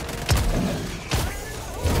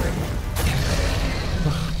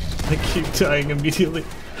 I keep dying immediately.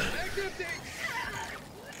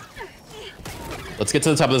 Let's get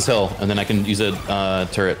to the top of this hill, and then I can use a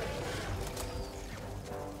turret.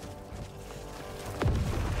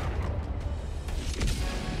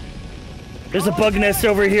 There's a bug nest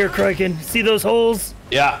over here, Criken. See those holes?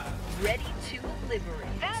 Yeah. Ready to liberate.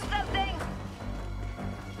 Found something!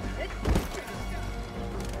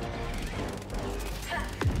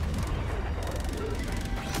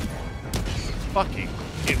 Fucking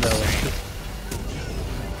insane.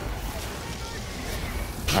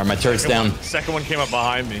 Alright, my turret's down. Second one came up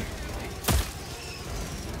behind me.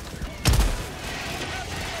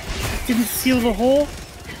 Didn't seal the hole?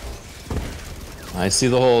 I see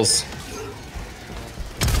the holes.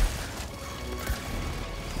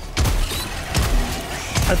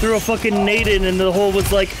 I threw a fucking nade in and the hole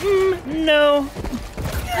was like, no.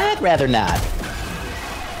 I'd rather not.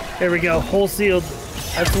 There we go, hole sealed.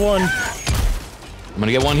 That's one. I'm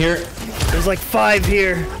gonna get one here. There's like 5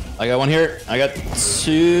 here. I got one here. I got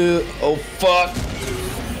 2. Oh, fuck.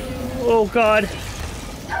 Oh, God.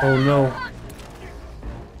 Oh, no.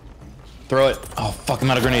 Throw it. Oh, fuck, I'm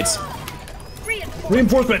out of grenades.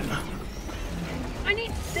 Reinforcement! I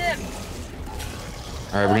need them!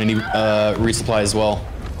 Alright, we're gonna need resupply as well.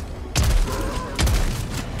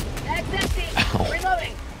 Bag's empty! Ow.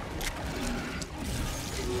 Reloading!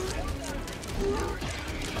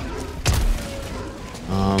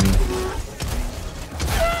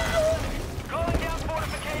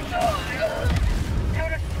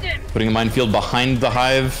 Putting a minefield behind the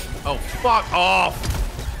hive. Oh, fuck off!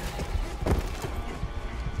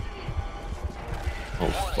 Oh,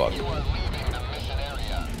 fuck.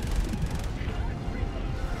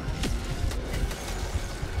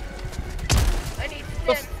 I need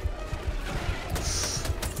them!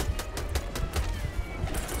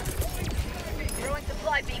 Throwing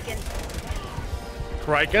supply beacon.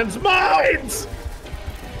 Criken's mines!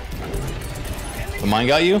 The mine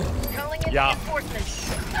got you? Calling in Yeah. reinforcements.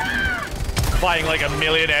 Fighting like a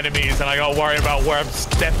million enemies, and I got worried about where I'm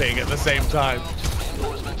stepping at the same time. I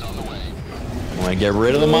want to get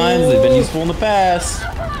rid of the mines. They've been useful in the past.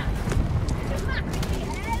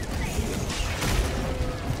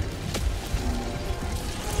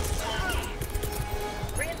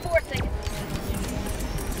 Reinforcing.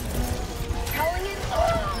 Calling in.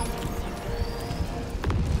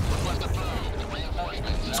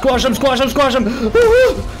 Squash him, squash him, squash him!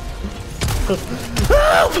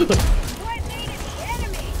 Help!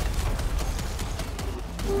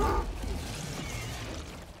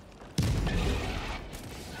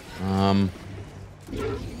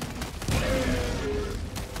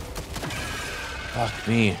 Fuck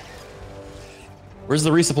me. Where's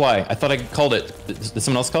the resupply? I thought I called it. Did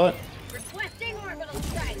someone else call it? Requesting orbital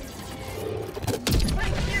strike.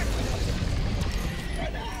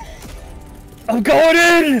 I'm going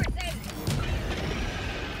in!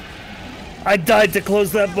 I died to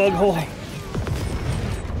close that bug hole.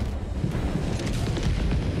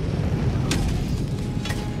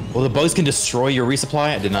 Well, the bugs can destroy your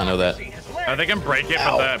resupply? I did not know that. They can break it,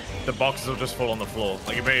 but the boxes will just fall on the floor.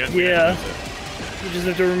 Like, Yeah. You just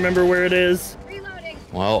have to remember where it is.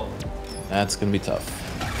 Well, that's gonna be tough.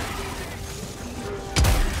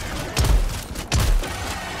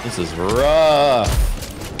 This is rough.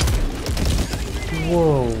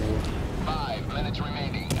 Whoa. 5 minutes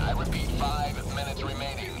remaining. I repeat, 5 minutes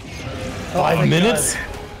remaining. 5 minutes?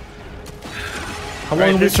 How long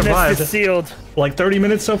have we this nest survived? is sealed. Like 30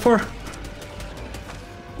 minutes so far?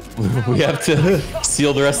 We have to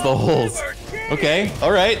seal the rest of the holes. Okay,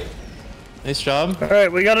 alright. Nice job.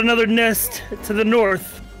 Alright, we got another nest to the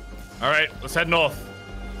north. Alright, let's head north.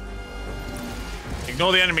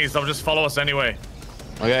 Ignore the enemies. They'll just follow us anyway.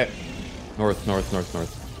 Okay. North, north, north,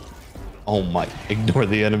 north. Oh my. Ignore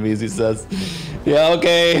the enemies, he says. Yeah,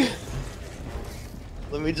 okay.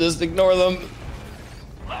 Let me just ignore them.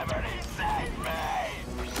 Liberty save me!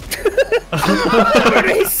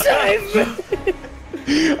 Liberty save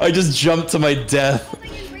me! I just jumped to my death.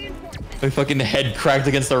 My fucking head cracked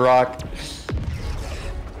against a rock.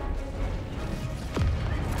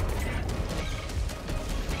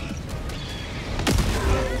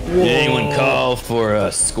 Did anyone call for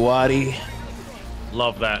a squatty?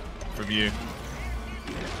 Love that from you.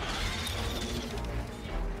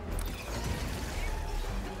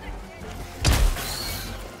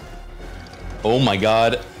 Oh my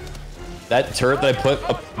god. That turret that I put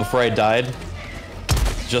up before I died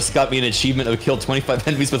just got me an achievement of kill 25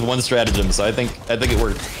 enemies with one stratagem, so I think it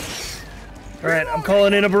worked. Alright, I'm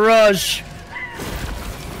calling in a barrage.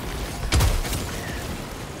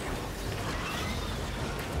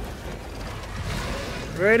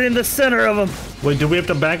 Right in the center of them. Wait, do we have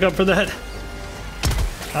to back up for that?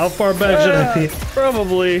 How far back should I be?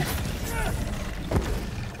 Probably.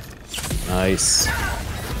 Nice.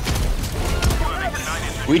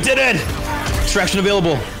 We did it! Extraction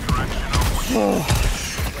available.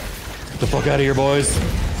 Get the fuck out of here, boys.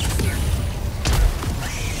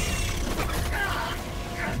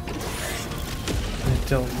 I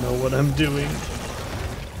don't know what I'm doing.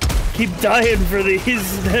 Keep dying for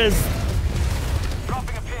these.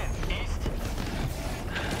 Dropping a pin, east.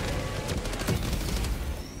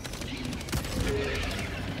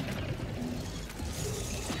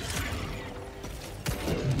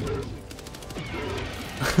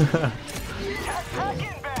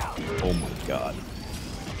 Oh my god.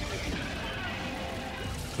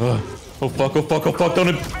 Oh fuck, oh fuck, oh fuck, don't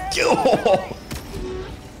it. Oh!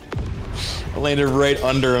 I landed right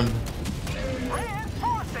under him.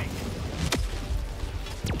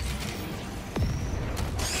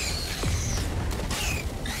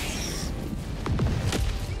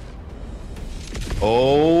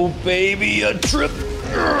 Oh baby, a trip.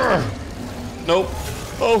 Nope.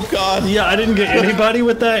 Oh god. Yeah, I didn't get anybody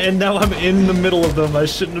with that, and now I'm in the middle of them. I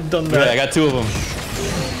shouldn't have done that. Yeah, I got two of them.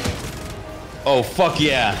 Oh fuck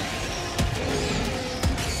yeah.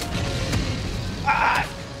 Ah!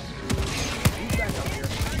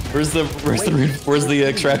 Where's the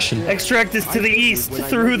extraction? Extract is to the east,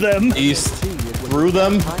 through them. East. Through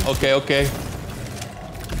them? Okay, okay.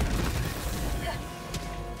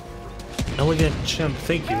 Elegant chimp,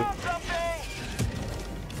 thank you.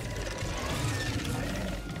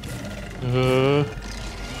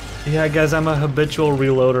 Yeah, guys, I'm a habitual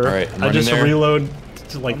reloader. All right, I just there. reload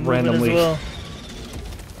like randomly. Well.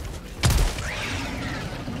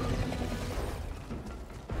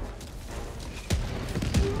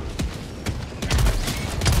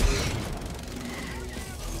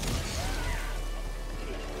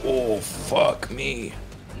 Oh fuck me.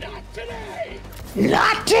 Not today!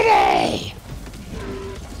 Not today!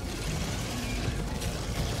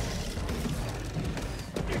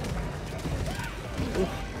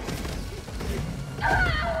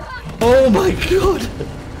 Oh my god!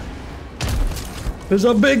 There's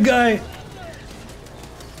a big guy!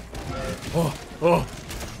 Oh, oh.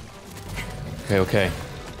 Okay, okay.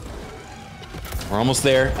 We're almost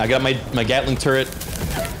there. I got my Gatling turret.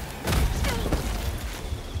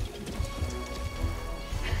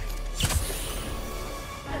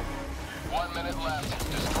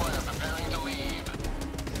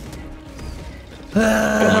 Oh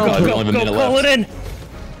my god, we only have a minute Call left. it in.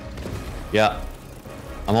 Yeah.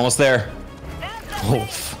 I'm almost there. Oh,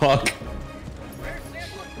 fuck.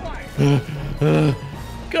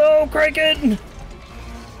 Go, Criken!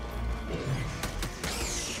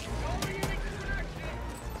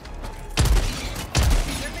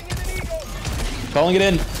 Calling it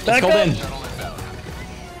in. It's Back called up. in.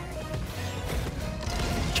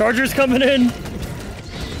 Charger's coming in.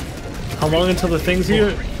 How long until the thing's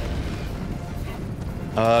here?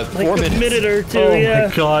 Like 4 minutes. a minute or two, Oh yeah.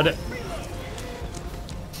 my god.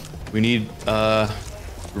 We need,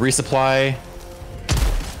 resupply.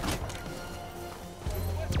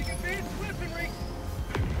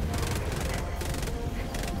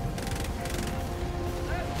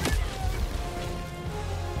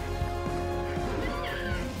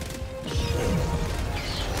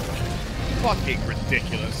 Fucking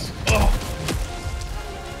ridiculous. Oh.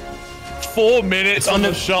 4 minutes on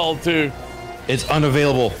the shuttle, too. It's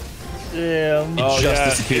unavailable. Damn. It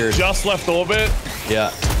just disappeared. It just left orbit.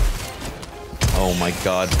 Yeah. Oh my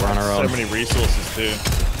god, we're on our own. So many resources, too.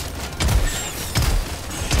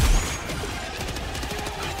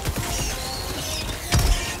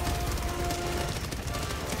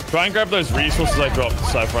 Try and grab those resources I dropped,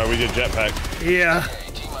 Sci-Fi, with your jetpack. Yeah.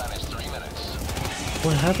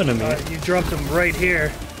 What happened to me? You dropped them right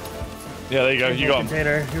here. Yeah, there you go. You got them.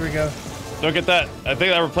 Container. Here we go. Don't get that. I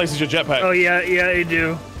think that replaces your jetpack. Oh, yeah, I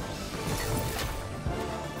do.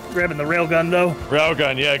 Grabbing the railgun, though.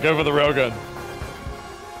 Railgun, yeah, go for the railgun.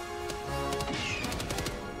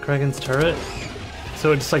 Criken's turret?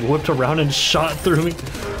 So it just like whipped around and shot through me.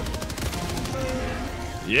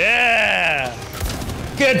 Yeah!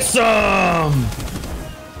 Get some!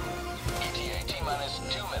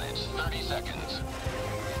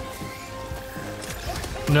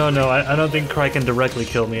 No, I don't think Criken directly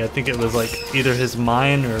killed me. I think it was like either his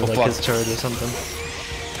mine or like his turret or something.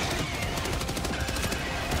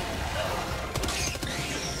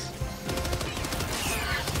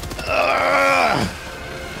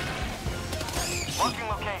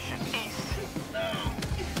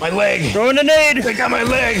 My leg! Throwing a nade! They got my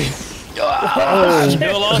leg! Oh. You're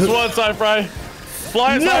the last one, Sci-Fi.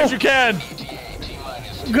 Fly as high as you can.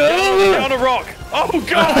 Go! Down a rock. Oh,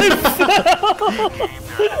 God!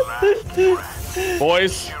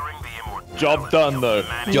 Boys, job done, though.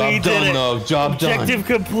 Job done, though. Job done. Objective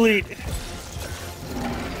complete.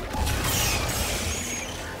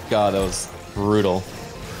 God, that was brutal.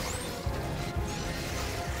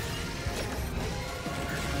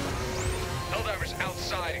 Helldivers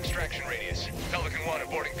outside extraction radius. Pelican 1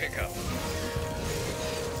 aborting pickup.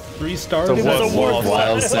 3 stars. It's a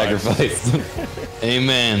wild sacrifice.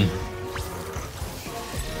 Amen.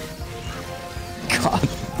 God,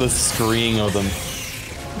 the screaming of them.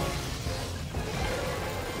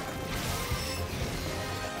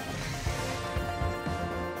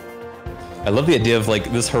 I love the idea of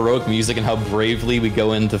like this heroic music and how bravely we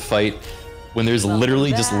go in to fight when there's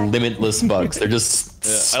literally just limitless bugs. They're just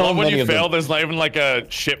so I love when many you of them. fail, there's not even like a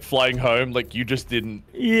ship flying home, like you just didn't.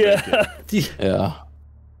 Yeah. Yeah.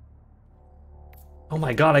 Oh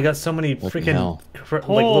my god, I got so many freaking hell. like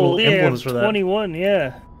little emblems for that. 21,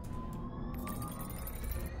 yeah.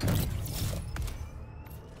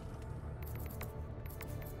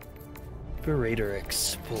 Liberator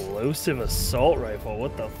explosive assault rifle.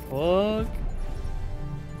 What the fuck?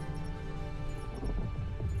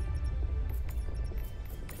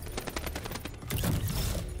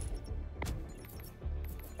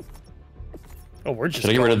 Oh, we're just. Should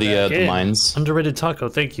I get rid of the mines? Underrated taco,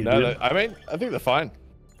 thank you, dude. No, I mean, I think they're fine.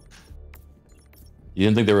 You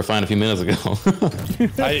didn't think they were fine a few minutes ago.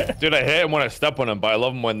 Dude, I hate them when I step on them, but I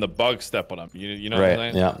love them when the bugs step on them. You know what I'm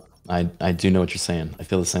Right? saying? Yeah, I do know what you're saying. I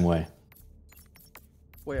feel the same way.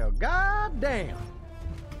 Well, goddamn.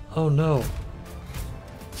 Oh no.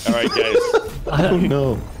 All right, guys. Oh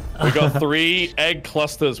no. We got 3 egg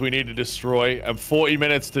clusters we need to destroy and 40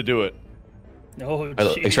 minutes to do it. Oh,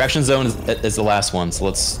 Extraction zone is the last one, so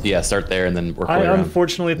let's start there and then work our way I around.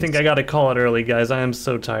 unfortunately think I gotta call it early, guys. I am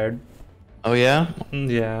so tired. Oh yeah?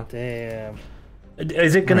 Yeah. Damn.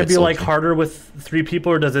 Is it gonna Alright, be like soldier. harder with 3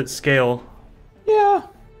 people or does it scale? Yeah.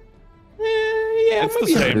 It's the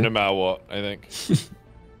same no matter what, I think.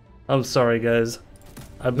 I'm sorry, guys.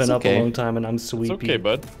 I've been It's up okay. a long time and I'm sleepy. It's okay,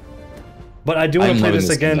 bud. But I do want I'm to play loving this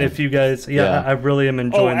this again game, if you guys. Yeah, I really am Oh,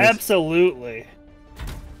 enjoying this. absolutely.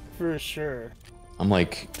 For sure. I'm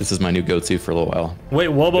like, this is my new go-to for a little while. Wait,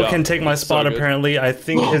 Wobo Yeah, can take my it's so spot good. apparently. I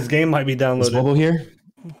think his game might be Is downloaded. Wobo here?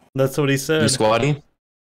 That's what he said. New squaddy?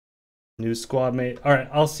 New squad mate. Alright,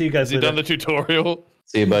 I'll see you guys Has he later. done the tutorial?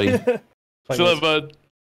 See you, buddy. Bye, Chill guys. out, bud.